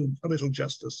 try to do a little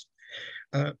justice.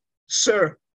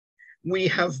 Sir, we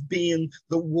have been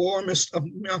the warmest of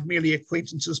not merely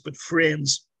acquaintances, but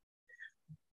friends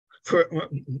for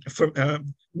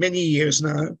many years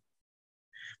now.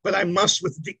 But I must,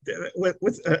 with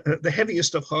the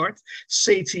heaviest of heart,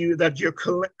 say to you that your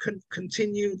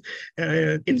continued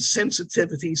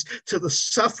insensitivities to the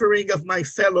suffering of my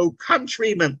fellow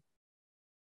countrymen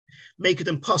make it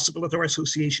impossible that our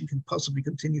association can possibly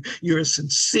continue. Yours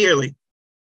sincerely,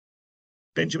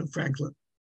 Benjamin Franklin.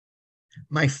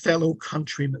 My fellow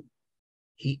countryman.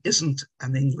 He isn't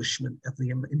an Englishman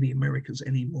in the Americas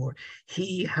anymore.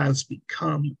 He has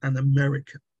become an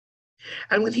American.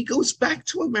 And when he goes back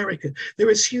to America,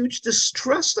 there is huge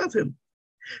distrust of him,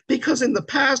 because in the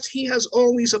past he has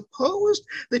always opposed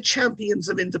the champions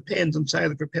of independence,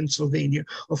 either for Pennsylvania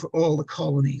or for all the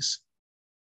colonies.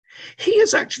 He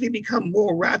has actually become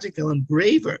more radical and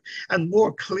braver and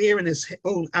more clear in his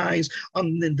own eyes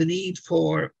on the need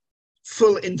for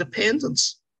full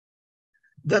independence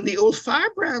than the old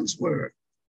firebrands were.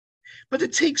 But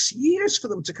it takes years for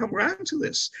them to come around to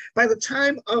this. By the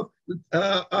time of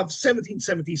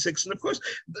 1776, and of course,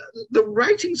 the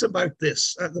writings about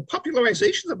this, the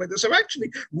popularizations about this are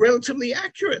actually relatively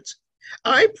accurate.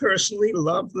 I personally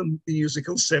love the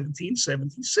musical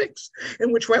 1776,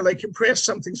 in which, while I compress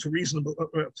some things for reasonable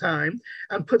time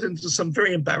and put into some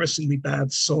very embarrassingly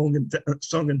bad song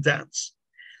and dance,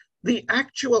 the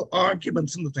actual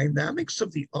arguments and the dynamics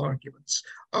of the arguments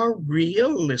are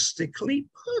realistically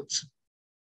put.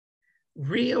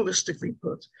 Realistically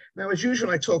put. Now, as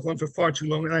usual, I talk on for far too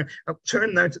long, and I'll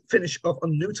turn now to finish off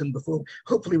on Newton before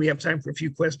hopefully we have time for a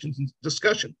few questions and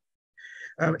discussion.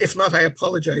 If not, I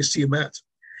apologize to you, Matt.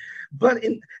 But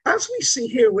as we see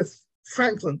here with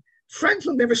Franklin,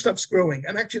 Franklin never stops growing.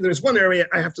 And actually, there's one area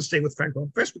I have to stay with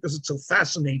Franklin. First, because it's so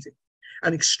fascinating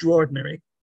and extraordinary.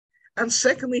 And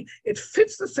secondly, it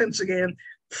fits the sense again.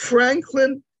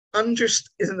 Franklin is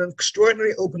an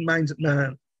extraordinarily open-minded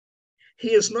man.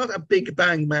 He is not a big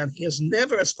bang man. He has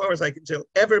never, as far as I can tell,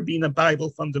 ever been a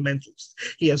Bible fundamentalist.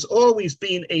 He has always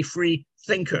been a free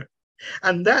thinker.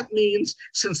 And that means,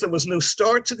 since there was no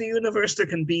start to the universe, there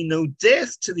can be no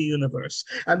death to the universe.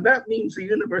 And that means the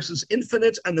universe is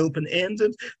infinite and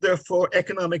open-ended. Therefore,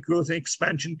 economic growth and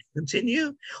expansion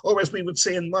continue. Or as we would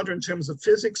say in modern terms of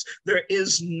physics, there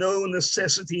is no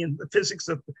necessity in the physics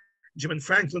of Benjamin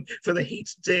Franklin for the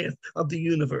heat death of the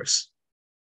universe.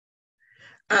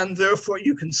 And therefore,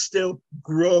 you can still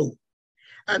grow.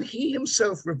 And he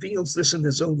himself reveals this in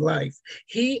his own life.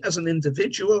 He, as an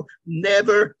individual,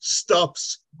 never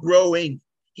stops growing.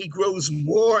 He grows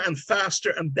more and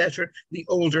faster and better the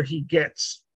older he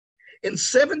gets. In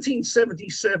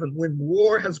 1777, when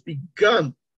war has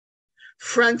begun,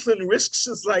 Franklin risks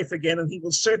his life again, and he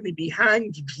will certainly be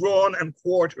hanged, drawn, and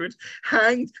quartered,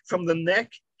 hanged from the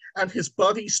neck, and his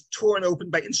body's torn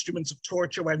open by instruments of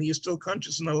torture while he is still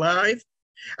conscious and alive.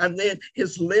 And then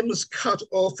his limbs cut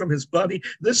off from his body.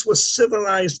 This was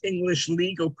civilized English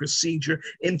legal procedure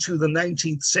into the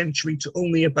 19th century to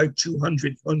only about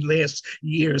 200 or less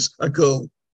years ago.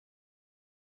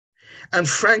 And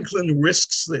Franklin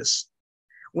risks this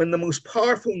when the most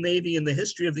powerful navy in the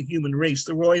history of the human race,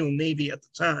 the Royal Navy at the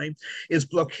time, is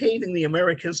blockading the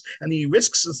Americas, and he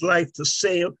risks his life to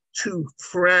sail to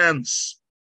France,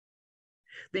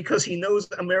 because he knows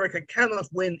that America cannot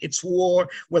win its war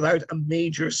without a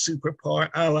major superpower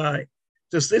ally.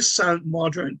 Does this sound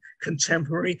modern,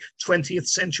 contemporary, 20th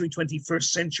century, 21st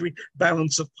century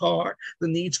balance of power? The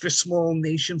needs for small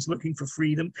nations looking for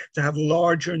freedom to have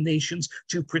larger nations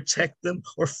to protect them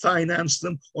or finance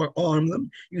them or arm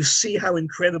them. You see how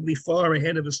incredibly far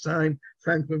ahead of his time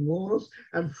Franklin was.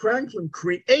 And Franklin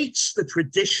creates the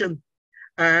tradition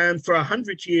And for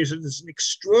 100 years, it is an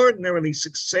extraordinarily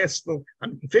successful,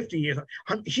 150 years,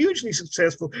 hugely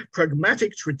successful,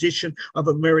 pragmatic tradition of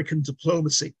American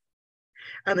diplomacy.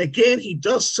 And again, he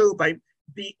does so by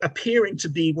appearing to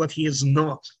be what he is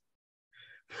not.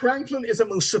 Franklin is a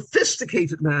most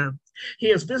sophisticated man. He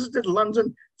has visited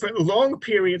London for long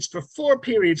periods, for 4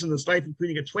 periods in his life,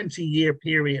 including a 20-year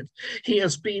period. He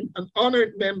has been an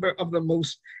honored member of the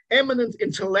most eminent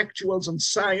intellectuals and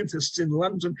scientists in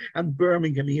London and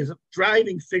Birmingham. He is a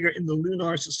driving figure in the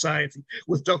Lunar Society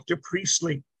with Dr.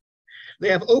 Priestley. They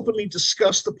have openly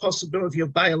discussed the possibility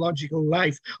of biological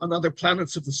life on other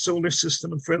planets of the solar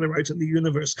system and further out in the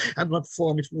universe, and what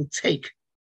form it will take.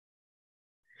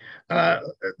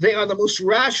 They are the most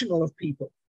rational of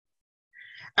people.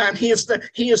 And he is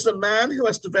the man who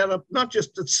has developed, not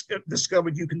just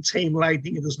discovered you can tame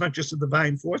lightning, it is not just a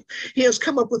divine force. He has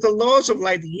come up with the laws of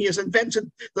lightning. He has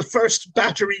invented the first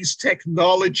batteries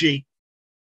technology.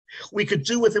 We could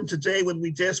do with him today when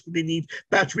we desperately need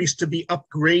batteries to be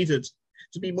upgraded,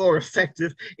 to be more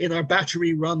effective in our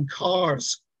battery-run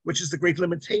cars, which is the great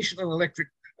limitation on electric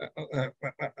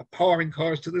powering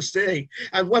cars to this day.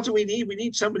 And what do we need? We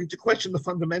need somebody to question the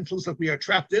fundamentals that we are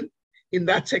trapped in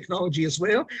that technology as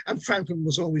well. And Franklin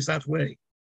was always that way.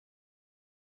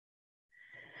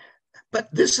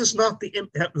 But this is not the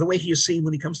way he is seen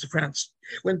when he comes to France.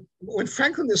 When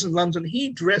Franklin is in London, he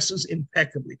dresses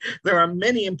impeccably. There are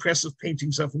many impressive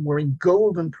paintings of him wearing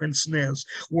golden pince-nez,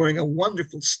 wearing a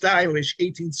wonderful, stylish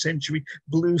 18th century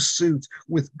blue suit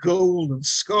with gold and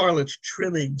scarlet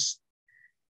trimmings.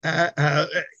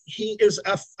 He is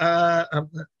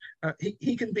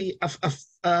he can be a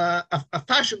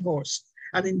fashion horse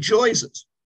and enjoys it.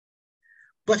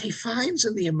 But he finds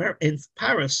in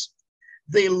Paris,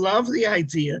 they love the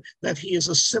idea that he is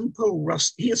a simple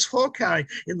he is Hawkeye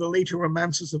in the later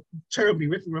terribly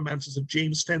written romances of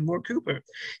James Fenimore Cooper.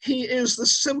 He is the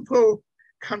simple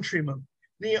countryman,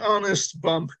 the honest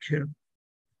bumpkin,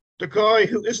 the guy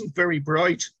who isn't very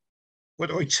bright,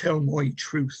 but I tell my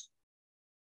truth.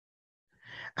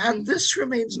 And this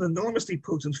remains an enormously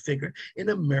potent figure in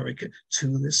America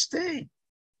to this day.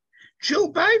 Joe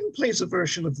Biden plays a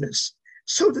version of this.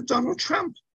 So did Donald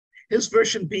Trump. His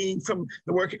version being from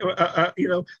the work,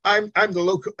 I'm the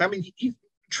local,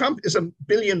 Trump is a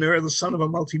billionaire, the son of a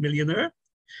multimillionaire.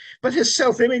 But his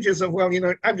self-image is of,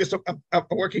 I'm just a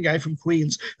working guy from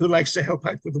Queens who likes to help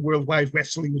out with the Worldwide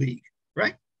Wrestling League,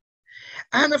 right?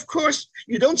 And of course,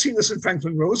 you don't see this in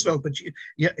Franklin Roosevelt, but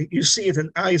you see it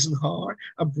in Eisenhower,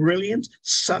 a brilliant,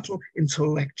 subtle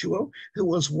intellectual who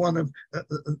was one of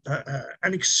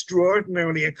an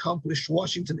extraordinarily accomplished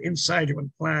Washington insider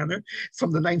and planner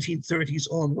from the 1930s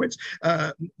onwards,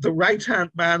 the right-hand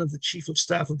man of the Chief of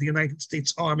Staff of the United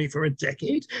States Army for a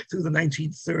decade through the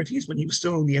 1930s when he was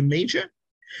still only a major.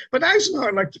 But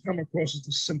Eisenhower liked to come across as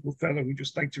the simple fellow who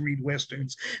just liked to read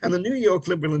Westerns. And the New York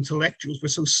liberal intellectuals were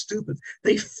so stupid,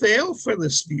 they fell for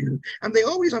this view, and they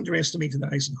always underestimated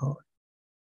Eisenhower.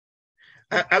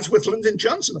 As with Lyndon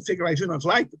Johnson, a figure I do not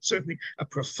like, but certainly a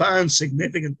profound,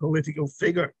 significant political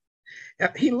figure.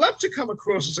 He loved to come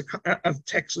across as a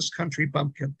Texas country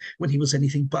bumpkin when he was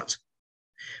anything but.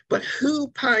 But who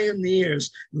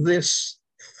pioneers this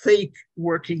fake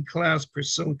working class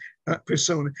persona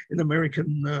in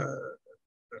American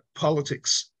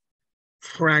politics?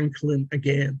 Franklin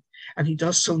again. And he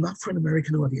does so not for an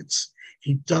American audience.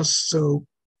 He does so,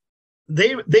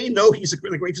 they know he's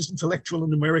the greatest intellectual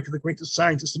in America, the greatest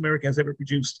scientist America has ever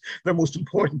produced, their most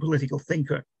important political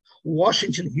thinker.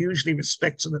 Washington hugely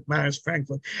respects and admires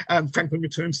Franklin, and Franklin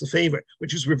returns the favor,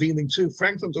 which is revealing too.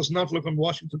 Franklin does not look on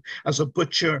Washington as a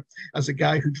butcher, as a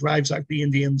guy who drives out the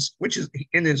Indians, which is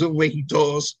in his own way he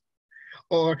does,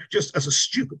 or just as a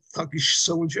stupid, thuggish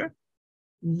soldier.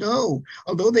 No,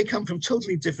 although they come from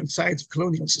totally different sides of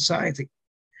colonial society,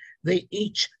 they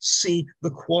each see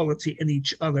the quality in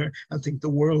each other and think the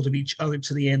world of each other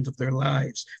to the end of their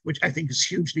lives, which I think is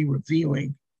hugely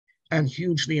revealing and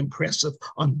hugely impressive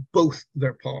on both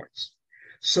their parts.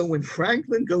 So when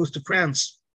Franklin goes to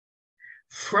France,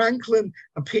 Franklin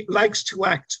likes to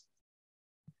act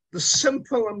the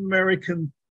simple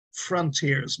American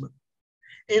frontiersman,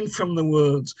 in from the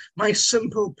woods, my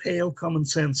simple, pale common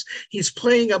sense. He's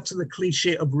playing up to the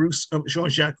cliche of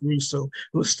Jean-Jacques Rousseau,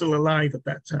 who was still alive at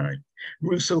that time.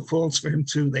 Rousseau falls for him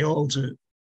too, they all do.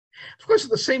 Of course,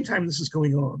 at the same time this is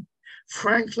going on,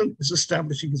 Franklin is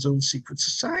establishing his own secret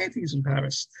societies in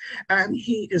Paris, and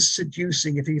he is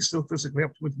seducing, if he's still physically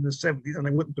up to it in the 70s, and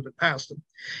I wouldn't put it past him,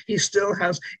 he still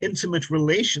has intimate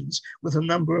relations with a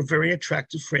number of very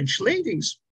attractive French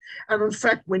ladies. And in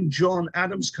fact, when John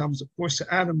Adams comes, of course,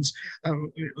 Adams,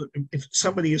 if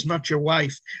somebody is not your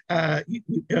wife,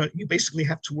 you basically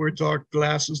have to wear dark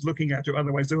glasses looking at her,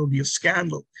 otherwise there will be a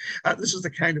scandal. This is the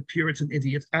kind of Puritan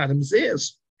idiot Adams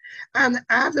is. And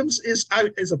Adams is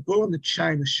out as a bull in the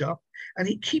china shop, and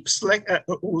he keeps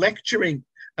lecturing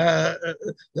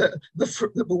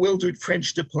the bewildered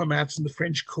French diplomats in the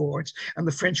French court and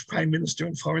the French prime minister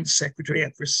and foreign secretary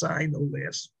at Versailles, no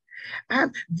less.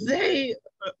 And they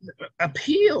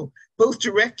appeal both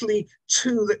directly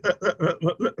to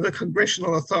the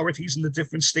congressional authorities in the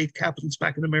different state capitals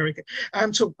back in America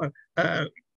and to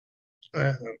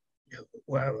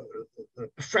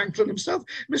Franklin himself.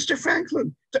 Mr.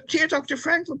 Franklin, dear Dr.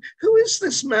 Franklin, who is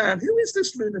this man? Who is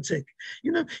this lunatic?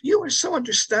 You know, you are so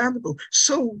understandable,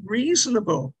 so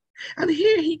reasonable. And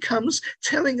here he comes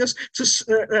telling us to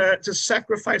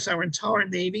sacrifice our entire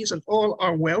navies and all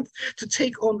our wealth to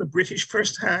take on the British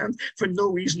firsthand for no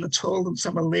reason at all than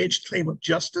some alleged claim of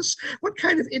justice. What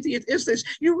kind of idiot is this?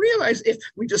 You realize if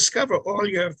we discover all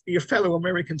your fellow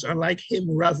Americans are like him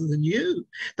rather than you,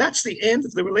 that's the end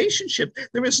of the relationship.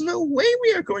 There is no way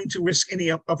we are going to risk any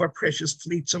of our precious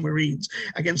fleets or marines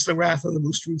against the wrath of the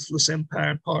most ruthless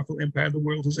empire and powerful empire the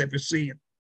world has ever seen.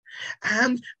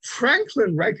 And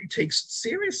Franklin rightly takes it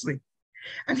seriously.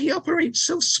 And he operates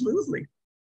so smoothly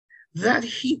that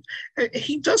he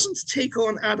doesn't take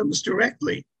on Adams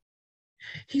directly.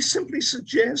 He simply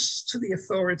suggests to the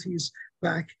authorities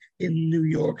back in New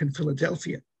York and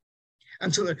Philadelphia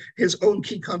and to his own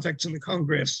key contacts in the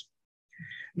Congress.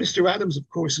 Mr. Adams, of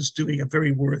course, is doing a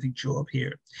very worthy job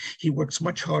here. He works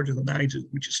much harder than I do,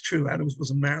 which is true. Adams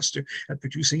was a master at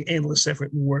producing endless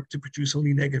effort and work to produce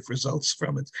only negative results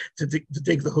from it, to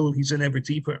dig the hole he's in ever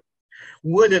deeper.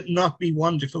 Would it not be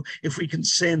wonderful if we can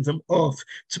send them off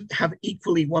to have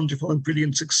equally wonderful and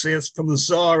brilliant success from the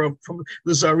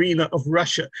Tsarina of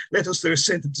Russia? Let us there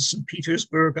send him to St.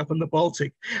 Petersburg up in the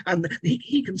Baltic, and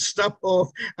he can stop off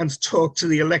and talk to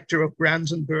the Elector of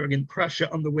Brandenburg in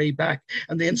Prussia on the way back,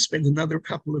 and then spend another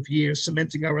couple of years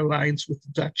cementing our alliance with the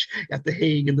Dutch at The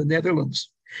Hague in the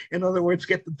Netherlands. In other words,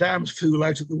 get the damned fool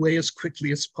out of the way as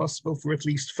quickly as possible for at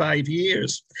least 5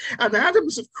 years. And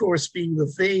Adams, of course, being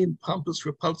the vain, pompous,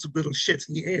 repulsive little shit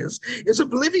he is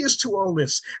oblivious to all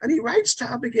this. And he writes to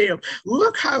Abigail,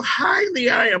 look how highly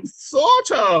I am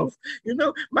thought of. You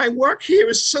know, my work here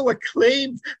is so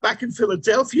acclaimed back in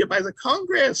Philadelphia by the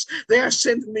Congress. They are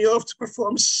sending me off to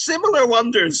perform similar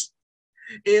wonders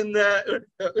in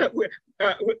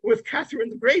with Catherine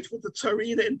the Great, with the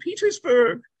Tsarina in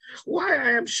Petersburg. Why,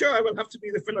 I am sure I will have to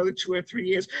be there for another 2 or 3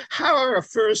 years. How our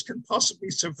affairs can possibly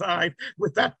survive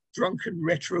with that drunken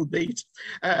retrobate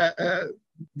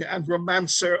and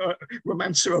romancer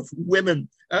of women.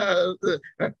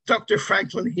 Dr.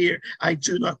 Franklin here, I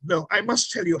do not know. I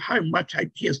must tell you how much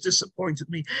he has disappointed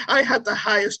me. I had the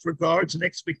highest regards and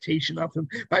expectation of him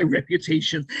by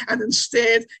reputation, and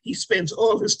instead he spends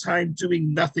all his time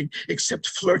doing nothing except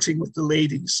flirting with the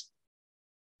ladies.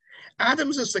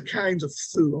 Adams is the kind of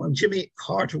fool, and Jimmy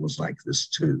Carter was like this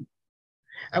too.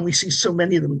 And we see so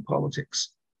many of them in politics.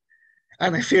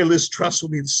 And I fear Liz Truss will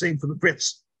be the same for the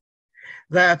Brits,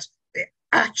 that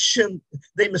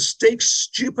they mistake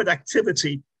stupid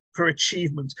activity for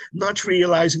achievement, not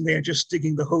realizing they are just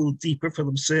digging the hole deeper for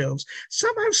themselves.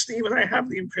 Somehow, Stephen, I have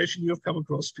the impression you have come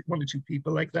across 1 or 2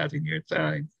 people like that in your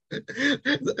time.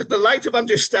 The light of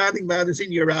understanding, man, is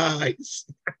in your eyes.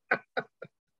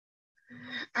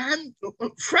 And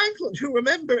Franklin, who,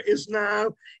 remember, is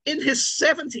now in his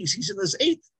 70s, he's in his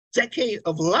 8th decade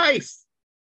of life.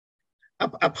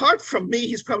 Apart from me,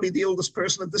 he's probably the oldest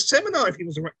person at the seminar if he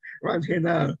was around here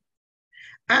now.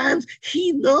 And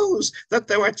he knows that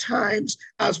there are times,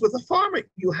 as with a farmer,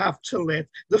 you have to let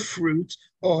the fruit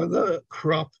or the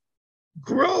crop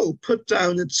grow, put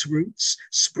down its roots,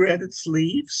 spread its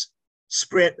leaves,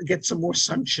 get some more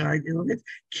sunshine in it,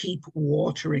 keep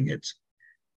watering it.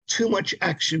 Too much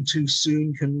action too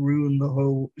soon can ruin the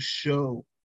whole show.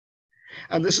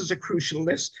 And this is a crucial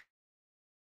lesson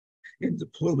in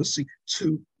diplomacy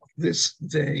to this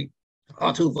day.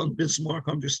 Otto von Bismarck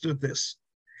understood this.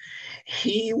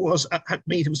 He had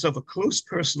made himself a close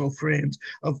personal friend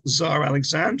of Tsar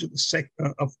Alexander II,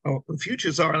 of the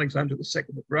future Tsar Alexander II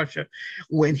of Russia,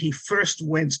 when he first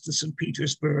went to St.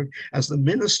 Petersburg as the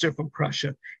minister from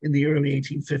Prussia in the early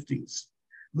 1850s.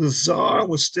 The Tsar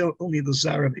was still only the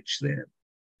Tsarevich then,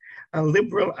 a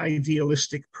liberal,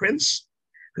 idealistic prince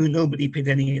who nobody paid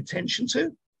any attention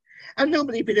to. And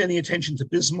nobody paid any attention to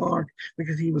Bismarck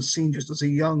because he was seen just as a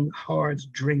young,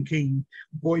 hard-drinking,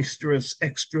 boisterous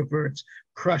extrovert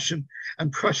Prussian,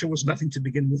 and Prussia was nothing to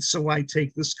begin with, so I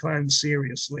take this clown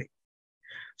seriously.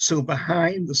 So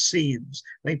behind the scenes,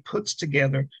 they put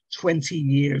together 20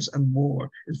 years and more.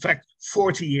 In fact,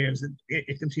 40 years.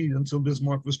 It continued until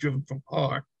Bismarck was driven from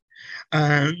power.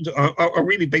 And or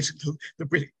really basically the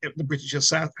British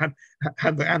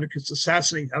had the anarchists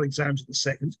assassinate Alexander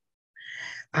II.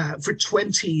 For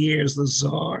 20 years,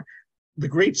 the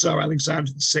great Tsar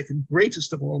Alexander II,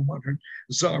 greatest of all modern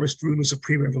Tsarist rulers of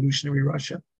pre-revolutionary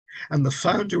Russia, and the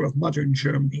founder of modern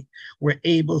Germany, were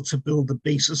able to build the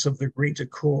basis of the Great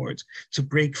Accord to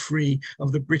break free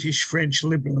of the British-French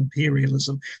liberal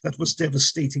imperialism that was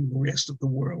devastating the rest of the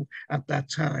world at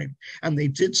that time. And they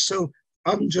did so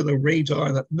under the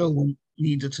radar that no one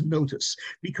needed to notice,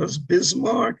 because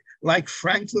Bismarck, like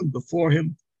Franklin before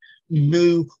him,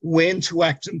 knew when to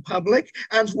act in public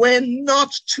and when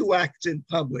not to act in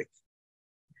public,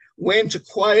 when to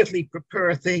quietly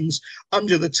prepare things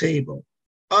under the table,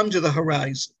 under the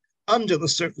horizon, under the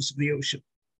surface of the ocean.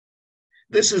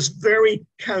 This is very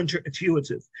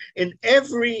counterintuitive. In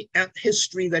every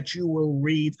history that you will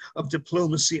read of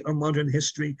diplomacy or modern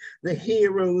history, the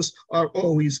heroes are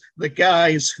always the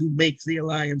guys who make the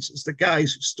alliances, the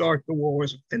guys who start the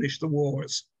wars and finish the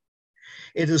wars.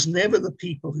 It is never the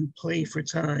people who play for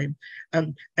time.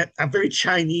 And a very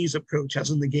Chinese approach, as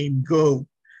in the game Go,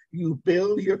 you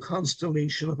build your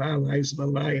constellation of allies and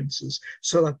alliances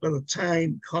so that by the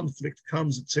time conflict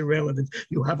comes, it's irrelevant.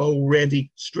 You have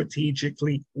already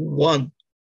strategically won.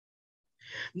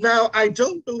 Now, I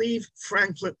don't believe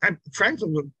Franklin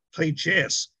would play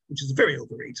chess, which is a very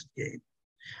overrated game.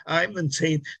 I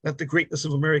maintain that the greatness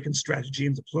of American strategy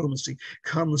and diplomacy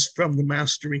comes from the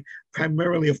mastery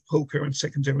primarily of poker and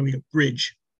secondarily of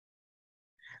bridge.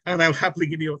 And I'll happily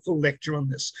give you a full lecture on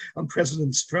this, on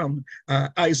presidents from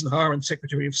Eisenhower and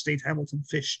Secretary of State Hamilton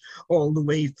Fish, all the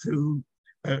way through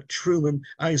Truman,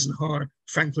 Eisenhower,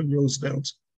 Franklin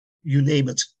Roosevelt, you name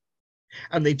it.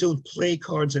 And they don't play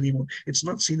cards anymore. It's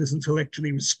not seen as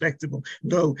intellectually respectable.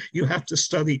 No, you have to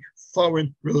study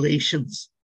foreign relations,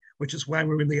 which is why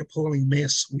we're in the appalling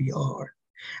mess we are.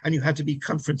 And you have to be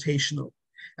confrontational.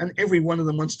 And every one of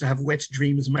them wants to have wet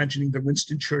dreams, imagining that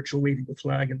Winston Churchill waving the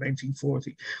flag in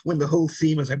 1940, when the whole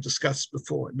theme, as I've discussed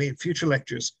before in made future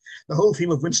lectures, the whole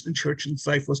theme of Winston Churchill's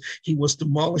life was he was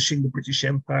demolishing the British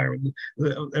Empire and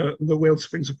the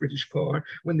wellsprings of British power,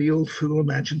 when the old fool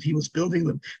imagined he was building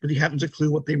them, but he hadn't a clue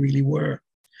what they really were.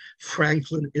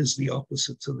 Franklin is the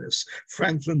opposite to this.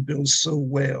 Franklin builds so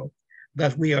well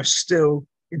that we are still,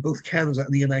 in both Canada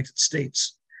and the United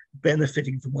States,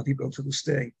 benefiting from what he built to this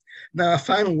day. Now, a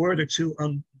final word or two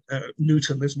on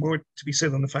Newton. There's more to be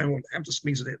said on the final one. I have to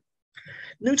squeeze it in.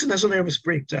 Newton has a nervous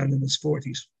breakdown in his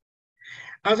 40s.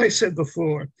 As I said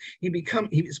before, he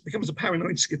becomes a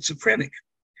paranoid schizophrenic.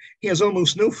 He has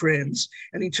almost no friends,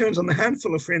 and he turns on the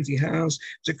handful of friends he has,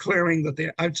 declaring that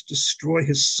they're out to destroy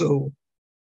his soul.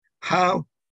 How?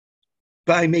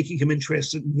 By making him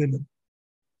interested in women,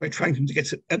 by trying him to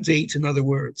get a date, in other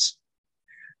words.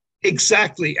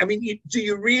 Exactly. I mean, do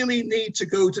you really need to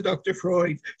go to Dr.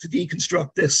 Freud to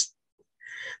deconstruct this?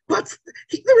 But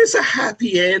there is a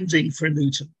happy ending for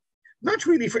Newton. Not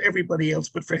really for everybody else,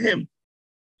 but for him.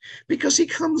 Because he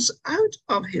comes out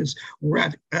of his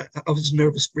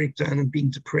nervous breakdown and being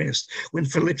depressed, when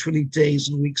for literally days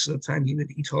and weeks at a time he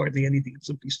would eat hardly anything and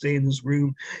simply stay in his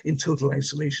room in total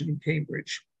isolation in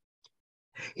Cambridge.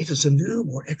 It is a new,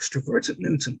 more extroverted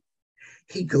Newton.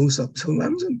 He goes up to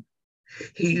London.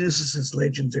 He uses his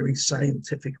legendary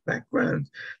scientific background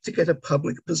to get a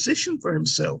public position for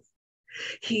himself.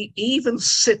 He even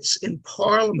sits in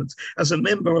Parliament as a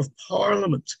member of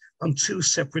Parliament on 2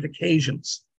 separate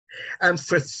occasions. And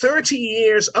for 30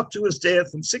 years, up to his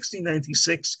death in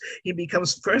 1696, he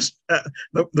becomes first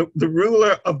the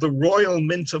ruler of the Royal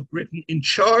Mint of Britain, in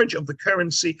charge of the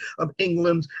currency of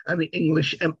England and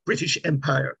the British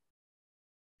Empire.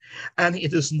 And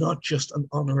it is not just an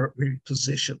honorary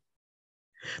position,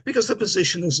 because the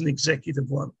position is an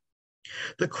executive one.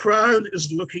 The Crown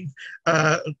is looking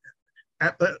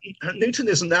Newton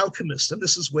is an alchemist, and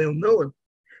this is well known.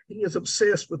 He is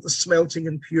obsessed with the smelting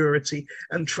and purity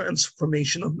and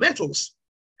transformation of metals.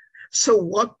 So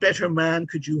what better man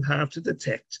could you have to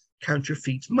detect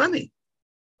counterfeit money?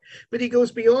 But he goes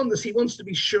beyond this. He wants to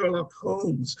be Sherlock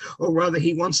Holmes, or rather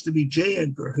he wants to be J.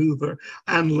 Edgar Hoover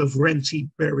and Lavrenti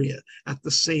Beria at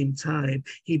the same time.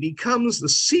 He becomes the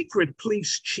secret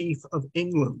police chief of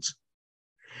England.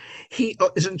 He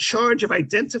is in charge of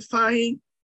identifying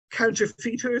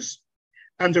counterfeiters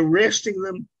and arresting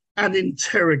them and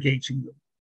interrogating them.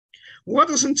 What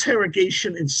does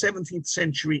interrogation in 17th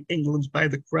century England by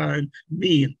the Crown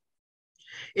mean?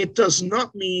 It does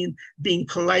not mean being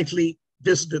politely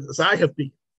visited, as I have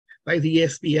been, by the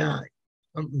FBI.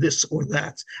 on this or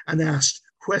that and asked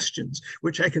questions,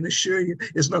 which I can assure you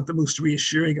is not the most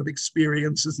reassuring of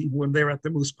experiences, even when they're at the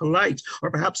most polite,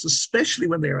 or perhaps especially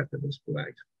when they're at the most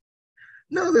polite.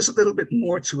 No, there's a little bit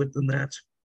more to it than that.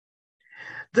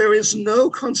 There is no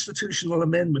constitutional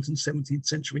amendment in 17th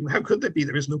century. How could there be?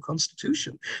 There is no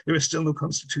constitution. There is still no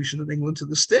constitution in England to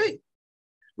this day,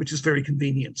 which is very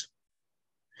convenient.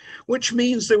 Which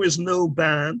means there is no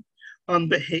ban on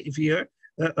behavior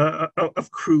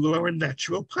of cruel or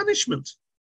unnatural punishment.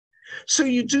 So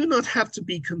you do not have to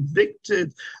be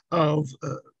convicted of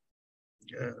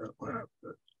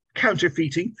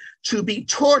counterfeiting to be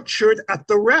tortured at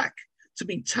the rack, to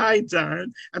be tied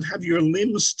down and have your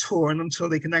limbs torn until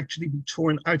they can actually be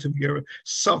torn out of your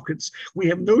sockets. We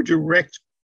have no direct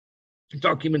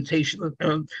documentation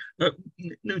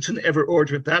Newton ever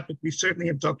ordered that, but we certainly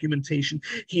have documentation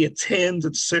he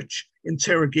attended such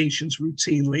interrogations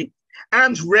routinely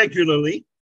and regularly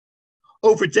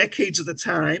over decades at a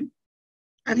time,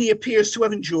 and he appears to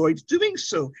have enjoyed doing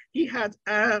so. He had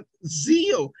a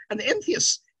zeal, an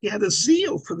entheus, he had a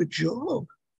zeal for the job.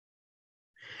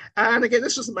 And again,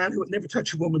 this was a man who would never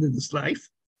touch a woman in his life,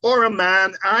 or a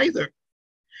man either.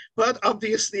 But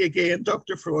obviously, again,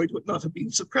 Dr. Freud would not have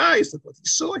been surprised at what he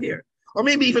saw here, or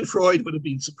maybe even Freud would have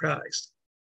been surprised.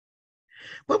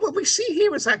 But what we see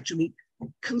here is actually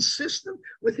consistent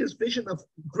with his vision of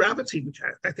gravity, which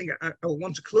I think I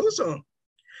want to close on,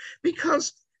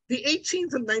 because the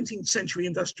 18th and 19th century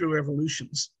industrial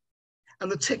revolutions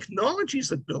and the technologies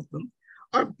that built them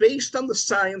are based on the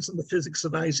science and the physics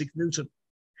of Isaac Newton.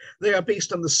 They are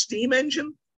based on the steam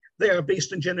engine. They are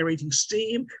based on generating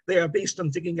steam. They are based on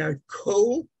digging out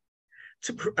coal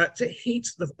to heat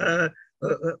the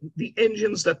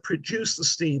engines that produce the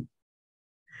steam.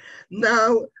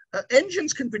 Now,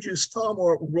 engines can produce far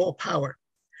more raw power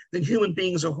than human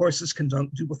beings or horses can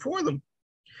do before them.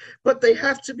 But they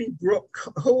have to be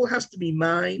coal has to be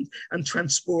mined and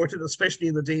transported, especially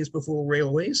in the days before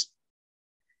railways,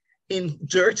 in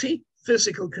dirty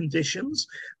physical conditions.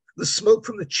 The smoke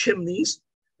from the chimneys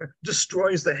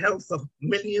destroys the health of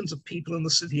millions of people in the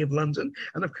city of London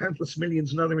and of countless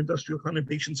millions in other industrial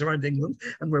conurbations around England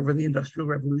and wherever the Industrial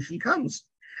Revolution comes.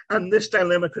 And this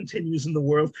dilemma continues in the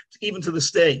world even to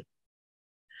this day.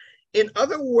 In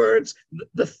other words,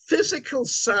 the physical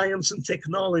science and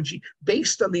technology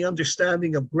based on the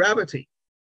understanding of gravity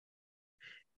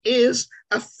is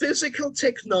a physical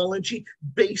technology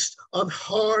based on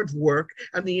hard work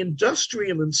and the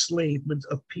industrial enslavement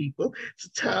of people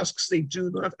to tasks they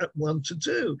do not want to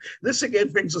do. This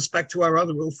again brings us back to our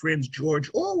other old friend,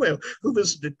 George Orwell, who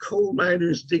visited coal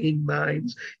miners digging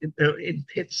mines in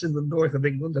pits in the north of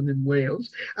England and in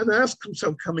Wales, and asked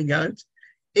himself coming out,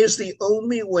 is the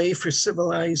only way for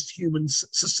civilized human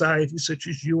society, such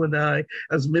as you and I,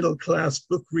 as middle-class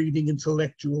book-reading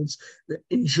intellectuals,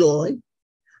 enjoy,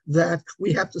 that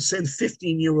we have to send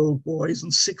 15-year-old boys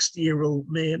and 60-year-old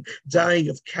men dying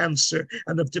of cancer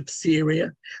and of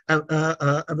diphtheria and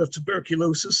of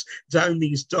tuberculosis down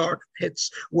these dark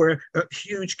pits where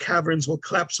huge caverns will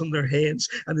collapse on their heads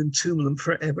and entomb them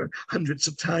forever, hundreds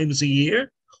of times a year?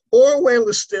 Orwell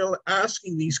is still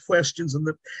asking these questions in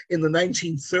the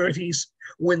 1930s,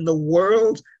 when the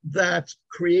world that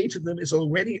created them is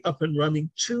already up and running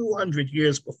 200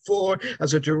 years before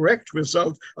as a direct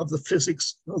result of the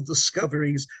physical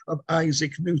discoveries of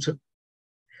Isaac Newton.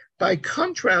 By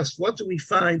contrast, what do we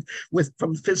find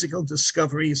from physical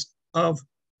discoveries of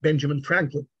Benjamin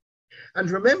Franklin? And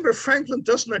remember, Franklin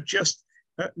does not just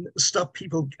stop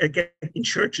people in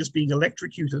churches being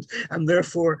electrocuted and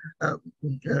therefore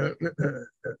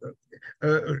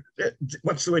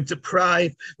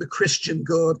deprive the Christian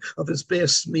God of his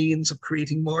best means of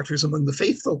creating martyrs among the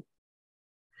faithful.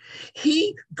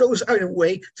 He goes out of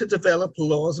way to develop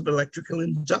laws of electrical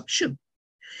induction.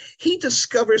 He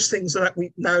discovers things that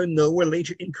we now know were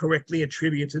later incorrectly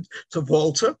attributed to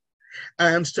Volta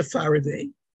and to Faraday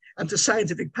and to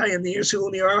scientific pioneers who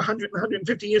only are 100 and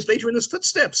 150 years later in his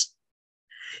footsteps.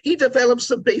 He develops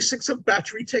the basics of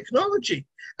battery technology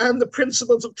and the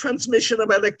principles of transmission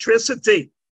of electricity.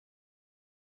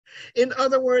 In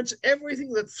other words,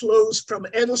 everything that flows from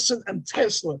Edison and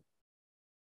Tesla,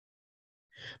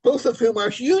 both of whom are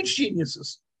huge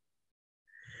geniuses,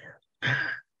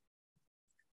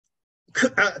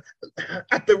 at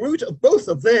the root of both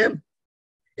of them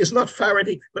is not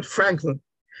Faraday, but Franklin.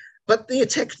 But the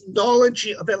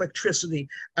technology of electricity,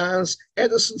 as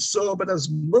Edison saw, but as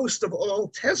most of all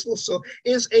Tesla saw,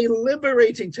 is a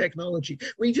liberating technology.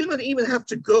 We do not even have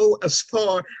to go as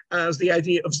far as the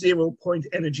idea of 0-point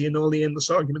energy and all the endless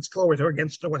arguments for it or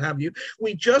against it or what have you.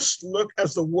 We just look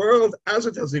as the world as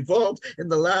it has evolved in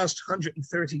the last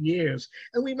 130 years.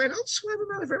 And we might also have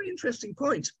another very interesting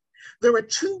point. There are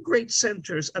two great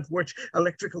centers at which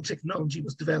electrical technology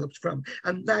was developed from,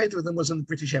 and neither of them was in the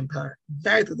British Empire.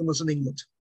 Neither of them was in England,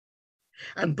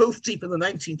 and both deep in the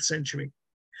 19th century.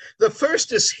 The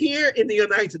first is here in the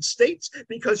United States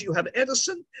because you have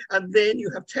Edison, and then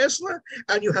you have Tesla,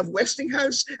 and you have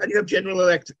Westinghouse, and you have General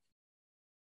Electric.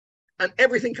 And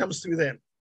everything comes through them.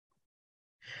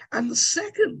 And the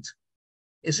second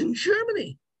is in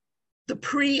Germany. The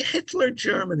pre-Hitler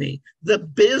Germany, the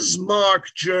Bismarck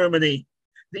Germany,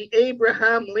 the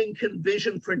Abraham Lincoln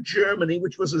vision for Germany,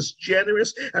 which was as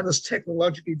generous and as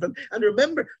technologically done. And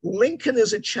remember, Lincoln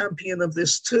is a champion of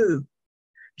this too.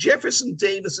 Jefferson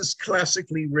Davis is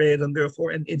classically read and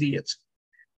therefore an idiot.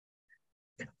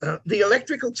 The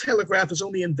electrical telegraph is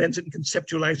only invented and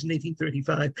conceptualized in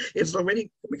 1835. It's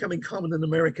already becoming common in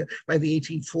America by the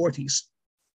 1840s.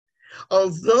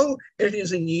 Although it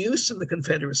is in use in the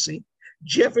Confederacy,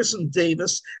 Jefferson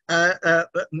Davis,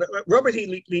 Robert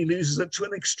E. Lee uses it to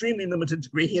an extremely limited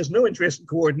degree. He has no interest in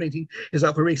coordinating his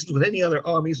operations with any other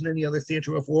armies and any other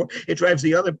theater of war. It drives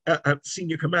the other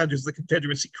senior commanders of the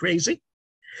Confederacy crazy.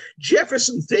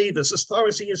 Jefferson Davis, as far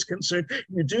as he is concerned,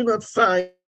 you do not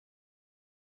find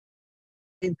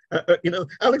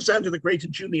Alexander the Great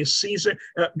and Julius Caesar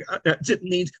didn't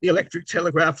need the electric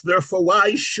telegraph, therefore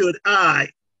why should I?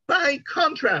 By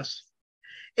contrast,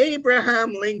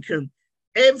 Abraham Lincoln,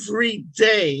 every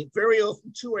day, very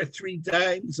often 2 or 3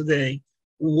 times a day,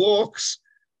 walks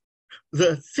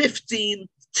the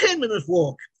 10-minute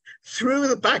walk through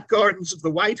the back gardens of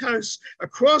the White House,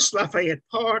 across Lafayette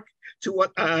Park, to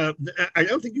what I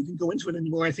don't think you can go into it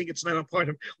anymore. I think it's now a part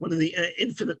of one of the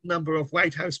infinite number of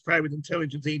White House private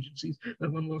intelligence agencies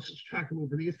that one loses track of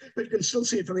over the years, but you can still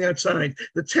see it from the outside.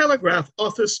 The telegraph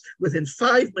office within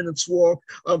 5 minutes walk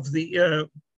of the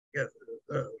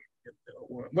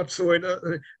what's the word?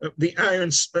 The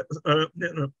iron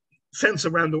fence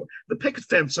around the picket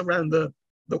fence around the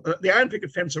iron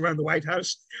picket fence around the White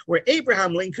House, where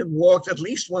Abraham Lincoln walked at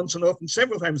least once and often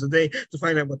several times a day to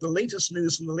find out what the latest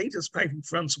news from the latest fighting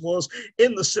fronts was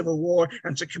in the Civil War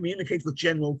and to communicate with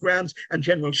General Grant and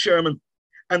General Sherman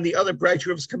and the other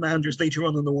brighter of his commanders later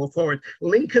on in the war forward.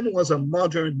 Lincoln was a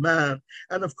modern man.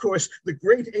 And of course, the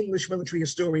great English military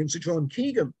historian, Sir John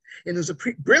Keegan, in his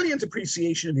brilliant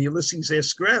appreciation of Ulysses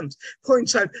S. Grant,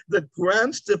 points out that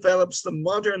Grant develops the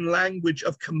modern language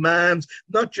of command,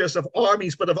 not just of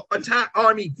armies, but of entire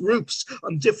army groups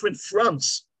on different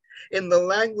fronts, in the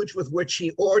language with which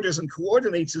he orders and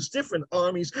coordinates his different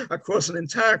armies across an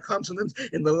entire continent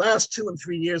in the last 2 and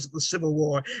 3 years of the Civil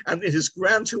War. And it is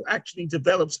Grant who actually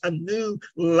develops a new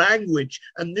language,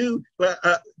 a new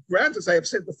Grant, as I have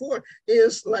said before,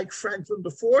 is, like Franklin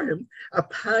before him, a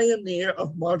pioneer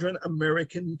of modern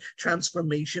American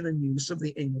transformation and use of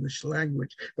the English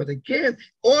language. But again,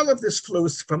 all of this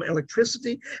flows from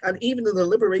electricity, and even in the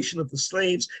liberation of the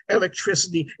slaves,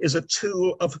 electricity is a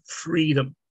tool of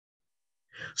freedom.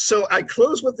 So I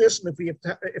close with this, and if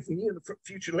we need a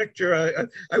future lecture,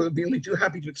 I would be only too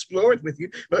happy to explore it with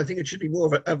you, but I think it should be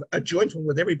more of a joint one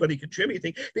with everybody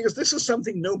contributing, because this is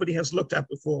something nobody has looked at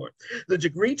before. The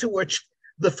degree to which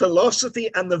the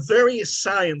philosophy and the very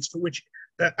science for which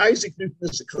Isaac Newton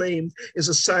is acclaimed is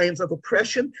a science of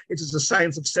oppression. It is a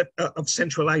science of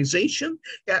centralization.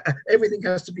 Everything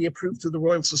has to be approved through the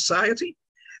Royal Society.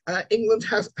 England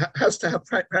has to have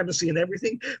primacy in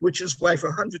everything, which is why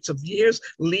for hundreds of years,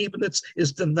 Leibniz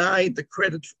is denied the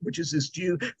credit which is his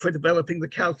due for developing the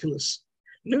calculus.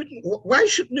 Newton, why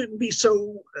should Newton be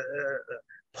so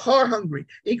power-hungry,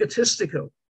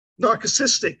 egotistical,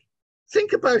 narcissistic?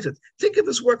 Think about it. Think of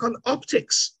his work on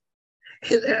optics,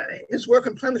 his work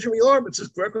on planetary orbits, his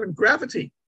work on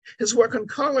gravity, his work on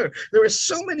color. There are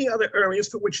so many other areas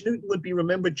for which Newton would be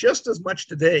remembered just as much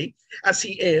today as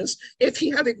he is if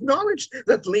he had acknowledged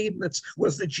that Leibniz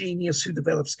was the genius who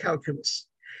develops calculus.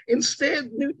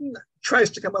 Instead, Newton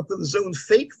tries to come up with his own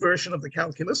fake version of the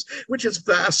calculus, which is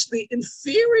vastly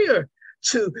inferior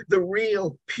to the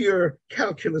real, pure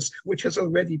calculus, which has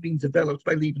already been developed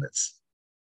by Leibniz.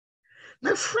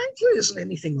 Now, Franklin isn't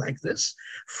anything like this.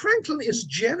 Franklin is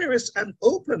generous and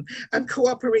open and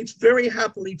cooperates very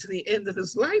happily to the end of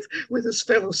his life with his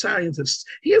fellow scientists.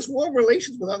 He has warm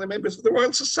relations with other members of the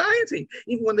Royal Society,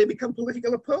 even when they become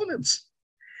political opponents.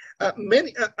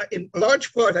 in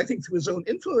large part, I think, through his own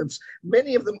influence,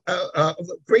 many of them of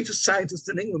the greatest scientists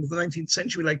in England of the 19th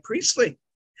century, like Priestley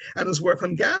and his work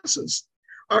on gases,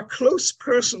 are close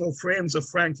personal friends of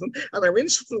Franklin and are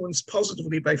influenced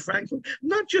positively by Franklin,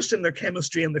 not just in their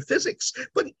chemistry and their physics,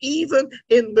 but even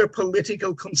in their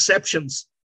political conceptions.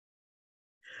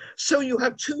 So you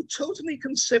have two totally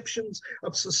conceptions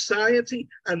of society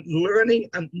and learning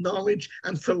and knowledge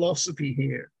and philosophy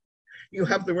here. You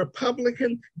have the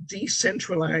Republican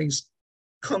decentralized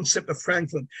concept of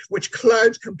Franklin, which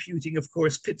cloud computing, of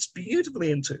course, fits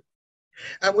beautifully into,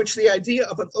 and which the idea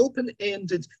of an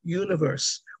open-ended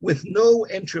universe with no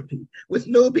entropy, with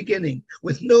no beginning,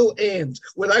 with no end,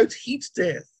 without heat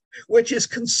death, which is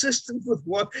consistent with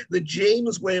what the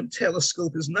James Webb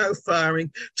telescope is now firing,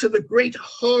 to the great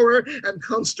horror and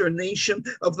consternation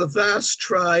of the vast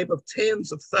tribe of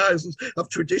tens of thousands of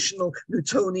traditional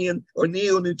Newtonian or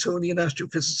neo-Newtonian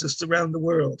astrophysicists around the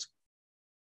world.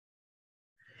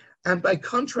 And by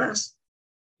contrast,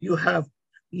 you have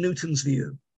Newton's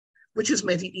view, which is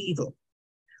medieval,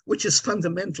 which is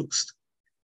fundamentalist,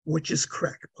 which is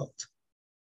crackpot.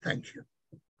 Thank you.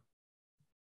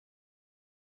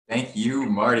 Thank you,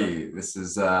 Marty. This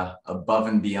is above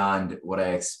and beyond what I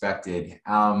expected.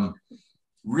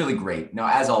 Really great. Now,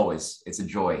 as always, it's a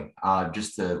joy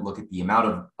just to look at the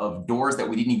amount of doors that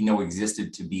we didn't even know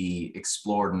existed to be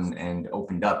explored and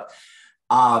opened up.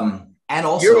 And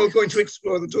also— You're all going to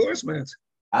explore the doors, Matt.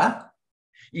 Huh?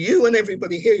 You and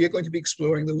everybody here, you're going to be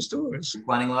exploring those doors. You're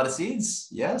planting a lot of seeds.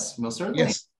 Yes, most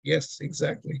certainly. Yes,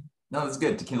 exactly. No, that's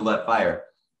good to kindle that fire.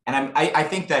 And I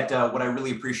think that what I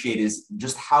really appreciate is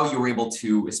just how you were able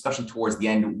to, especially towards the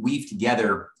end, weave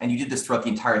together, and you did this throughout the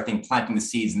entire thing, planting the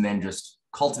seeds and then just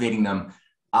cultivating them,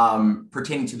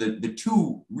 pertaining to the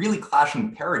two really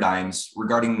clashing paradigms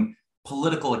regarding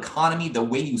political economy, the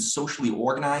way you socially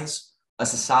organize a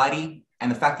society,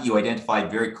 and the fact that you identified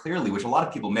very clearly, which a lot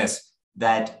of people miss,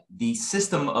 that the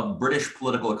system of British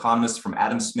political economists from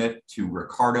Adam Smith to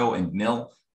Ricardo and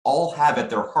Mill all have at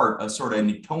their heart a sort of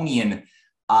Newtonian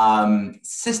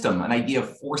system, an idea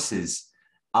of forces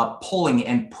pulling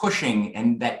and pushing,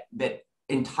 and that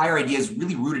entire idea is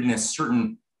really rooted in a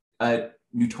certain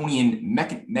Newtonian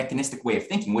mechanistic way of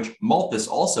thinking, which Malthus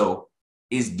also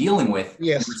is dealing with,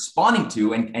 yes, and responding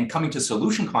to, and coming to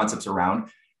solution concepts around,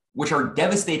 which are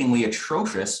devastatingly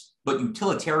atrocious, but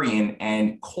utilitarian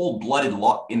and cold-blooded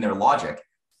in their logic,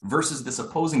 versus this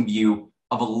opposing view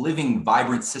of a living,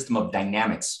 vibrant system of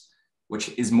dynamics, which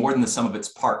is more than the sum of its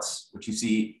parts, which you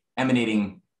see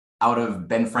emanating out of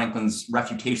Ben Franklin's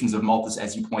refutations of Malthus.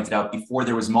 As you pointed out, before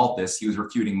there was Malthus, he was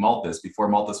refuting Malthus before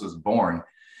Malthus was born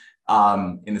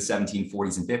in the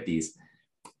 1740s and 50s,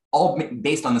 all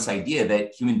based on this idea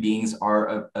that human beings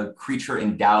are a creature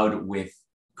endowed with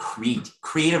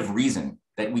creative reason,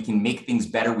 that we can make things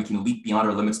better, we can leap beyond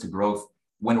our limits to growth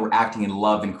when we're acting in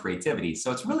love and creativity.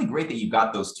 So it's really great that you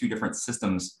got those two different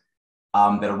systems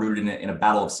that are rooted in a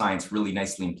battle of science really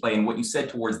nicely in play. And what you said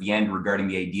towards the end regarding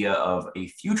the idea of a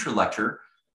future lecture,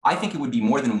 I think it would be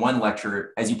more than one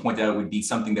lecture. As you pointed out, it would be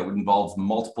something that would involve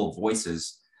multiple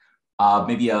voices,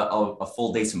 maybe a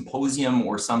full day symposium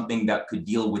or something that could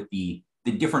deal with the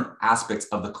different aspects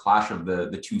of the clash of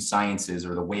the two sciences,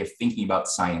 or the way of thinking about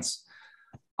science.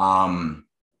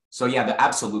 So yeah,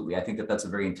 absolutely. I think that's a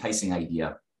very enticing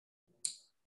idea.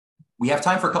 We have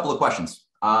time for a couple of questions,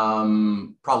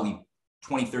 probably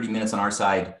 20, 30 minutes on our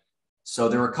side. So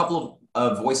there were a couple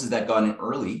of voices that got in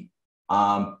early.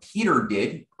 Peter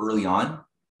did early on.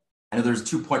 I know there's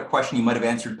a 2-point question. You might have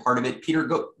answered part of it. Peter,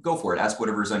 go for it. Ask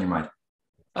whatever's on your mind.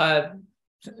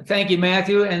 Thank you,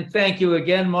 Matthew. And thank you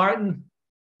again, Martin.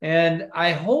 And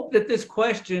I hope that this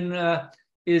question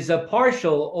is a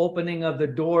partial opening of the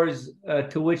doors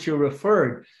to which you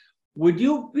referred. Would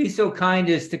you be so kind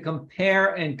as to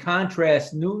compare and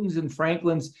contrast Newton's and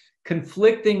Franklin's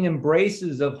conflicting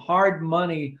embraces of hard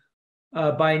money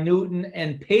by Newton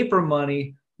and paper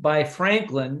money by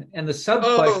Franklin? And the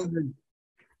sub-question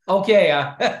okay.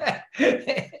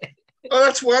 Oh,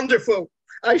 that's wonderful.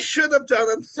 I should have done,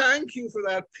 and thank you for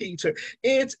that, Peter.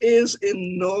 It is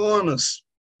enormous.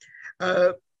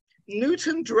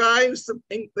 Newton drives the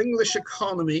English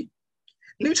economy.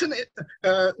 Newton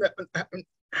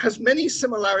has many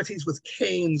similarities with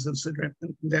Keynes,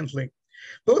 incidentally.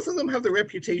 Both of them have the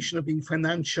reputation of being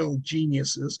financial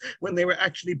geniuses when they were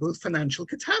actually both financial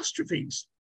catastrophes.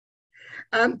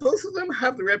 And both of them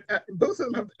have the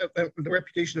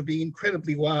reputation of being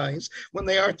incredibly wise when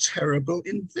they are terrible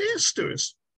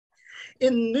investors.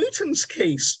 In Newton's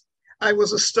case, I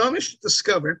was astonished to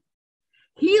discover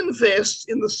he invests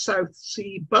in the South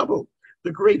Sea bubble,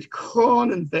 the great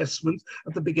corn investment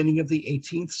at the beginning of the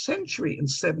 18th century in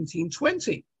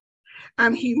 1720.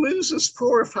 And he loses £4,000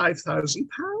 or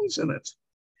 £5,000 in it,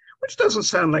 which doesn't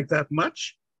sound like that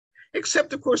much,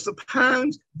 except, of course, the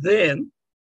pound then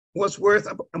was worth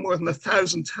more than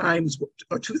 1,000 times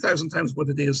or 2,000 times what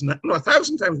it is now. No,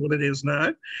 1,000 times what it is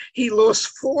now. He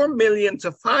lost $4 million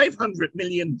to $500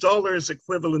 million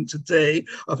equivalent today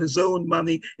of his own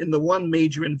money in the one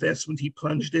major investment he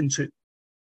plunged into.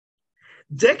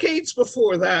 Decades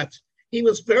before that, he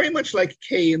was very much like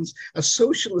Keynes, a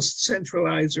socialist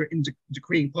centralizer in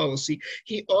decreeing policy.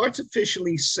 He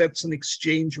artificially sets an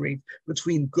exchange rate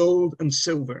between gold and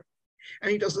silver. And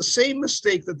he does the same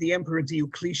mistake that the Emperor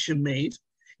Diocletian made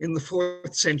in the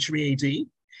 4th century AD.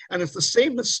 And it's the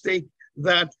same mistake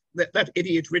that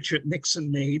idiot Richard Nixon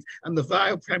made and the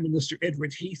vile Prime Minister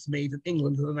Edward Heath made in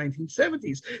England in the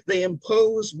 1970s. They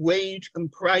impose wage and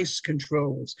price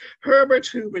controls. Herbert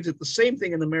Hoover did the same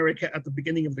thing in America at the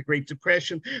beginning of the Great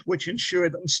Depression, which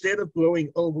ensured that instead of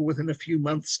blowing over within a few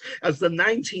months, as the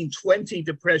 1920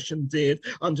 Depression did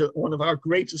under one of our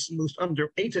greatest and most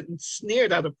underrated and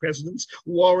sneered at of presidents,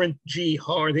 Warren G.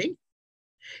 Harding,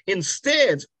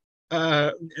 instead,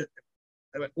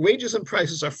 wages and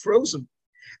prices are frozen.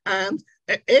 And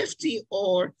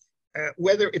FDR,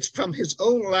 whether it's from his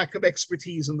own lack of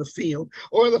expertise in the field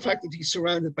or the fact that he's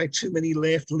surrounded by too many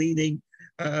left-leaning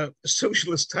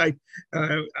socialist type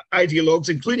ideologues,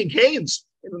 including Keynes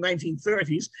in the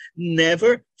 1930s,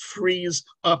 never frees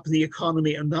up the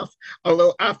economy enough,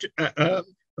 although after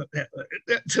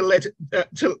to let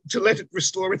it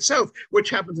restore itself, which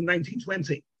happened in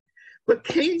 1920. But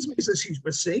Keynes makes this huge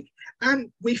mistake,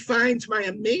 and we find, to my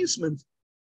amazement,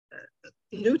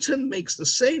 Newton makes the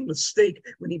same mistake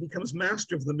when he becomes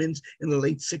master of the mint in the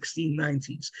late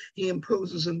 1690s. He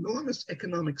imposes enormous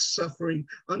economic suffering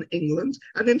on England,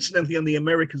 and incidentally on the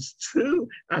Americans too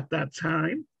at that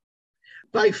time.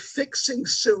 By fixing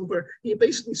silver, he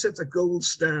basically sets a gold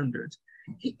standard.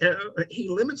 He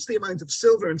limits the amount of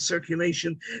silver in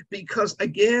circulation because,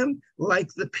 again,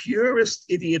 like the purist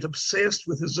idiot obsessed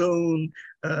with his own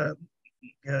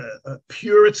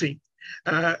purity,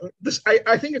 I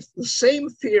think it's the same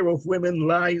fear of women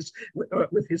lies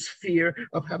with his fear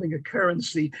of having a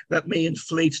currency that may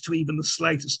inflate to even the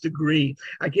slightest degree.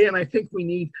 Again, I think we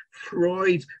need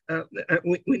Freud,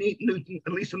 we need Newton,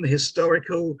 at least on the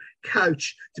historical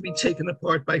couch, to be taken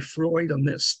apart by Freud on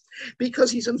this,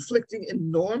 because he's inflicting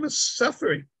enormous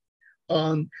suffering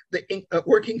on the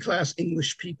working class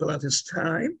English people at his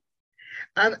time.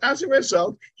 And as a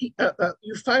result,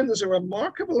 you find there's a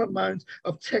remarkable amount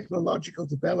of technological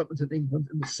development in England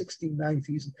in the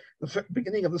 1690s, the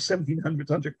beginning of the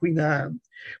 1700s under Queen Anne.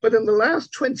 But in the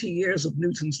last 20 years of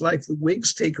Newton's life, the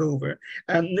Whigs take over,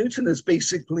 and Newton is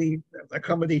basically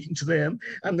accommodating to them,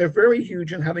 and they're very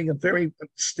huge in having a very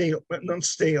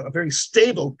a very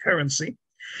stable currency.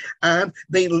 And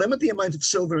they limit the amount of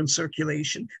silver in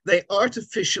circulation. They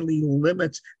artificially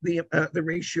limit the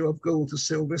ratio of gold to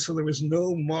silver, so there is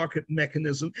no market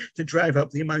mechanism to drive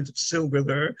up the amount of silver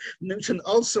there. Newton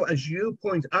also, as you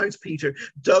point out, Peter,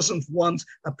 doesn't want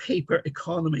a paper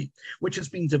economy, which has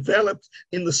been developed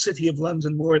in the City of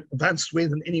London more advanced way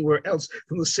than anywhere else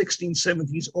from the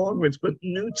 1670s onwards. But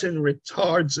Newton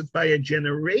retards it by a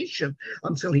generation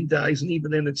until he dies, and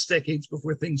even then it's decades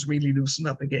before things really loosen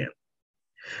up again.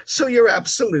 So you're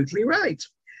absolutely right.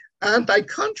 And by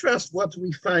contrast, what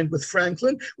we find with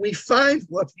Franklin, we find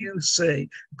what you say.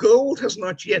 Gold has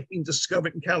not yet been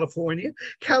discovered in California.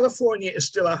 California is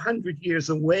still 100 years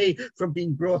away from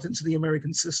being brought into the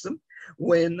American system,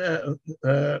 when and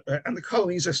the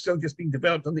colonies are still just being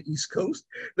developed on the East Coast.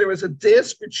 There is a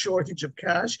desperate shortage of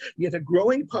cash, yet a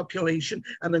growing population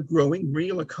and a growing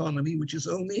real economy, which is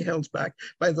only held back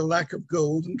by the lack of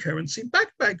gold and currency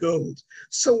backed by gold.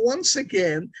 So once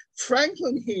again,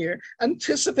 Franklin here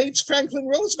anticipates Franklin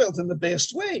Roosevelt in the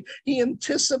best way. He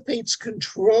anticipates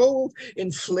controlled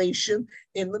inflation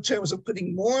in the terms of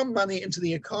putting more money into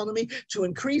the economy to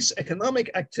increase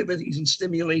economic activities and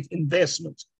stimulate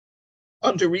investment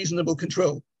under reasonable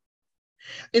control.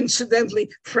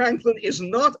 Incidentally, Franklin is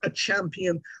not a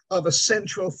champion of a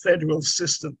central federal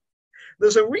system.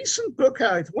 There's a recent book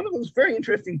out, one of those very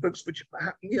interesting books, which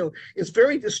is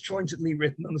very disjointedly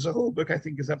written, and there's a whole book I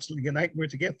think is absolutely a nightmare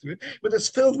to get through, but it's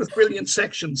filled with brilliant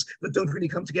sections that don't really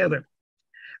come together.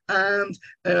 And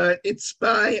it's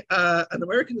by an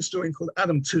American historian called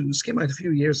Adam Tooze, came out a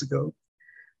few years ago.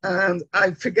 And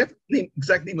I forget the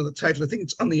exact name of the title. I think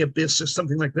it's On the Abyss or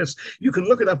something like this. You can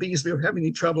look it up easily. If you have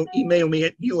any trouble, email me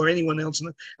at you or anyone else,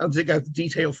 and I'll dig out the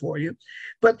detail for you.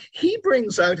 But he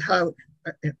brings out how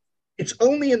it's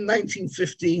only in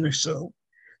 1915 or so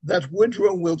that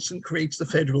Woodrow Wilson creates the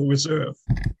Federal Reserve.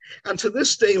 And to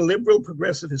this day, liberal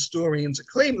progressive historians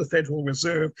acclaim the Federal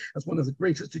Reserve as one of the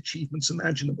greatest achievements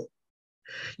imaginable.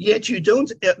 Yet you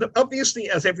don't, obviously,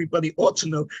 as everybody ought to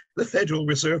know, the Federal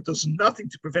Reserve does nothing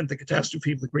to prevent the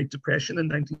catastrophe of the Great Depression in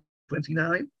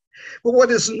 1929. But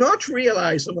what is not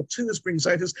realized, and what Tunis brings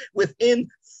out, is within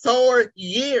 4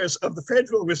 years of the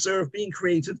Federal Reserve being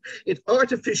created, it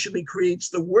artificially creates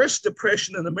the worst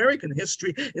depression in American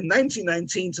history in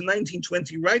 1919 to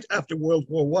 1920, right after World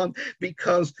War I,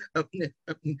 because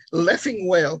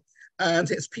Leffingwell and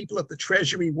his people at the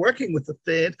Treasury working with the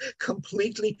Fed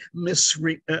completely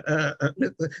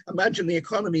imagine the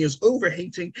economy is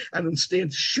overheating and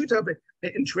instead shoot up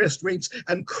interest rates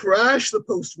and crash the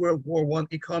post-World War I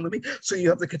economy. So you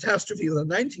have the catastrophe of the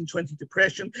 1920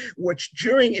 depression, which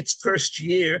during its first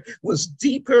year was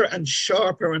deeper and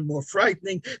sharper and more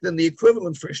frightening than the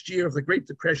equivalent first year of the Great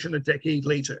Depression a decade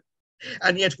later.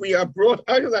 And yet we are brought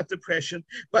out of that depression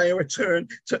by a return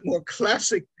to more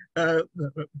classic and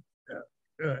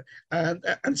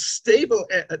stable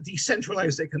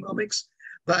decentralized economics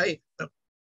by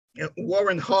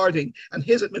Warren Harding and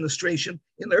his administration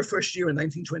in their first year in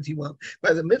 1921.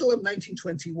 By the middle of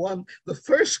 1921, the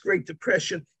first Great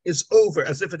Depression is over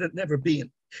as if it had never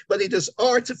been, but it is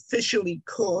artificially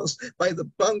caused by the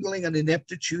bungling and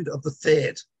ineptitude of the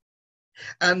Fed.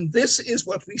 And this is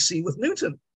what we see with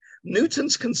Newton.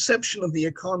 Newton's conception of the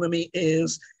economy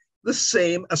is the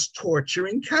same as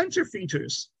torturing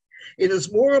counterfeiters. It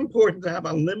is more important to have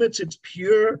a limited,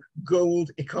 pure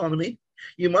gold economy.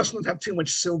 You must not have too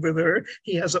much silver there.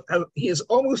 He is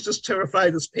almost as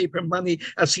terrified of paper money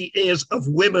as he is of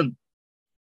women.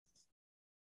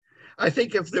 I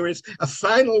think if there is a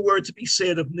final word to be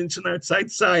said of Newton outside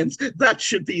science, that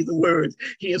should be the word.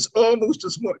 He is almost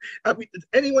as more. I mean, did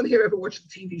anyone here ever watch the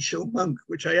TV show Monk,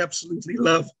 which I absolutely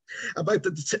love, about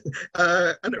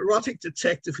an erotic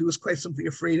detective who was quite simply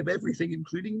afraid of everything,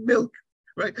 including milk?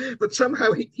 Right, but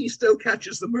somehow he still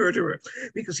catches the murderer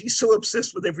because he's so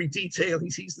obsessed with every detail. He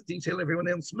sees the detail everyone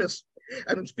else missed,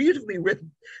 and it's beautifully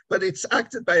written. But it's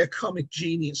acted by a comic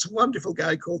genius, a wonderful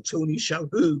guy called Tony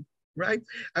Shalhoub. Right,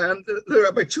 and there are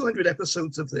about 200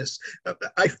 episodes of this.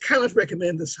 I cannot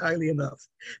recommend this highly enough.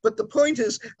 But the point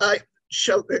is,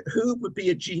 Shalhoub would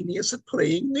be a genius at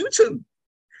playing Newton.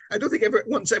 I don't think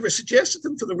anyone's ever suggested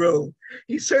him for the role.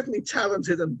 He's certainly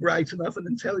talented and bright enough and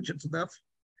intelligent enough.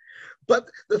 But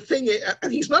the thing is,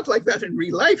 and he's not like that in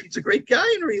real life. He's a great guy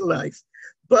in real life.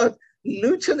 But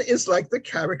Newton is like the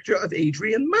character of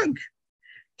Adrian Monk.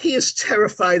 He is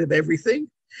terrified of everything,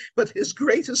 but his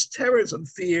greatest terrors and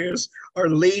fears are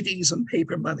ladies and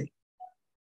paper money.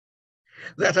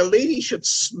 That a lady should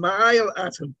smile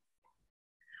at him,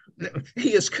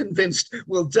 he is convinced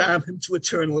will damn him to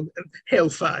eternal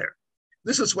hellfire.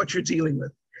 This is what you're dealing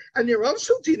with. And you're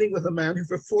also dealing with a man who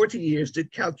for 40 years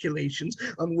did calculations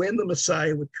on when the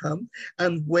Messiah would come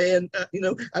and when,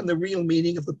 and the real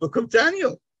meaning of the book of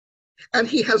Daniel. And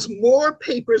he has more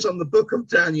papers on the book of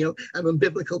Daniel and on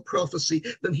biblical prophecy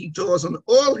than he does on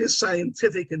all his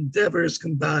scientific endeavors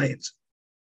combined.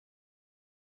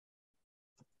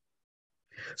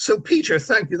 So, Peter,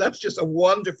 thank you. That's just a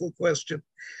wonderful question.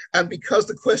 And because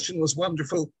the question was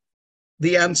wonderful,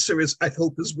 the answer is, I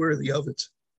hope, is worthy of it.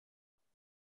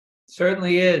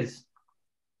 Certainly is.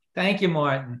 Thank you,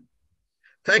 Martin.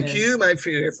 Thank you, my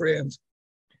dear friend.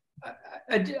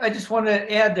 I just want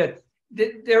to add that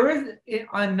there is,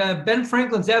 on Ben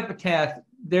Franklin's epitaph,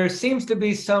 there seems to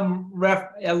be some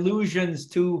allusions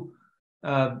to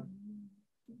the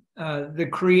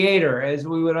Creator, as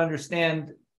we would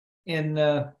understand in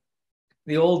the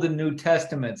Old and New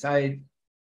Testaments. I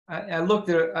looked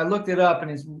it up,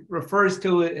 and it refers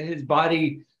to his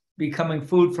body becoming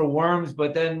food for worms,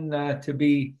 but then to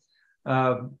be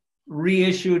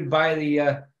reissued by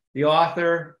the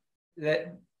author,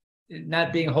 that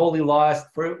not being wholly lost,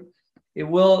 for it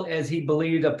will, as he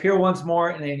believed, appear once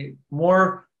more in a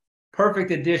more perfect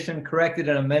edition, corrected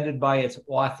and amended by its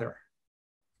author.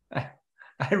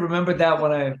 I remember that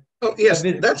when I. Oh yes,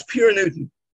 that's pure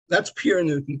Newton. That's pure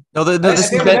Newton. No,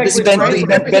 this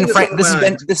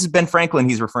is Ben Franklin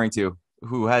he's referring to,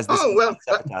 who has this. Oh, well,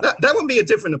 that would be a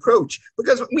different approach,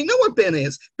 because we know what Ben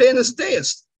is. Ben is a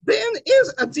deist. Ben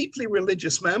is a deeply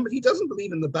religious man, but he doesn't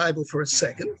believe in the Bible for a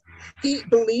second. He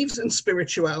believes in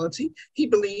spirituality. He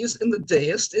believes in the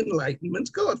deist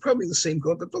enlightenment God, probably the same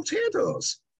God that Voltaire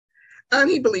does. And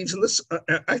he believes in this,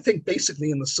 I think, basically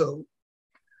in the soul.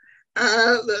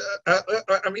 I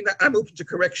mean, I'm open to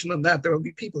correction on that. There will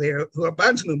be people here who are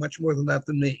bound to know much more than that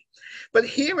than me. But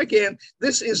here again,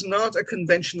 this is not a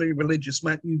conventionally religious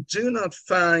man. You do not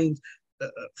find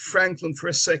Franklin for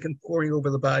a second poring over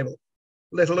the Bible,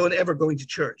 let alone ever going to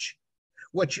church.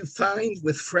 What you find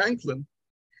with Franklin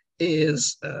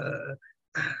is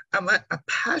a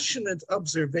passionate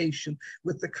observation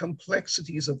with the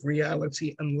complexities of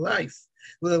reality and life,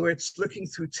 whether it's looking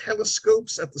through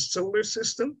telescopes at the solar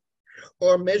system,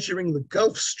 or measuring the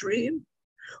Gulf Stream,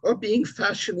 or being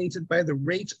fascinated by the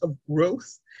rate of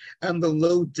growth and the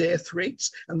low death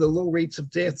rates and the low rates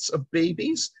of deaths of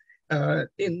babies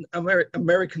in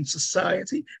American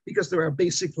society, because there are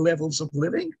basic levels of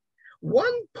living.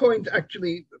 One point,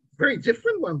 actually, very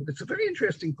different one, but it's a very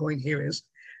interesting point here, is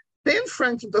Ben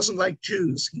Franklin doesn't like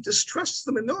Jews. He distrusts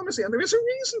them enormously, and there is a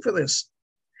reason for this.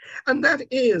 And that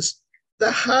is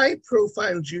the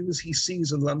high-profile Jews he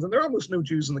sees in London. There are almost no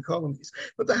Jews in the colonies,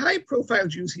 but the high-profile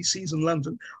Jews he sees in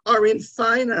London are in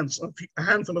finance. A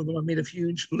handful of them have made a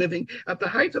huge living at the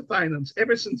height of finance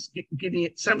ever since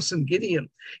Samson Gideon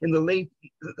in the late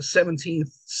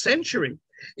 17th century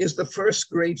is the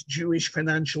first great Jewish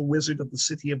financial wizard of the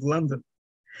city of London.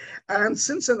 And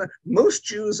since then, most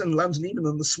Jews in London, even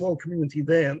in the small community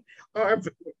then, are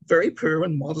very poor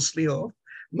and modestly off.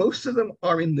 Most of them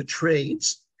are in the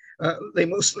trades. They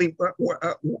mostly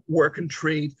work and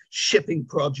trade shipping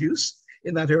produce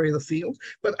in that area of the field,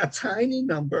 but a tiny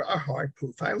number are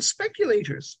high-profile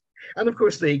speculators. And of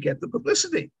course, they get the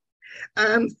publicity.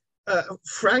 And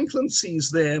Franklin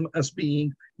sees them as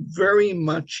being very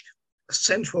much a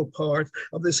central part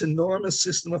of this enormous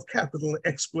system of capital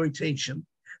exploitation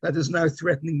that is now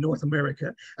threatening North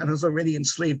America and has already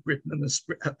enslaved Britain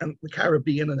and the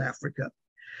Caribbean and Africa.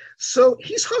 So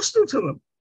he's hostile to them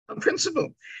on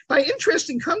principle. By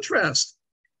interesting contrast,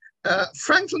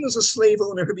 Franklin is a slave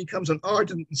owner who becomes an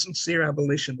ardent and sincere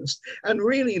abolitionist and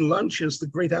really launches the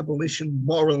great abolition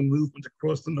moral movement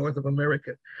across the north of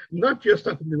America, not just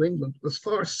up in New England, but as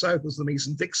far south as the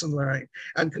Mason-Dixon line,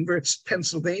 and converts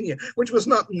Pennsylvania, which was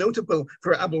not notable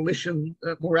for abolition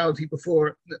morality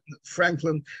before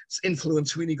Franklin's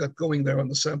influence really got going there on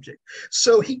the subject.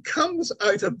 So he comes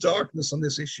out of darkness on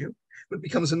this issue, but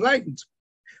becomes enlightened.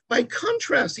 By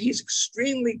contrast, he's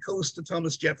extremely close to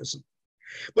Thomas Jefferson.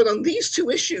 But on these two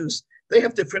issues, they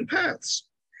have different paths.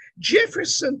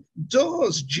 Jefferson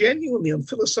does genuinely, on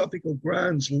philosophical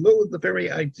grounds, loathe the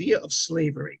very idea of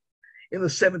slavery in the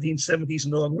 1770s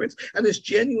and onwards, and is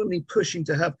genuinely pushing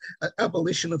to have an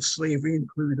abolition of slavery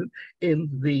included in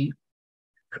the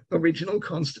original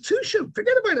Constitution.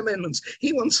 Forget about amendments.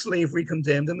 He wants slavery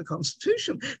condemned in the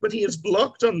Constitution, but he is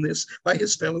blocked on this by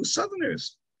his fellow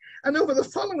Southerners. And over the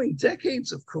following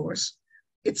decades, of course,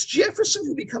 it's Jefferson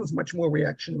who becomes much more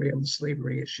reactionary on the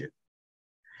slavery issue.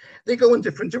 They go in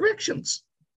different directions.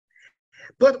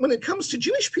 But when it comes to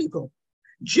Jewish people,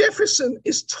 Jefferson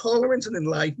is tolerant and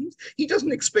enlightened. He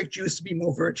doesn't expect Jews to be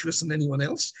more virtuous than anyone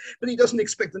else, but he doesn't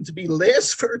expect them to be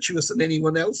less virtuous than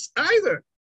anyone else either.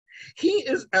 He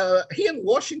and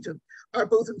Washington are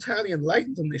both entirely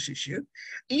enlightened on this issue,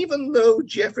 even though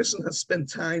Jefferson has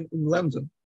spent time in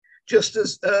London, just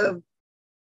as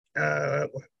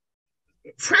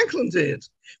Franklin did,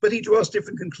 but he draws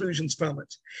different conclusions from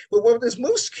it. But what is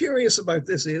most curious about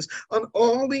this is, on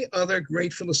all the other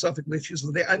great philosophical issues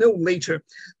of the day, I know later,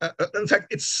 in fact,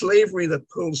 it's slavery that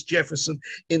pulls Jefferson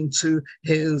into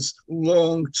his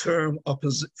long-term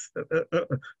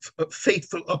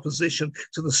fateful opposition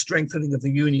to the strengthening of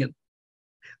the Union.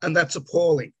 And that's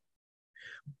appalling.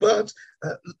 But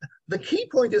the key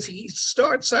point is he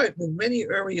starts out in many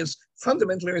areas,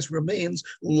 fundamental areas, remains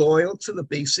loyal to the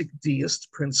basic deist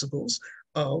principles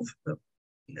of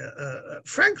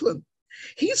Franklin.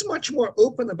 He's much more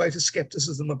open about his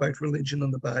skepticism about religion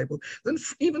and the Bible than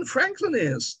even Franklin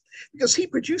is, because he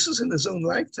produces in his own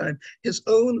lifetime his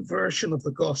own version of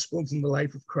the Gospels and the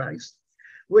life of Christ,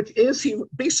 which is,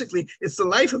 it's the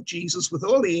life of Jesus with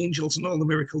all the angels and all the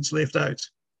miracles left out.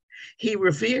 He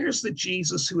reveres the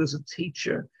Jesus who is a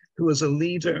teacher, who is a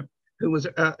leader, who is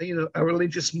a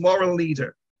religious moral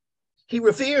leader. He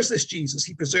reveres this Jesus.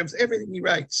 He preserves everything he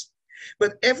writes.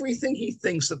 But everything he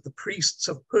thinks that the priests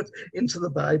have put into the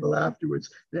Bible afterwards,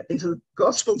 into the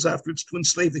Gospels afterwards to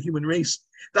enslave the human race,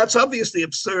 that's obviously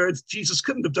absurd. Jesus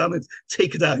couldn't have done it.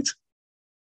 Take it out.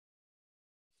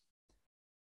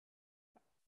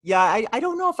 Yeah, I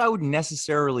don't know if I would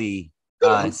necessarily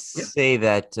say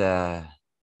that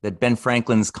that Ben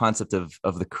Franklin's concept of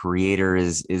the creator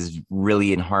is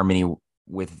really in harmony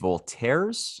with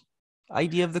Voltaire's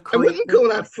idea of the creator. I wouldn't go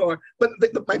that far, but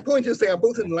my point is they are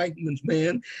both Enlightenment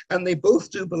men, and they both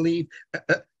do believe,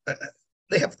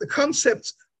 they have the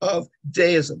concepts of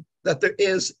deism, that there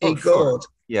is a God.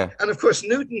 Yeah. And of course,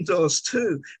 Newton does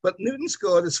too. But Newton's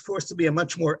God is forced to be a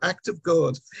much more active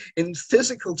God. In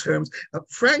physical terms,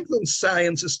 Franklin's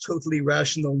science is totally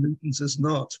rational, Newton's is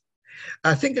not.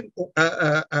 I think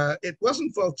it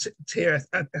wasn't Voltaire,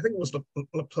 I think it was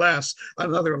Laplace,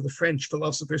 another of the French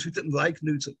philosophers who didn't like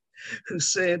Newton, who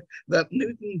said that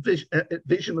Newton's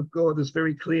vision of God is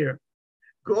very clear.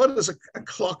 God is a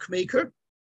clockmaker.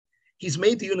 He's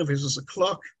made the universe as a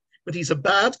clock, but he's a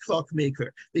bad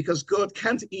clockmaker because God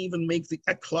can't even make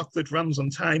a clock that runs on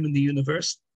time in the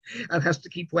universe and has to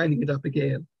keep winding it up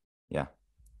again. Yeah.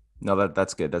 No,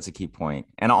 that's good. That's a key point.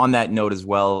 And on that note as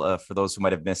well, for those who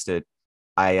might have missed it,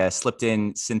 I slipped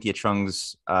in Cynthia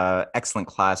Chung's excellent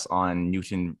class on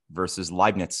Newton versus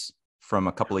Leibniz from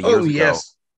a couple of years ago,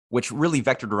 which really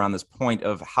vectored around this point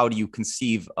of how do you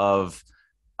conceive of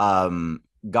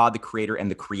God, the creator, and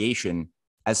the creation,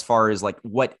 as far as like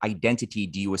what identity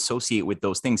do you associate with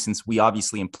those things, since we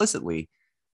obviously implicitly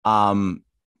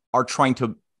are trying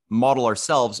to model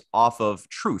ourselves off of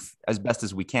truth as best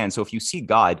as we can. So if you see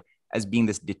God as being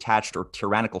this detached or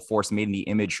tyrannical force made in the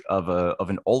image of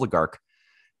an oligarch,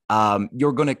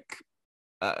 you're going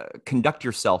to conduct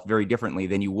yourself very differently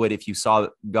than you would if you saw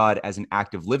God as an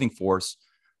active living force,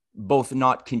 both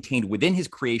not contained within his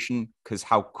creation, because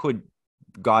how could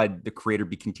God, the creator,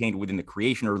 be contained within the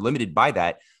creation or limited by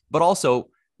that, but also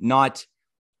not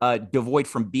devoid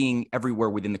from being everywhere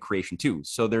within the creation too.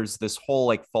 So there's this whole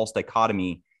like false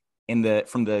dichotomy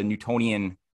from the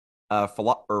Newtonian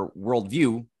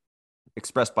worldview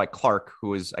expressed by Clarke,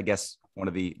 who is, I guess, one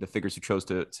of the figures who chose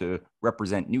to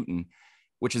represent Newton,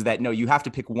 which is that, no, you have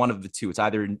to pick one of the two. It's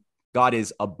either God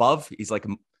is above, he's like a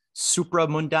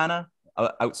supramundana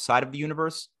outside of the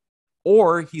universe,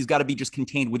 or he's got to be just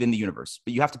contained within the universe.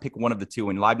 But you have to pick one of the two.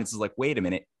 And Leibniz is like, wait a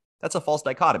minute, that's a false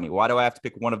dichotomy. Why do I have to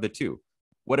pick one of the two?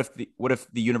 What if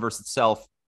the universe itself,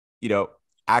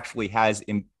 actually has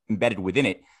embedded within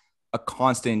it a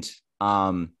constant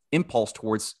impulse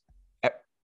towards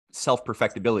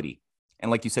self-perfectibility?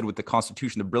 And like you said, with the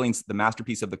Constitution, the brilliance, the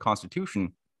masterpiece of the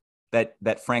Constitution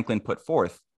that Franklin put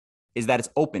forth is that it's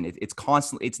open. It's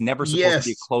constantly, it's never supposed to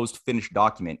be a closed, finished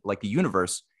document. Like the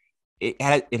universe, it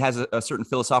has a certain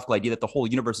philosophical idea that the whole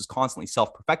universe is constantly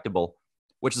self-perfectible,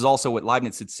 which is also what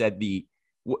Leibniz had said. The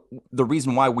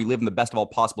reason why we live in the best of all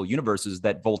possible universes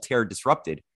that Voltaire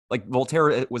disrupted. Like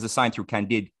Voltaire was assigned through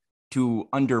Candide to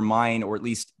undermine or at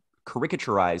least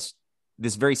caricaturize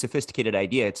this very sophisticated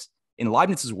idea. It's in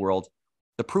Leibniz's world.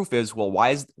 The proof is, well,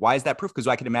 why is that proof? Because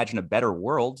I can imagine a better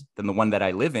world than the one that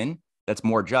I live in that's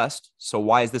more just. So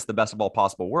why is this the best of all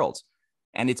possible worlds?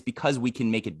 And it's because we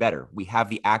can make it better. We have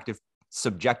the active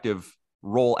subjective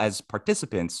role as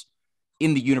participants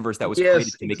in the universe that was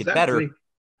created to make it better,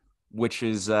 which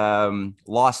is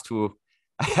lost to,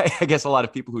 I guess, a lot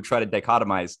of people who try to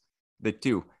dichotomize the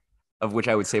two, of which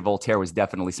I would say Voltaire was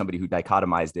definitely somebody who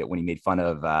dichotomized it when he made fun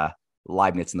of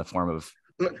Leibniz in the form of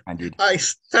Candide. I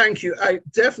thank you. I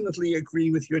definitely agree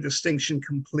with your distinction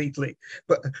completely.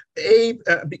 But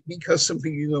because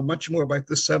something you know much more about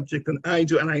the subject than I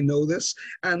do, and I know this,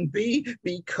 and B,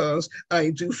 because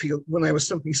I do feel when I was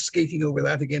simply skating over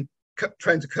that again,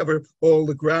 trying to cover all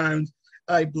the ground,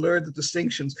 I blurred the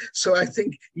distinctions. So I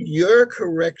think your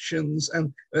corrections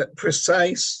and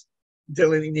precise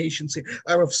delineations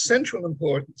are of central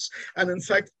importance. And in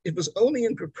fact, it was only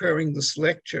in preparing this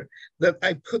lecture that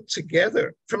I put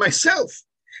together for myself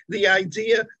the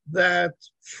idea that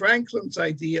Franklin's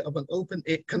idea of an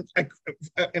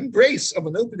embrace of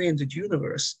an open-ended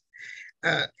universe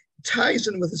ties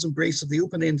in with his embrace of the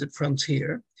open-ended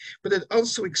frontier, but it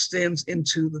also extends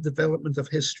into the development of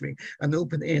history, an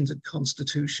open-ended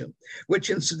constitution, which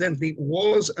incidentally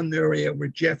was an area where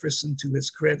Jefferson, to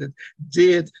his credit,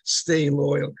 did stay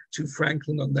loyal to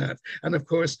Franklin on that. And of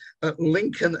course,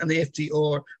 Lincoln and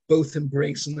FDR both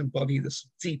embrace and embody this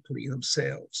deeply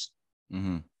themselves.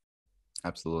 Mm-hmm.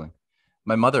 Absolutely.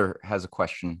 My mother has a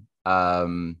question. I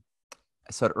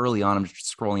saw it early on. I'm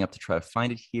just scrolling up to try to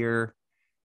find it here.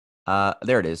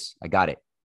 There it is. I got it.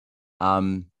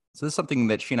 So this is something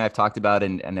that she and I have talked about,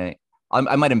 and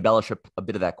I might embellish a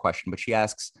bit of that question, but she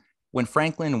asks, when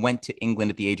Franklin went to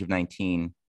England at the age of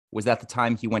 19, was that the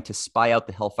time he went to spy out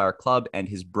the Hellfire Club and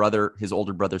his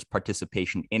older brother's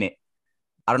participation in it?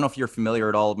 I don't know if you're familiar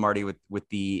at all, Marty, with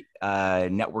the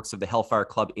networks of the Hellfire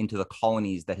Club into the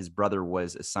colonies that his brother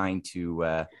was assigned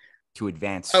to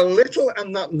advance. A little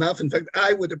and not enough. In fact,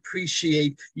 I would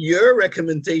appreciate your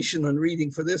recommendation on reading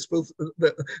for this, both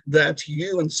that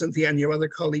you and Cynthia and your other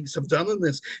colleagues have done on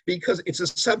this, because it's a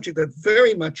subject that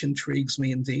very much intrigues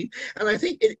me indeed. And I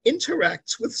think it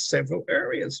interacts with several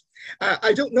areas.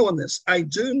 I don't know on this. I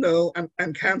do know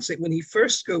and can say when he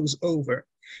first goes over,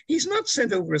 He's not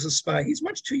sent over as a spy. He's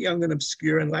much too young and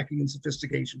obscure and lacking in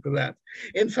sophistication for that.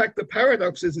 In fact, the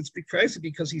paradox is it's precisely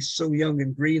because he's so young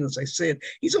and green, as I said.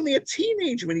 He's only a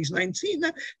teenager when he's 19.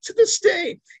 Now, to this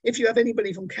day, if you have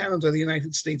anybody from Canada or the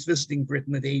United States visiting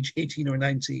Britain at age 18 or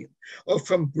 19, or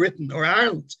from Britain or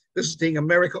Ireland visiting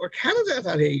America or Canada at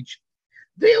that age,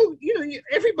 they'll,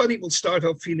 everybody will start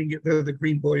off feeling they're the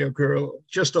green boy or girl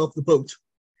just off the boat.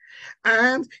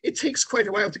 And it takes quite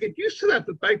a while to get used to that.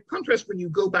 But by contrast, when you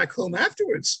go back home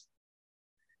afterwards,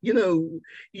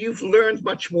 you've learned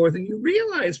much more than you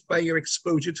realized by your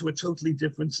exposure to a totally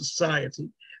different society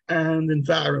and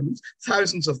environment,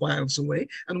 thousands of miles away,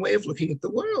 and way of looking at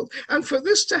the world. And for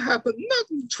this to happen, not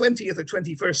in the 20th or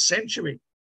 21st century,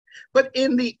 but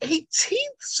in the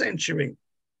 18th century,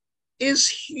 is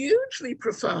hugely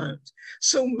profound.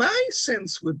 So my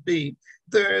sense would be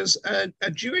there's a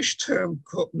Jewish term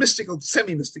called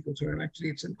semi-mystical term, actually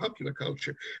it's in popular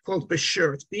culture, called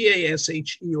bashert,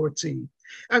 B-A-S-H-E-R-T.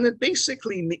 And it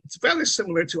basically, it's very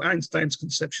similar to Einstein's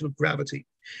conception of gravity.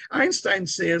 Einstein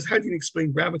says, how do you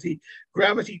explain gravity?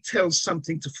 Gravity tells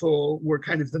something to fall where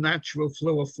kind of the natural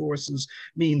flow of forces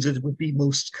means that it would be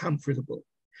most comfortable.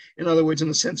 In other words, in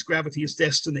a sense, gravity is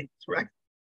destiny, correct?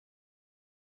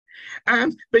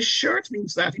 And bashert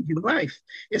means that in human life,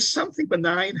 if something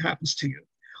benign happens to you,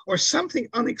 or something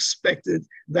unexpected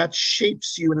that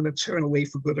shapes you in an eternal way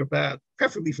for good or bad,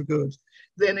 preferably for good,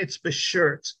 then it's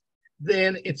bashert.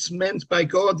 Then it's meant by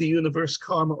God, the universe,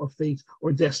 karma, or fate,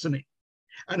 or destiny,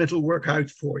 and it'll work out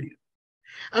for you.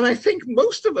 And I think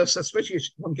most of us, especially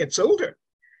as one gets older,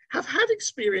 have had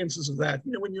experiences of that.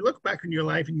 When you look back in your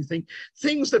life and you think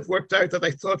things that worked out that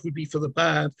I thought would be for the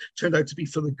bad turned out to be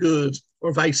for the good,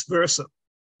 or vice versa.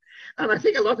 And I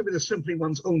think a lot of it is simply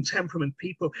one's own temperament.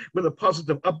 People with a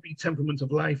positive, upbeat temperament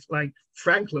of life, like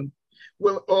Franklin,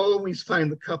 will always find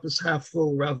the cup is half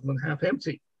full rather than half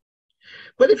empty.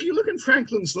 But if you look in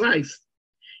Franklin's life,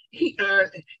 he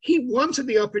wanted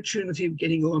the opportunity of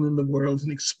getting on in the world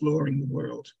and exploring the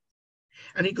world.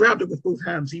 And he grabbed it with both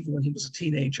hands, even when he was a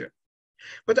teenager.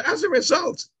 But as a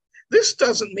result, this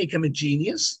doesn't make him a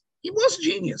genius. He was a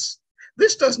genius.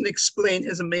 This doesn't explain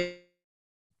his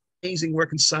amazing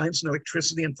work in science and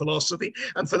electricity and philosophy,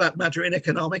 and for that matter, in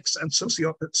economics and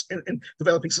in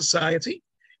developing society.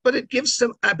 But it gives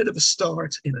him a bit of a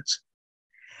start in it.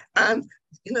 And,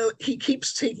 he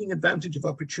keeps taking advantage of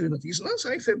opportunities. And as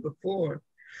I said before,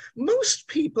 most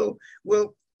people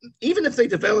will, even if they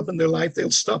develop in their life,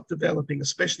 they'll stop developing,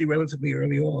 especially relatively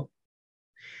early on.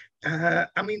 I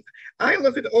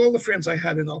look at all the friends I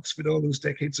had in Oxford all those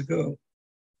decades ago.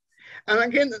 And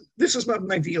again, this is not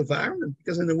an ideal environment,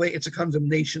 because in a way it's a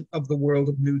condemnation of the world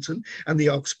of Newton and the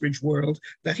Oxbridge world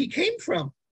that he came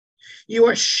from. You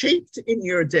are shaped in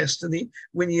your destiny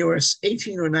when you are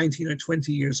 18 or 19 or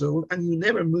 20 years old, and you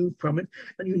never move from it,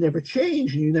 and you never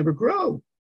change, and you never grow.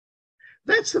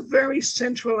 That's a very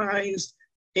centralized,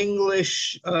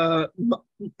 English,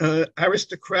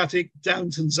 aristocratic,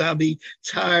 Downton's Abbey,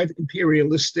 tired,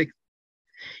 imperialistic,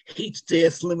 heat,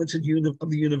 death, limited of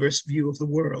the universe view of the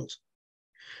world.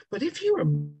 But if you're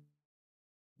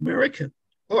American,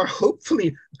 or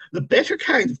hopefully the better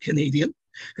kind of Canadian,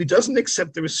 who doesn't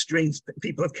accept the restraints that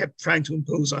people have kept trying to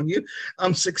impose on you,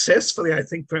 unsuccessfully, I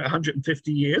think, for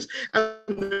 150 years. And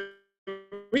the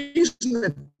reason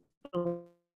that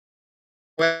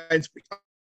it's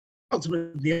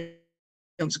ultimately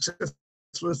unsuccessful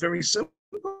is very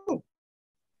simple.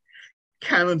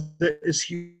 Canada is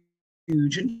huge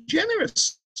and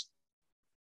generous.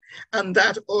 And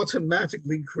that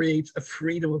automatically creates a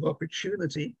freedom of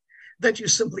opportunity that you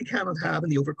simply cannot have in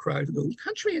the overcrowded old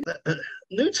country.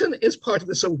 Newton is part of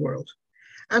this old world.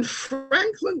 And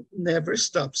Franklin never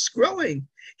stops growing.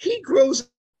 He grows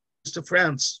to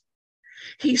France.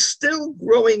 He's still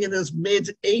growing in his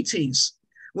mid-80s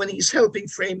when he's helping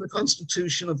frame the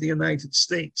Constitution of the United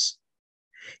States.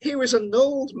 Here is an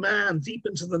old man deep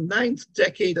into the 9th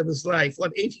decade of his life,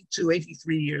 82,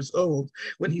 83 years old,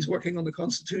 when he's working on the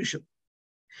Constitution.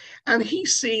 And he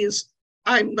sees,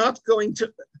 I'm not going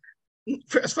to,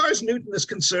 as far as Newton is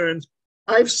concerned,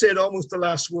 I've said almost the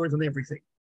last word on everything.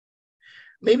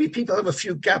 Maybe people have a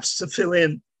few gaps to fill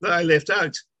in that I left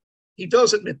out. He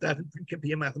does admit that in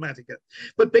Principia Mathematica.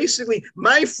 But basically,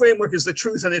 my framework is the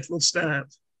truth and it will stand.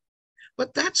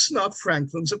 But that's not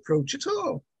Franklin's approach at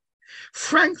all.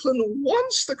 Franklin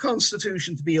wants the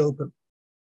Constitution to be open.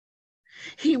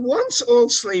 He wants all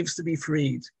slaves to be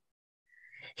freed.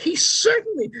 He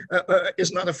certainly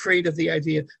is not afraid of the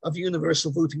idea of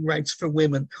universal voting rights for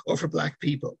women or for Black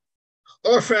people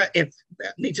or for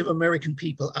Native American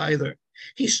people either.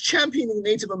 He's championing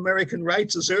Native American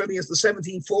rights as early as the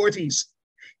 1740s.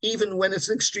 even when it's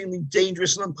an extremely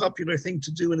dangerous and unpopular thing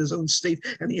to do in his own state,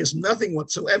 and he has nothing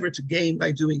whatsoever to gain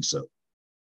by doing so.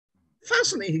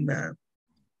 Fascinating man.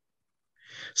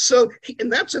 So in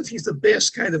that sense, he's the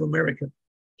best kind of American.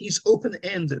 He's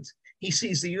open-ended. He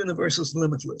sees the universe as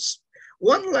limitless.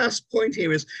 One last point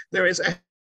here is there is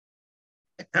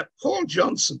Paul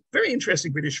Johnson, very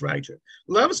interesting British writer,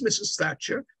 loves Mrs.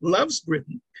 Thatcher, loves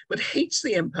Britain, but hates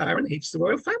the empire and hates the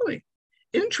royal family.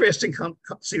 Interesting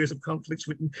series of conflicts,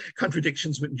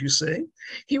 contradictions, wouldn't you say?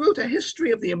 He wrote a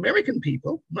history of the American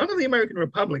people, not of the American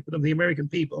Republic, but of the American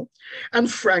people. And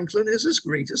Franklin is his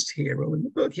greatest hero in the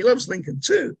book. He loves Lincoln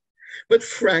too. But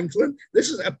Franklin, this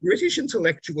is a British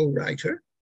intellectual writer,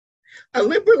 a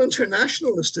liberal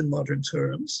internationalist in modern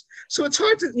terms. So it's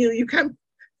hard to, you can't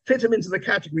fit him into the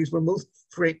categories we're most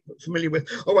familiar with.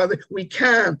 Oh, well, we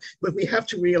can, but we have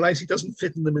to realize he doesn't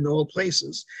fit in them in all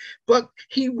places. But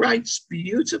he writes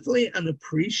beautifully and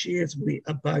appreciatively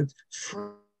about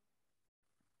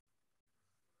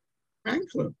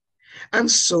Franklin.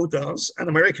 And so does an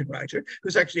American writer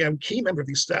who's actually a key member of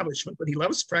the establishment, but he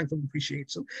loves Franklin,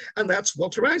 appreciates him, and that's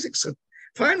Walter Isaacson.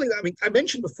 Finally, I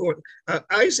mentioned before,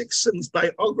 Isaacson's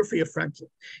biography of Franklin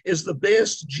is the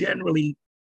best generally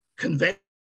conventional,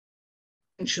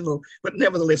 but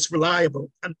nevertheless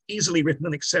reliable and easily written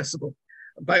and accessible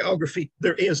biography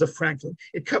there is of Franklin.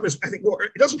 It covers, I think, more,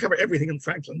 it doesn't cover everything in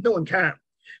Franklin, no one can,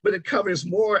 but it covers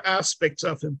more aspects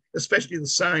of him, especially the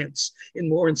science,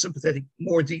 in sympathetic,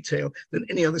 more detail than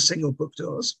any other single book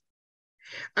does.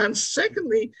 And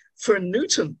secondly, for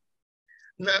Newton,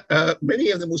 many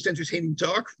of the most entertaining,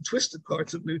 dark, twisted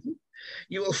parts of Newton,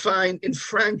 you will find in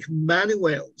Frank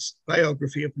Manuel's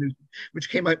biography of Newton,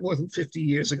 which came out more than 50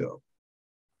 years ago.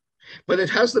 But it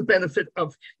has the benefit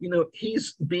of,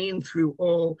 he's been through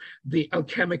all the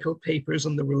alchemical papers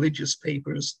and the religious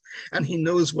papers, and he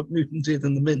knows what Newton did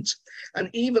in the Mint.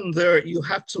 And even there, you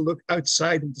have to look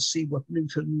outside him to see what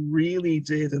Newton really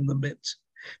did in the Mint.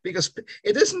 Because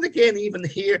it isn't, again, even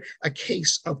here, a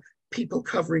case of people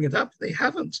covering it up. They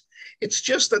haven't. It's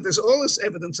just that there's all this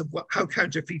evidence of how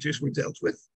counterfeiters were dealt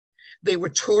with. They were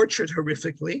tortured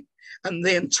horrifically and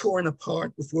then torn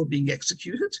apart before being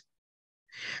executed.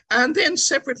 And then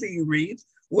separately you read,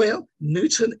 well,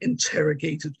 Newton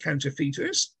interrogated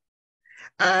counterfeiters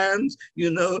and,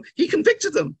 he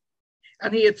convicted them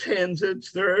and he attended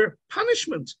their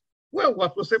punishment. Well,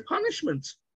 what was their punishment?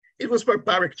 It was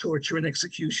barbaric torture and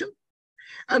execution.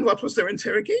 And what was their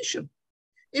interrogation?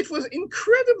 It was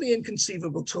incredibly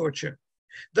inconceivable torture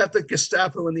that the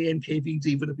Gestapo and the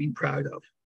NKVD would have been proud of.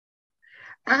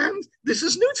 And this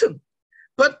is Newton.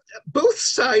 But both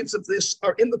sides of this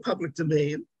are in the public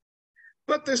domain,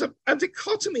 but there's a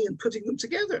dichotomy in putting them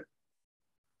together.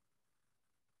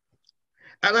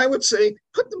 And I would say,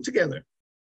 put them together.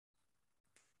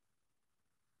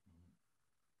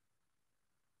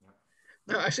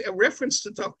 Now, I say a reference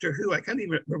to Doctor Who. I can't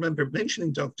even remember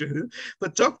mentioning Doctor Who,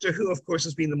 but Doctor Who, of course,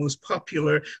 has been the most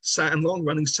popular and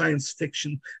long-running science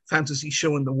fiction fantasy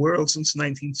show in the world since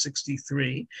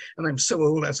 1963. And I'm so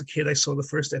old. As a kid, I saw the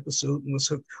first episode and was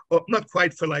hooked. Oh, not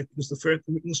quite for life, because the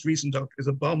most recent Doctor is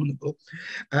abominable.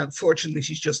 Fortunately,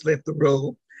 she's just left the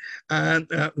role. And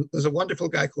there's a wonderful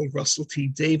guy called Russell T.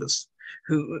 Davies,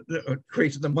 who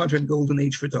created the modern golden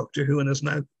age for Doctor Who and has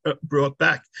now been brought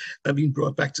back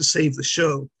to save the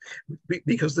show,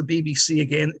 because the BBC,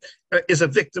 again, is a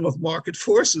victim of market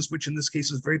forces, which in this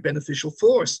case is a very beneficial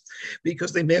force,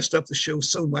 because they messed up the show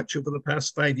so much over the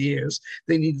past 5 years.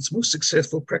 They need its most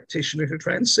successful practitioner to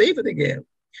try and save it again.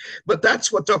 But that's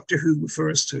what Doctor Who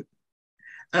refers to.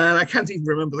 And I can't even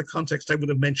remember the context I would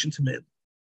have mentioned him in.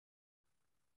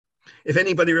 If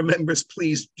anybody remembers,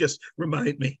 please just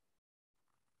remind me.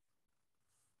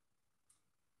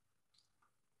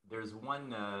 There's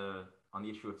one on the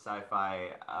issue of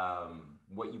sci-fi,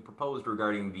 what you proposed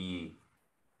regarding the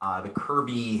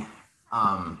Kirby,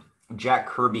 Jack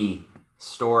Kirby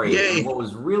story. Yay. And what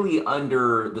was really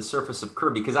under the surface of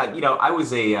Kirby, because I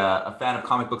was a fan of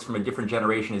comic books from a different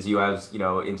generation as you. I was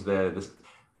into the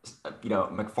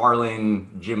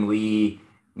McFarlane, Jim Lee,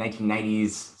 1990s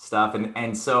stuff,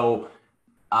 and so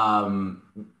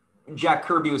Jack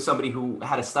Kirby was somebody who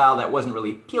had a style that wasn't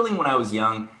really appealing when I was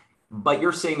young. But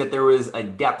you're saying that there was a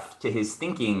depth to his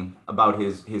thinking about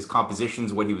his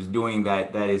compositions, what he was doing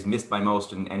that is missed by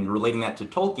most, and relating that to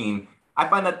Tolkien. I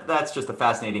find that that's just a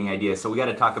fascinating idea. So we got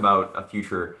to talk about a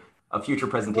future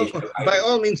presentation. Well, by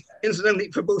all means,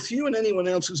 incidentally, for both you and anyone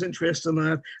else who's interested in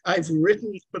that, I've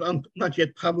written, but I'm not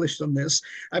yet published on this.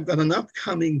 I've got an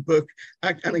upcoming book.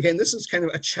 And again, this is kind of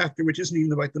a chapter which isn't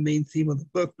even about the main theme of the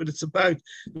book, but it's about,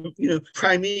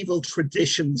 primeval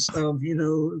traditions of,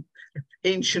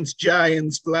 ancient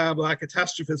giants, blah, blah,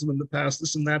 catastrophism in the past,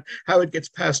 this and that, how it gets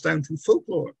passed down through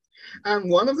folklore. And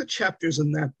one of the chapters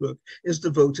in that book is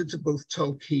devoted to both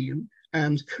Tolkien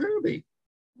and Kirby.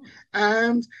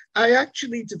 And I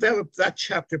actually developed that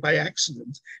chapter by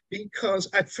accident because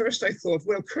at first I thought,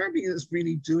 well, Kirby is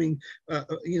really doing,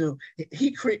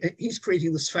 he's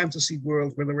creating this fantasy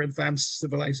world where there are advanced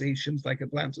civilizations like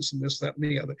Atlantis and this, that, and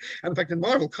the other. And in fact, in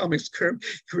Marvel Comics, Kirby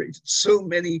created so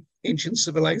many ancient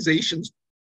civilizations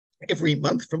every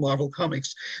month for Marvel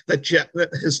Comics that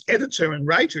his editor and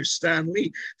writer, Stan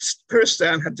Lee,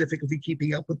 had difficulty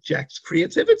keeping up with Jack's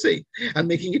creativity and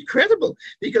making it credible,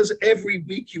 because every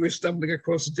week you were stumbling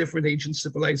across a different ancient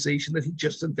civilization that he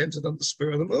just invented on the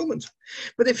spur of the moment.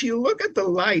 But if you look at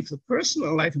the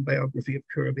personal life and biography of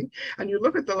Kirby, and you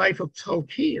look at the life of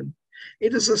Tolkien,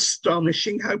 it is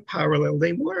astonishing how parallel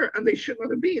they were, and they should not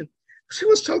have been. Who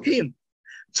was Tolkien?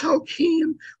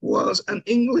 Tolkien was an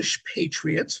English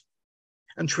patriot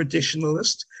and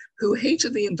traditionalist who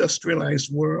hated the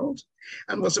industrialized world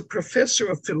and was a professor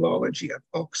of philology at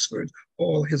Oxford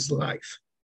all his life.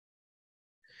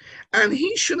 And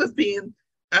he should have been,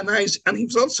 and he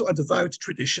was also a devout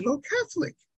traditional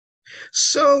Catholic.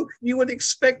 So you would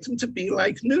expect him to be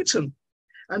like Newton,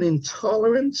 an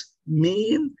intolerant,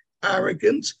 mean,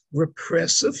 arrogant,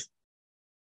 repressive,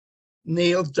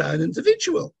 nailed down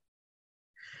individual.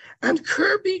 And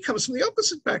Kirby comes from the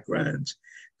opposite background.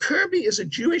 Kirby is a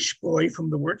Jewish boy from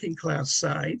the working class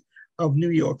side of New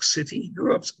York City. He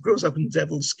grows up in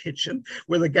Devil's Kitchen,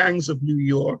 where the gangs of New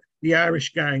York, the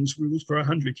Irish gangs, ruled for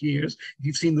 100 years. If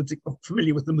you've seen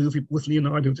familiar with the movie with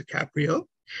Leonardo DiCaprio,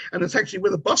 and it's actually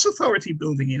where the bus authority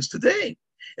building is today.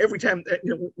 Every time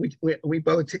we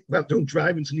don't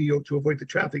drive into New York to avoid the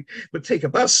traffic, but take a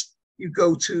bus, you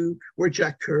go to where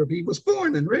Jack Kirby was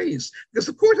born and raised, because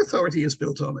the Port Authority is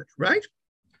built on it, right?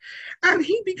 And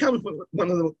he becomes one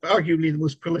of arguably the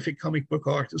most prolific comic book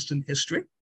artists in history.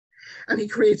 And he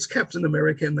creates Captain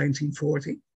America in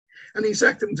 1940. And he's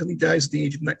active until he dies at the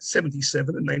age of 77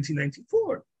 in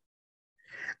 1994.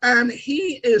 And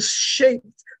he is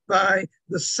shaped by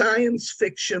the science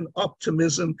fiction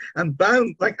optimism and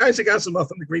bound, like Isaac Asimov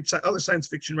and the great other science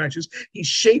fiction writers, he's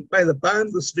shaped by the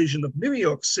boundless vision of New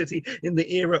York City in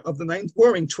the era of the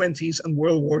Roaring 20s and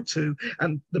World War II,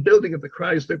 and the building of the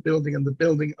Chrysler Building and the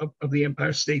building of the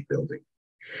Empire State Building.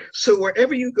 So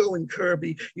wherever you go in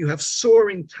Kirby, you have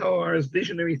soaring towers,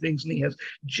 visionary things, and he has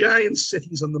giant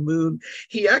cities on the moon.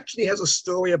 He actually has a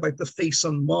story about the face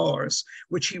on Mars,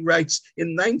 which he writes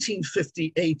in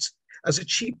 1958 as a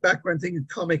cheap background thing in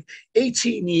comic,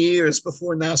 18 years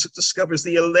before NASA discovers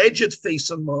the alleged face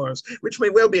on Mars, which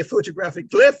may well be a photographic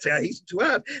glyph, I hasten to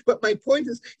add. But my point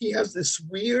is, he has this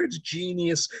weird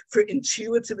genius for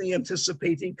intuitively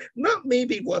anticipating not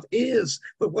maybe what is,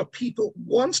 but what people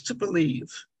want to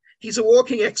believe. He's a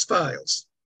walking X-Files.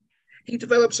 He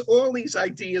develops all these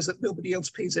ideas that nobody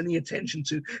else pays any attention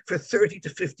to for 30 to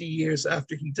 50 years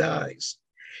after he dies.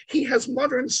 He has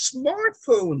modern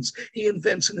smartphones he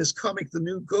invents in his comic, The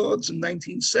New Gods, in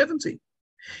 1970.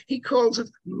 He calls it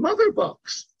Motherbox.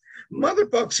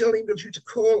 Motherbox enables you to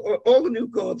call, all the new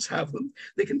gods have them.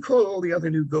 They can call all the other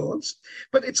new gods,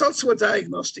 but it's also a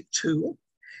diagnostic tool.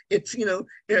 It's, you know,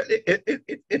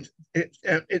 it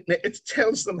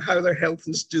tells them how their health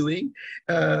is doing.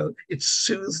 It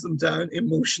soothes them down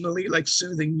emotionally, like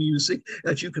soothing music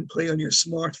that you can play on your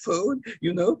smartphone.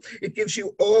 You know, it gives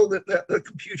you all the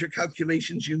computer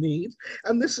calculations you need.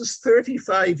 And this is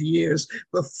 35 years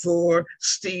before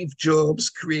Steve Jobs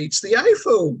creates the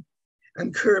iPhone,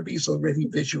 and Kirby's already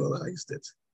visualized it.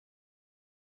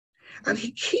 And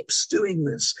he keeps doing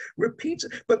this, repeats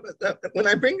it. But when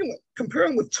I compare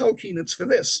him with Tolkien, it's for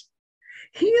this.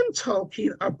 He and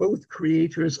Tolkien are both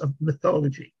creators of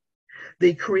mythology.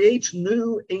 They create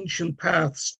new ancient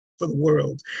paths for the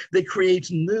world. They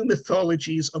create new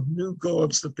mythologies of new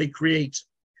gods that they create.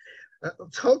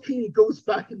 Tolkien goes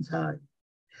back in time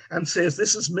and says,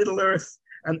 this is Middle Earth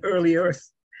and early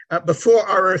Earth, before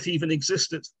our Earth even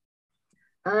existed.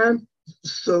 And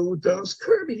so does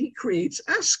Kirby. He creates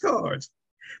Asgard.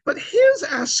 But his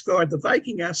Asgard, the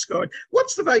Viking Asgard,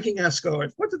 what's the Viking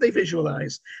Asgard? What did they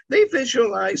visualize? They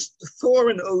visualized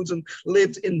Thor and Odin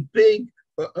lived in big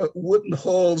wooden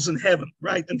halls in heaven,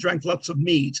 right? And drank lots of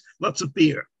mead, lots of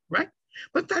beer, right?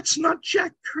 But that's not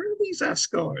Jack Kirby's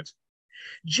Asgard.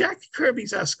 Jack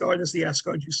Kirby's Asgard is the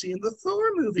Asgard you see in the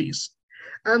Thor movies.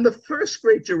 And the first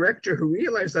great director who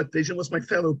realized that vision was my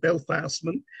fellow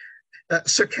Belfastman,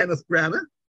 Sir Kenneth Branagh.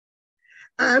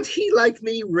 And he, like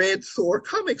me, read Thor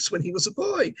comics when he was a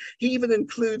boy. He even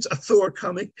includes a Thor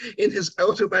comic in his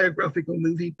autobiographical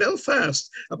movie Belfast,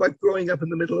 about growing up in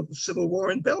the middle of the Civil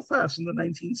War in Belfast in the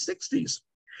 1960s.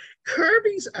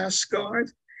 Kirby's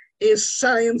Asgard is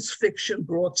science fiction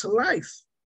brought to life.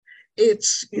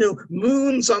 It's,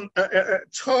 moons on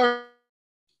towering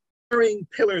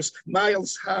pillars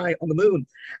miles high on the moon,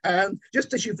 and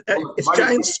just as it's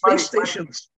giant space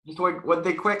stations. Just one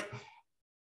thing quick.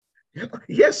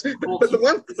 Yes, but the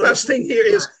one last thing here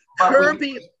is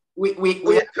Kirby.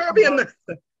 Kirby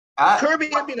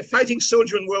had been a fighting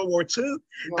soldier in World War II,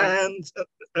 and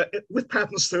with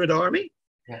Patton's Third Army,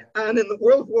 and in the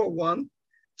World War I,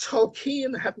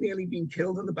 Tolkien had nearly been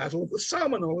killed in the Battle of the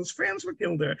Somme, and all his friends were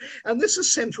killed there. And this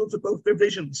is central to both their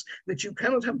visions, that you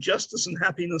cannot have justice and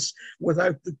happiness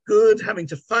without the good having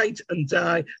to fight and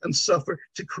die and suffer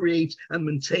to create and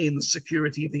maintain the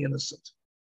security of the innocent.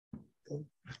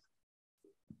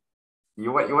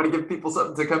 You want to give people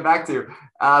something to come back to,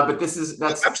 but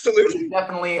that's absolutely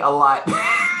definitely a lot.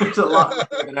 There's a lot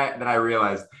than I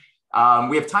realized.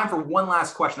 We have time for one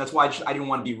last question. That's why I didn't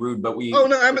want to be rude, but we. Oh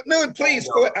no, please.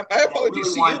 My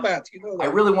apologies to you, Matt. You know that. I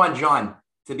really want John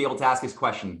to be able to ask his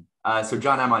question. So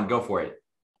John Amon, go for it.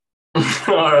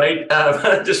 All right.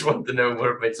 I just want to know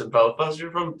whereabouts in Belfast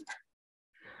you're from.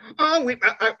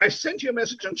 I sent you a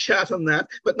message on chat on that,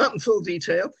 but not in full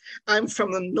detail. I'm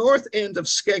from the north end of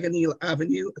Skegneel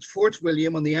Avenue at Fort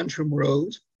William on the Antrim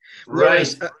Road.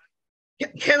 Right.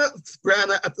 Kenneth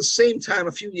Branagh, at the same time,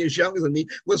 a few years younger than me,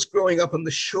 was growing up on the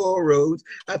Shore Road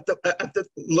at the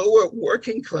lower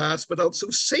working class, but also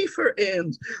safer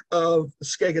end of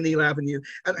Skegneel Avenue.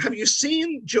 And have you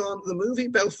seen, John, the movie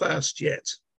Belfast yet?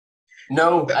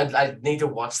 No, I need to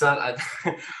watch that.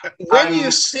 When you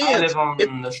see I live on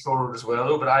the Shore Road as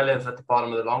well, but I live at the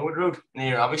bottom of the Longwood Road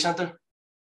near Abbey Centre.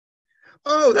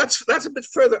 Oh, that's a bit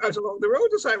further out along the road,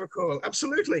 as I recall.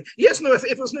 Absolutely. Yes, no, if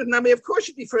it was Newton Abbey, of course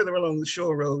you'd be further along the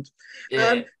Shore Road.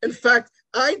 Yeah. And in fact,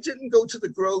 I didn't go to the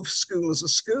Grove School as a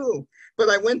school, but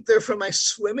I went there for my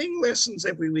swimming lessons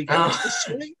every week. I went to the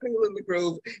swimming pool in the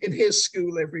Grove in his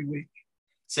school every week.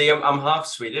 See, I'm half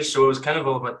Swedish, so it was kind of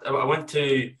all, but I went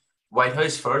to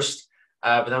Whitehouse first,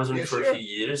 but that was only for a few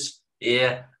years.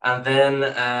 Yeah, and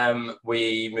then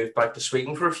we moved back to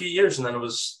Sweden for a few years, and then I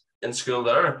was in school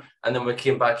there, and then we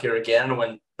came back here again. And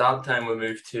when that time we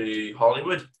moved to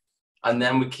Hollywood, and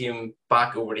then we came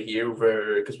back over to here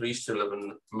because we used to live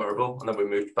in Merville, and then we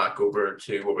moved back over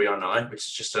to where we are now, which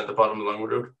is just at the bottom of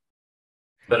Longwood Road.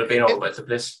 But I've been all about the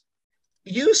place.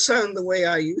 You sound the way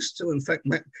I used to. In fact,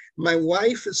 my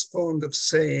wife is fond of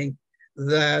saying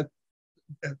that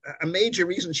a major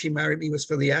reason she married me was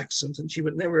for the accent, and she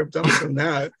would never have done so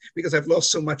now because I've lost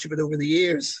so much of it over the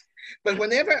years. But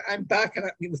whenever I'm back and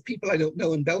with people I don't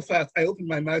know in Belfast, I open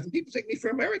my mouth and people take me for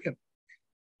American.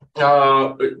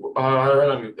 Have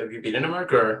you been in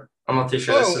America? Or? I'm not too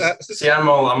sure. I'm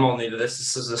all new to this.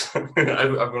 This is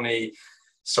I've only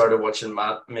started watching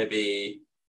Matt maybe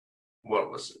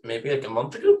like a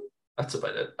month ago. That's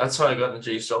about it. That's how I got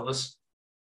introduced to all this.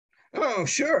 Oh,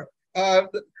 sure.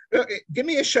 Give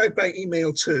me a shout by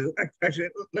email too. Actually,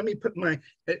 let me put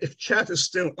if chat is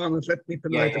still on it, let me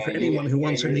put it out for anyone who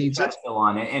wants or needs it. Still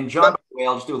on it. And John, by the way,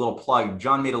 I'll just do a little plug.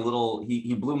 John made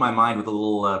he blew my mind with a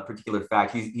little particular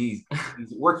fact. He's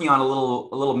working on a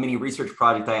little mini research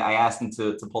project I asked him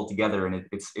to pull together, and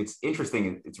it's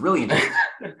interesting. It's really interesting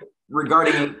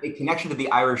regarding a connection to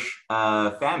the Irish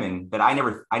famine that I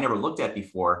never looked at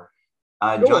before.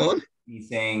 John, he's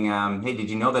saying, hey, did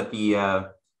you know that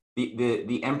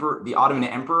the emperor, the Ottoman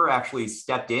emperor, actually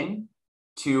stepped in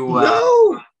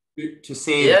to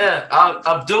save. Yeah,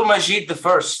 Abdulmajid the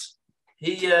First.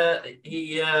 He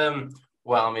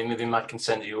well, I mean, maybe Matt can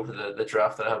send you over the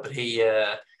draft that I have, but he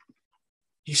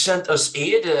sent us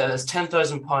aid as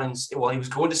 £10,000. Well, he was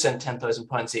going to send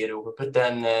 £10,000 aid over, but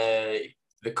then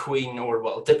the Queen,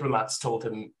 diplomats told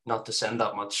him not to send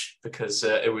that much because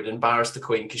it would embarrass the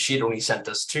Queen, because she'd only sent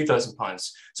us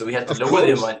 £2,000. So we had to lower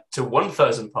the amount to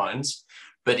 £1,000.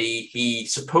 But he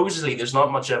supposedly, there's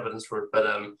not much evidence for it, but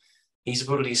he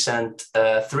supposedly sent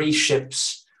 3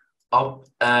 ships up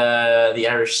the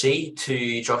Irish Sea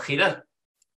to Drogheda,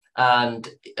 and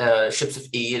ships of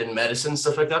aid and medicine,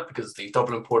 stuff like that, because the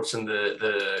Dublin ports and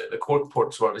the Cork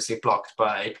ports were obviously blocked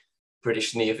by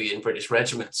British Navy and British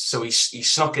regiments. So he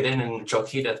snuck it in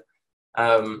Drogheda.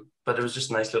 But it was just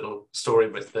a nice little story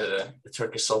with the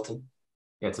Turkish Sultan.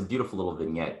 Yeah, it's a beautiful little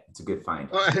vignette. It's a good find.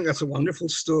 Oh, I think that's a wonderful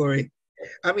story.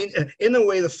 I mean, in a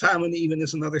way, the famine even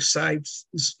is another side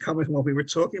comment on what we were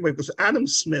talking about, because Adam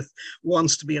Smith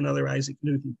wants to be another Isaac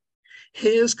Newton.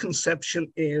 His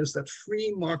conception is that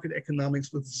free market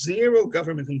economics with zero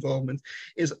government involvement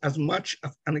is as much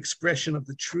an expression of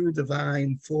the true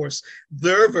divine force,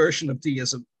 their version of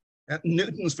deism,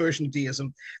 Newton's version of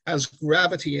deism, as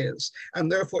gravity is. And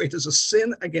therefore, it is a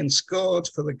sin against God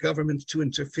for the government to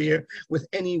interfere with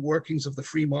any workings of the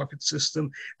free market system.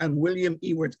 And William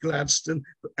Ewart Gladstone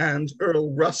and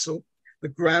Earl Russell, the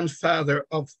grandfather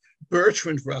of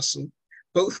Bertrand Russell,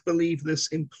 both believe this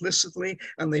implicitly,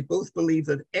 and they both believe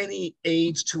that any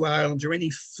aid to Ireland or any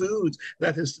food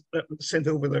that is sent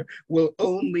over there will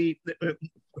only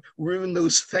ruin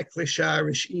those feckless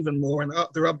Irish even more. And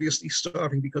they're obviously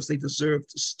starving because they deserve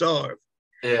to starve.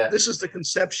 Yeah. This is the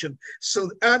conception. So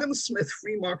Adam Smith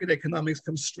free market economics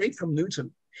comes straight from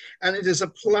Newton, and it is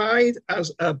applied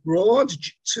as a broad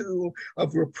tool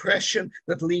of repression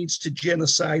that leads to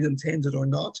genocide, intended or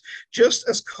not, just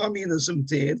as communism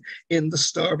did in the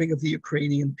starving of the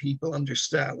Ukrainian people under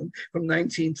Stalin from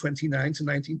 1929 to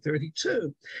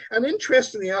 1932. And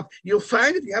interestingly enough, you'll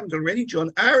find, if you haven't already, John,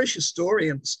 Irish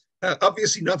historians,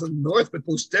 obviously not in the north, but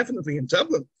most definitely in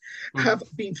Dublin, have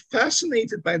been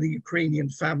fascinated by the Ukrainian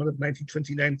famine of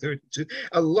 1929-32.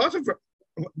 A lot of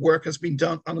work has been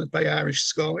done on it by Irish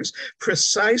scholars,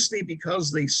 precisely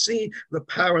because they see the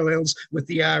parallels with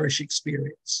the Irish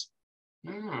experience.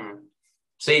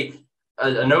 See,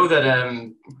 I know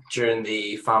that during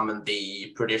the famine,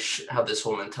 the British had this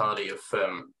whole mentality of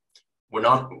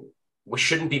we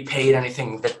shouldn't be paid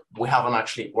anything that we haven't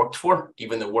actually worked for,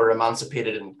 even though we're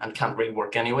emancipated and can't really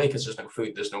work anyway because there's no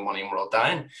food, there's no money, and we're all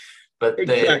dying. But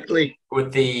exactly.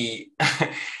 With the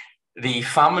the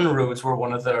famine roads were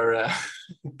one of their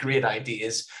great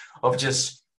ideas of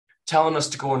just telling us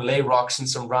to go and lay rocks in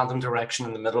some random direction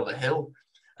in the middle of a hill.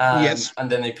 Yes. And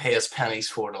then they pay us pennies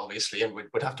for it, obviously, and we'd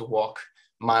have to walk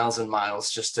miles and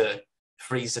miles just to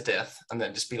freeze to death and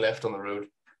then just be left on the road.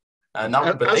 And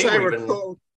that, but as I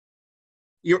recall,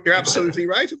 you're absolutely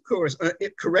right, of course.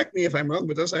 Correct me if I'm wrong,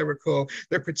 but as I recall,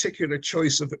 their particular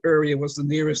choice of area was the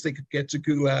nearest they could get to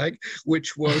Gulag,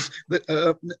 which was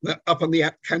up on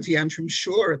the County Antrim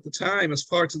shore at the time, as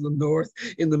far to the north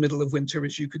in the middle of winter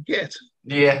as you could get.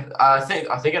 Yeah, I think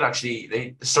it actually,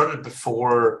 they started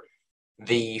before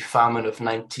the famine of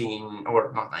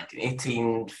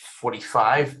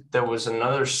 1845. There was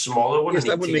another smaller one in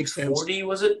 1840,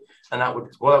 was it? And that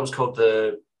was called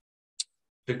the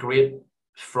Great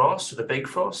Frost or the Big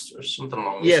Frost or something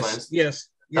along those lines. Yes,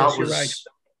 you're right.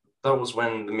 That was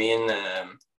when the main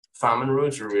famine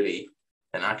roads were really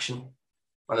in action.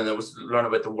 And then there was learn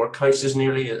about the workhouses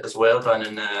nearly as well down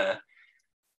in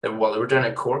they were down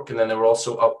in Cork, and then they were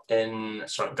also up in,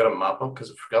 sorry, I've got a map up because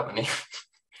I forgot the name.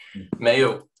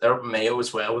 Mayo. They're up in Mayo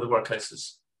as well with the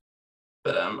workhouses.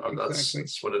 But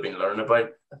that's what I've been learning about.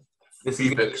 This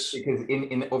is books. Because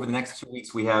in over the next 2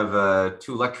 weeks, we have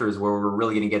 2 lectures where we're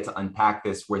really going to get to unpack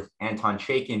this with Anton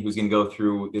Chaikin, who's going to go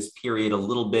through this period a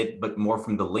little bit, but more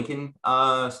from the Lincoln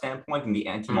standpoint and the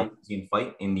anti-Malthusian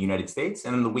fight in the United States.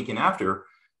 And then the weekend after,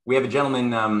 we have a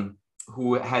gentleman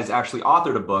who has actually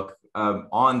authored a book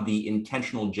on the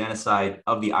intentional genocide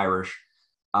of the Irish,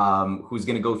 who's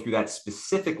going to go through that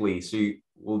specifically. So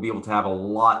we'll be able to have a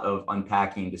lot of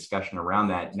unpacking and discussion around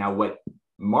that. Now, what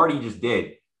Marty just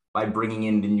did by bringing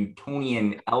in the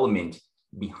Newtonian element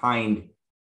behind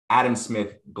Adam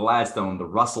Smith, Gladstone, the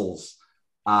Russells,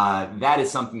 that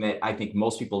is something that I think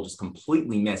most people just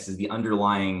completely miss, is the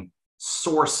underlying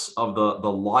source of the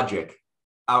logic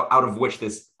out of which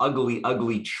this ugly,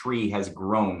 ugly tree has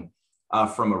grown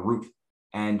from a root.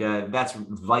 And that's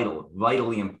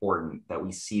vitally important that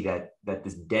we see that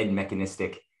this dead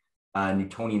mechanistic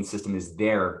Newtonian system is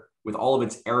there with all of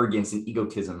its arrogance and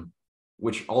egotism,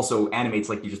 which also animates,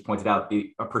 like you just pointed out,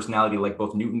 a personality like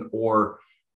both Newton or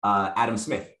Adam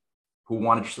Smith, who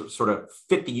wanted to sort of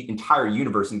fit the entire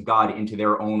universe and God into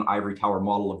their own ivory tower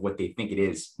model of what they think it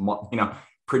is,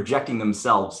 projecting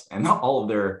themselves and all of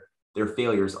their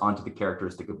failures onto the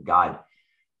characteristic of God,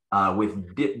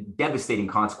 with devastating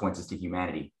consequences to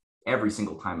humanity every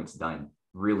single time it's done.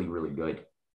 Really, really good.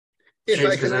 If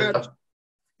I can add,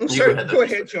 go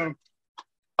ahead, John.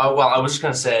 Well, I was just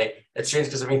going to say, it's strange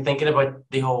because I've been thinking about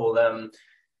the whole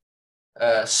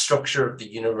structure of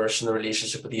the universe and the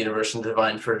relationship with the universe and the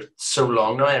divine for so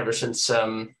long now, ever since,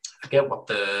 I forget what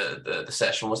the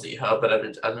session was that you had, but I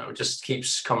don't know, it just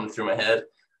keeps coming through my head.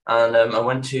 And I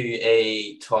went to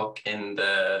a talk in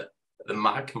the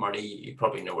MAC, Marty, you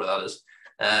probably know where that is.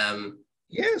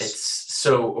 Yes.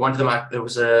 So I went to the MAC, there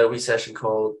was a wee session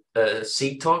called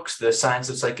Seed Talks, the Science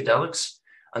of Psychedelics.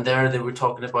 And there they were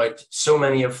talking about so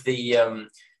many of the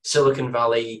Silicon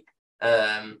Valley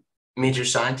major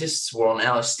scientists were on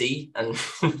LSD and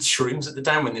shrooms at the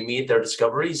time when they made their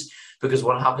discoveries, because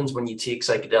what happens when you take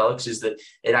psychedelics is that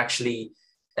it actually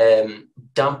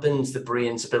dampens the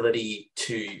brain's ability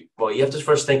to, well, you have to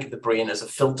first think of the brain as a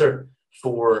filter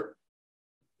for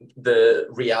the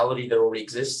reality that already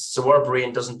exists. So our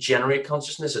brain doesn't generate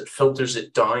consciousness, it filters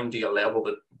it down to a level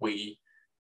that we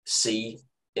see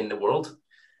in the world.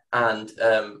 And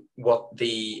what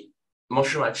the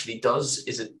mushroom actually does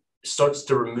is it starts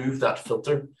to remove that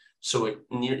filter, so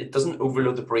it doesn't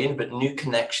overload the brain, but new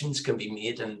connections can be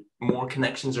made, and more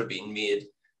connections are being made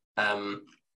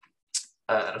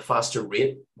at a faster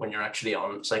rate when you're actually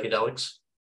on psychedelics.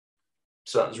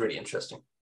 So that was really interesting.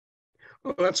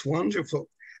 Oh, that's wonderful.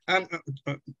 And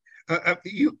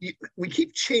we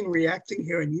keep chain reacting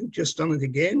here, and you've just done it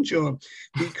again, John,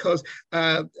 because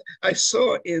I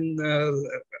saw in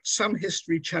some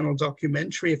History Channel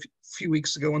documentary a few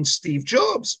weeks ago on Steve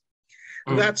Jobs,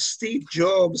 that Steve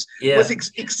Jobs was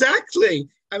exactly,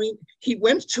 I mean, he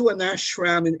went to an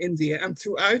ashram in India, and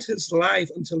throughout his life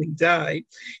until he died,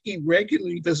 he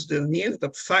regularly visited, and he ended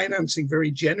up financing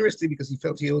very generously, because he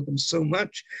felt he owed them so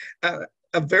much,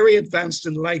 a very advanced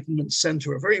enlightenment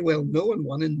center, a very well-known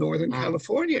one in Northern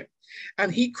California.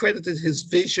 And he credited his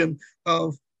vision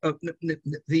of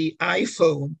the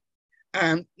iPhone,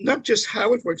 and not just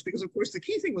how it works, because of course the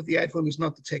key thing with the iPhone is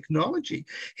not the technology.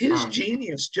 His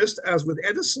genius, just as with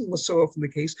Edison was so often the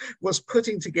case, was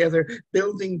putting together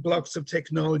building blocks of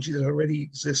technology that already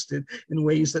existed in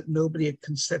ways that nobody had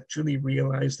conceptually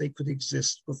realized they could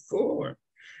exist before.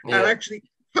 And actually,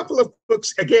 couple of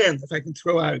books, again, if I can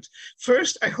throw out.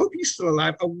 First, I hope he's still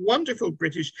alive, a wonderful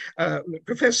British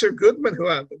Professor Goodman, who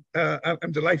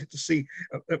I'm delighted to see.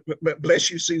 Bless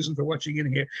you, Susan, for watching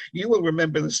in here. You will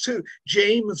remember this too.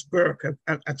 James Burke,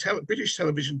 a British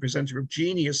television presenter of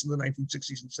genius in the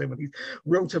 1960s and 70s,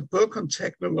 wrote a book on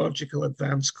technological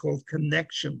advance called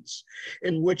Connections,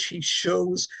 in which he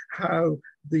shows how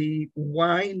the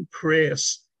wine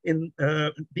press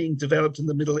being developed in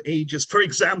the Middle Ages, for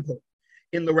example,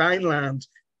 in the Rhineland,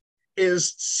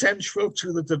 is central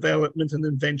to the development and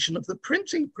invention of the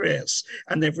printing press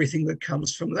and everything that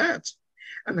comes from that.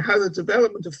 And how the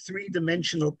development of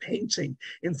three-dimensional painting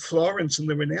in Florence in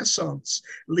the Renaissance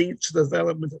leads to the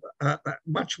development of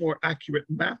much more accurate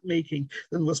map making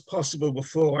than was possible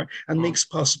before, and makes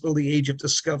possible the age of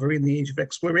discovery and the age of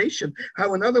exploration.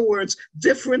 How, in other words,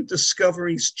 different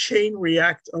discoveries chain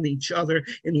react on each other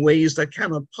in ways that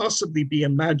cannot possibly be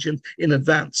imagined in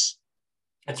advance.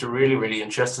 It's really, really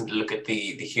interesting to look at the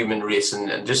human race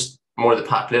and just more the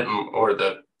population or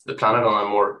the planet on a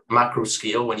more macro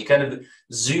scale. When you kind of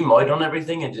zoom out on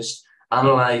everything and just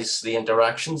analyze the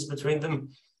interactions between them,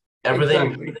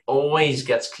 everything always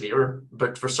gets clearer.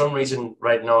 But for some reason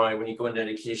right now, when you go into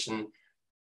education,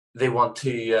 they want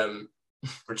to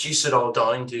reduce it all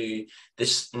down to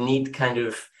this neat kind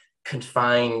of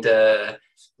confined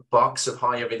box of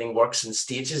how everything works in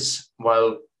stages,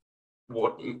 while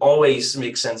what always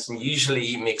makes sense and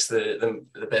usually makes the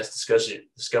best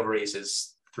discoveries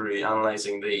is through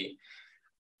analyzing the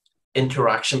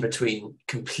interaction between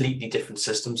completely different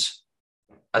systems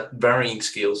at varying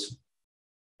scales.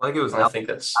 I think it was. I think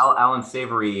that's Alan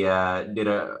Savory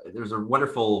there's a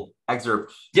wonderful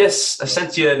excerpt. Yes, I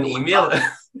sent you an email.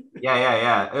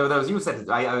 Yeah. That was you said.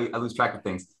 I lose track of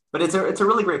things. But it's a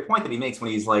really great point that he makes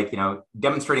when he's like,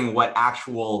 demonstrating what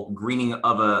actual greening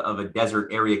of a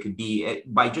desert area could be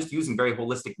by just using very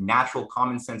holistic, natural,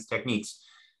 common sense techniques.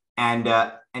 And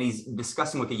he's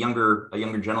discussing with a younger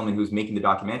gentleman who's making the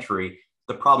documentary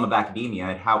the problem of academia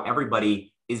and how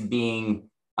everybody is being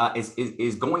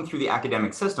is going through the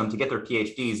academic system to get their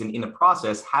PhDs, and in the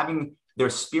process having their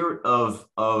spirit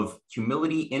of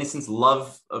humility, innocence,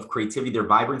 love of creativity, their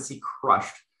vibrancy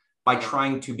crushed by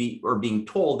trying to be, or being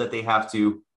told that they have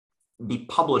to be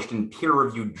published in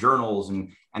peer-reviewed journals,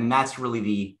 and that's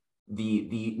really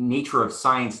the nature of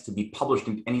science, to be published.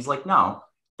 And he's like, no,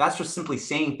 that's just simply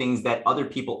saying things that other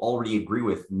people already agree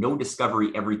with. No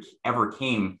discovery ever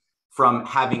came from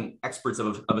having experts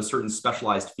of a certain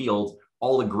specialized field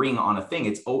all agreeing on a thing.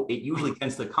 It usually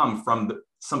tends to come from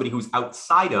somebody who's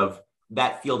outside of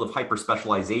that field of hyper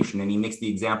specialization. And he makes the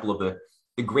example of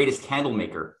the greatest candle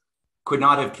maker could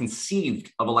not have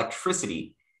conceived of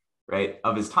electricity, right,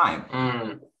 of his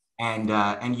time.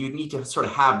 And you need to sort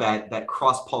of have that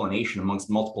cross-pollination amongst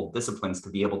multiple disciplines to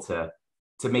be able to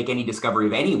make any discovery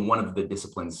of any one of the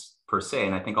disciplines per se.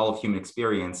 And I think all of human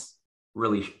experience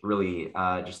really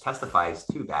just testifies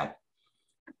to that.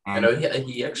 And I know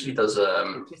he actually does.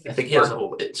 I think he has a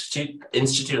whole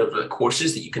institute of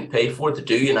courses that you can pay for to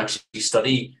do and actually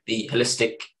study the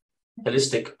holistic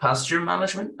holistic pasture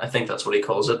management. I think that's what he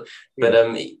calls it.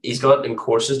 But he's got in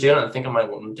courses doing it. I think I might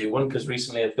want to do one because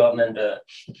recently I've gotten into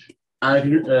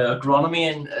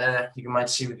agronomy, and you might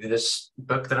see with this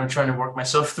book that I'm trying to work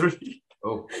myself through.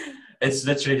 Oh, it's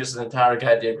literally just an entire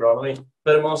guide to agronomy.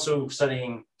 But I'm also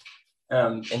studying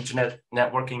internet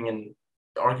networking and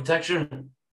architecture.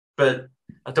 But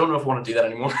I don't know if I want to do that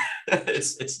anymore.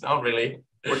 It's not really.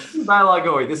 Well, keep the dialogue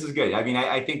going. This is good. I mean,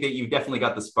 I think that you've definitely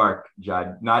got the spark,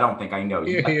 Judd. No, I don't think, I know.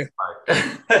 You got the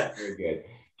spark. Very good.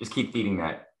 Just keep feeding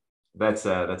that. That's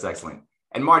excellent.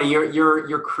 And Marty,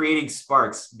 you're creating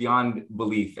sparks beyond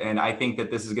belief. And I think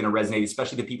that this is going to resonate,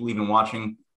 especially the people even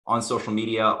watching on social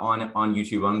media, on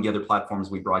YouTube, on the other platforms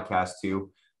we broadcast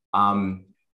to.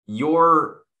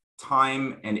 Your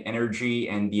time and energy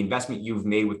and the investment you've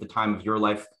made with the time of your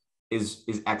life is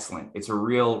excellent. It's a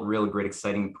real great,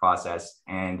 exciting process.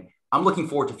 And I'm looking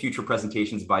forward to future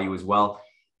presentations by you as well.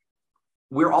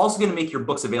 We're also going to make your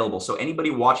books available. So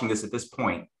anybody watching this at this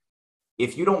point,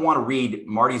 if you don't want to read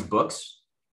Marty's books,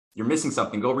 you're missing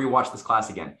something. Go rewatch this class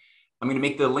again. I'm going to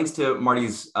make the links to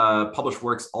Marty's published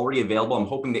works already available. I'm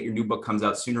hoping that your new book comes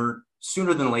out sooner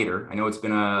than later. I know it's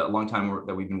been a long time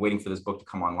that we've been waiting for this book to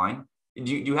come online.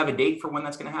 Do you have a date for when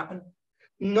that's going to happen?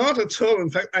 Not at all. In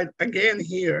fact, I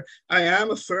am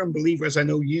a firm believer, as I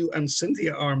know you and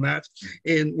Cynthia are, Matt,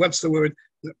 in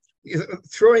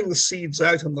throwing the seeds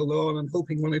out on the lawn and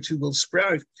hoping one or two will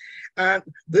sprout. And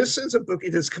this is a book,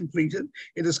 it is completed.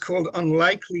 It is called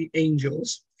Unlikely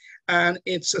Angels. And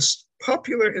it's a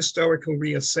popular historical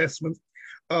reassessment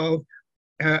of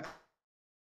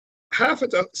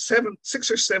six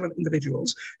or seven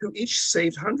individuals who each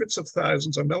saved hundreds of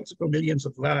thousands or multiple millions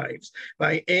of lives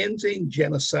by ending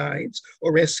genocides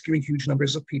or rescuing huge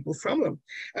numbers of people from them.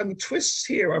 And the twists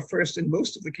here are, first, in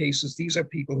most of the cases, these are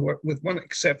people who are, with one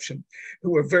exception,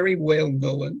 who are very well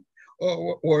known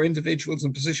or individuals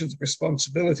in positions of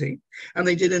responsibility. And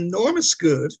they did enormous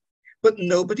good, but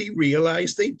nobody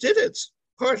realized they did it.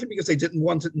 Partly because they didn't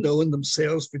want it known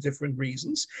themselves for different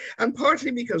reasons, and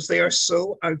partly because they are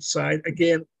so outside,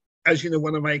 again, as you know,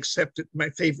 one of my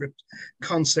favorite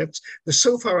concepts, they're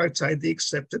so far outside the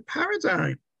accepted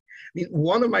paradigm. I mean,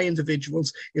 one of my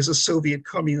individuals is a Soviet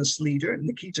communist leader,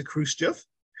 Nikita Khrushchev,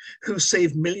 who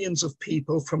saved millions of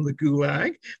people from the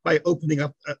Gulag by opening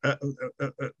up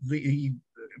the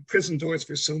prison doors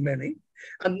for so many.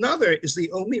 Another is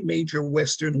the only major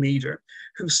Western leader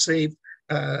who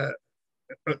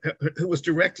was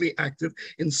directly active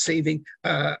in saving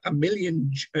 1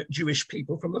 million Jewish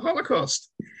people from the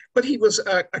Holocaust. But he was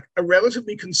a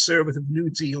relatively conservative New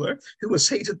Dealer who was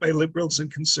hated by liberals and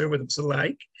conservatives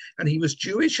alike. And he was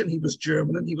Jewish and he was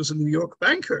German and he was a New York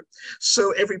banker.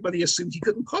 So everybody assumed he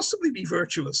couldn't possibly be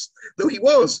virtuous, though he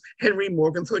was. Henry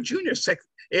Morgenthau Jr.,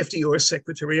 FDR's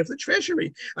Secretary of the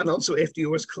Treasury, and also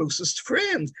FDR's closest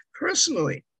friend,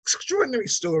 personally. Extraordinary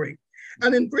story.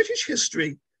 And in British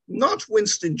history, not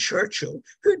Winston Churchill,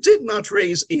 who did not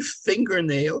raise a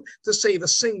fingernail to save a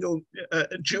single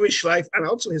Jewish life, and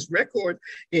also his record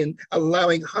in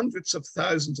allowing hundreds of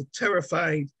thousands of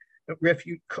terrified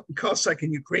Cossack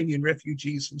and Ukrainian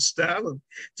refugees from Stalin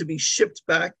to be shipped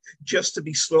back just to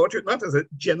be slaughtered, not as a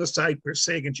genocide per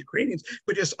se against Ukrainians,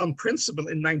 but just on principle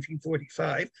in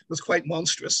 1945, was quite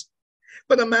monstrous.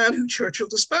 But a man who Churchill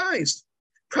despised,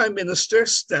 Prime Minister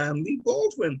Stanley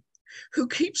Baldwin, who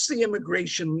keeps the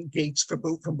immigration gates from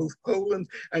both Poland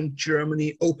and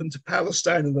Germany open to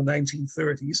Palestine in the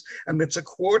 1930s, and lets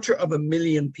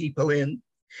 250,000 people in,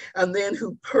 and then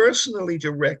who personally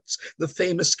directs the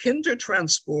famous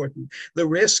Kindertransporten, the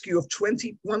rescue of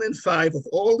 21 in 5 of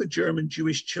all the German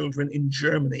Jewish children in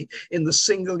Germany in the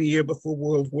single year before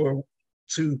World War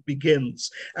II begins.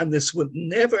 And this would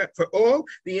never, for all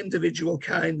the individual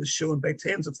kindness shown by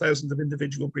tens of thousands of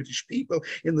individual British people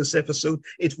in this episode,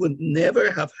 it would never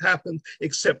have happened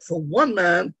except for one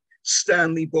man,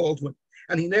 Stanley Baldwin.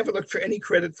 And he never looked for any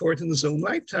credit for it in his own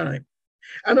lifetime.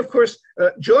 And of course,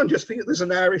 John, just think there's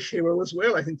an Irish hero as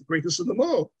well, I think the greatest of them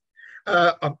all,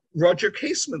 Roger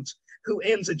Casement, who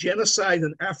ends a genocide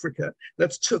in Africa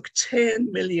that took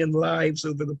 10 million lives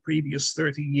over the previous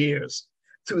 30 years.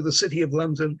 Through the city of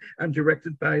London and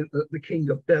directed by the King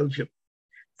of Belgium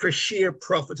for sheer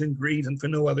profit and greed and for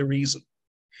no other reason.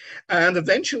 And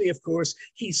eventually, of course,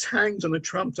 he's hanged on a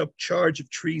trumped-up charge of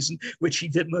treason, which he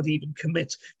did not even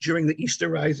commit during the Easter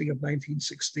Rising of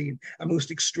 1916, a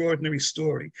most extraordinary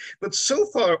story. But so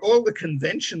far, all the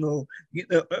conventional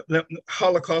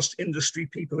Holocaust industry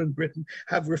people in Britain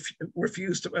have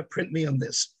refused to print me on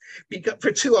this,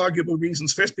 for two arguable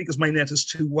reasons. First, because my net is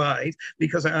too wide,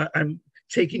 because I'm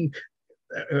taking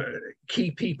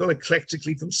key people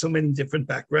eclectically from so many different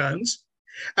backgrounds.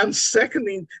 And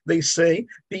secondly, they say,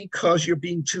 because you're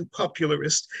being too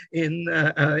popularist in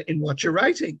what you're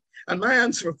writing. And my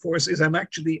answer, of course, is I'm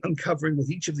actually uncovering with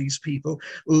each of these people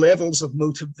levels of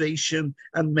motivation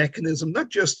and mechanism, not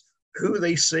just who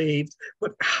they saved,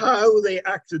 but how they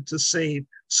acted to save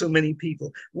so many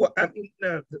people.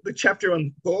 The chapter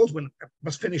on Baldwin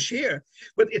must finish here,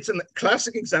 but it's a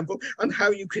classic example on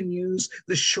how you can use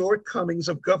the shortcomings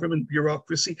of government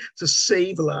bureaucracy to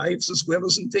save lives as well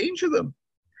as endanger them.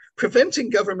 Preventing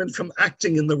government from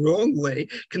acting in the wrong way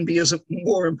can be as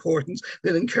more important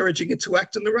than encouraging it to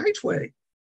act in the right way.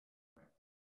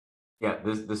 Yeah,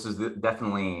 this is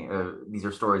definitely, these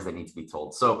are stories that need to be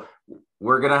told. So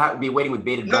we're going to be waiting with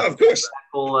bated breath. No, of course.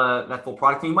 That full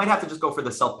product. And you might have to just go for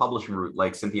the self-publishing route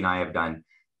like Cynthia and I have done.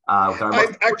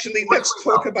 Actually, let's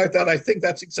talk about that. I think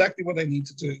that's exactly what I need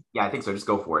to do. Yeah, I think so. Just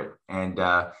go for it. And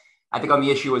I think on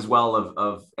the issue as well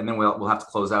of and then we'll have to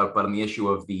close out, but on the issue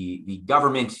of the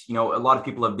government, you know, a lot of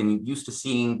people have been used to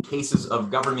seeing cases of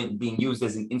government being used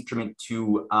as an instrument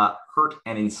to hurt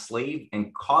and enslave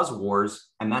and cause wars.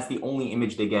 And that's the only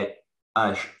image they get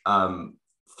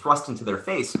thrust into their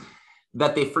face,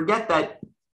 that they forget that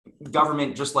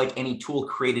government, just like any tool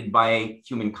created by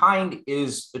humankind,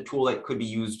 is a tool that could be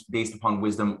used based upon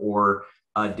wisdom or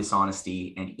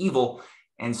dishonesty and evil.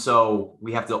 And so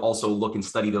we have to also look and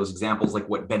study those examples, like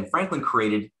what Ben Franklin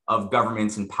created of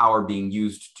governments and power being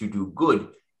used to do good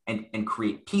and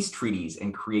create peace treaties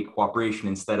and create cooperation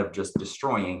instead of just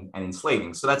destroying and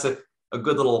enslaving. So that's a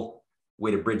good little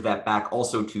way to bridge that back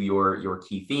also to your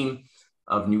key theme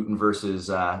of Newton versus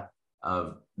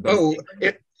of Ben.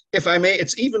 If I may,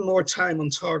 it's even more time on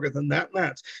target than that,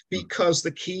 Matt, because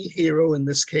the key hero in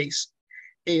this case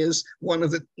is one of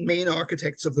the main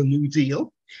architects of the New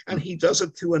Deal, and he does it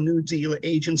through a New Deal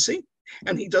agency,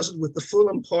 and he does it with the full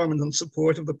empowerment and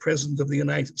support of the President of the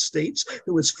United States,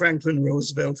 who is Franklin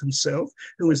Roosevelt himself,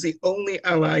 who is the only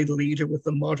allied leader with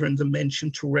the modern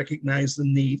dimension to recognize the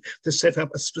need to set up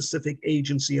a specific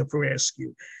agency of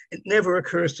rescue. It never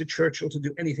occurs to Churchill to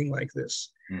do anything like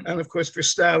this. And of course, for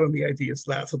Stalin, the idea is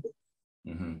laughable.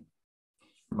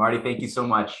 Marty, thank you so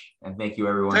much. And thank you,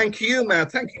 everyone. Thank you,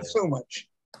 Matt. Thank you so much.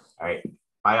 All right.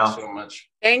 Bye, all. So much.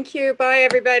 Thank you. Bye,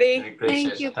 everybody.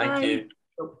 Thank you. Bye. Thank you.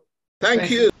 Thank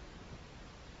you.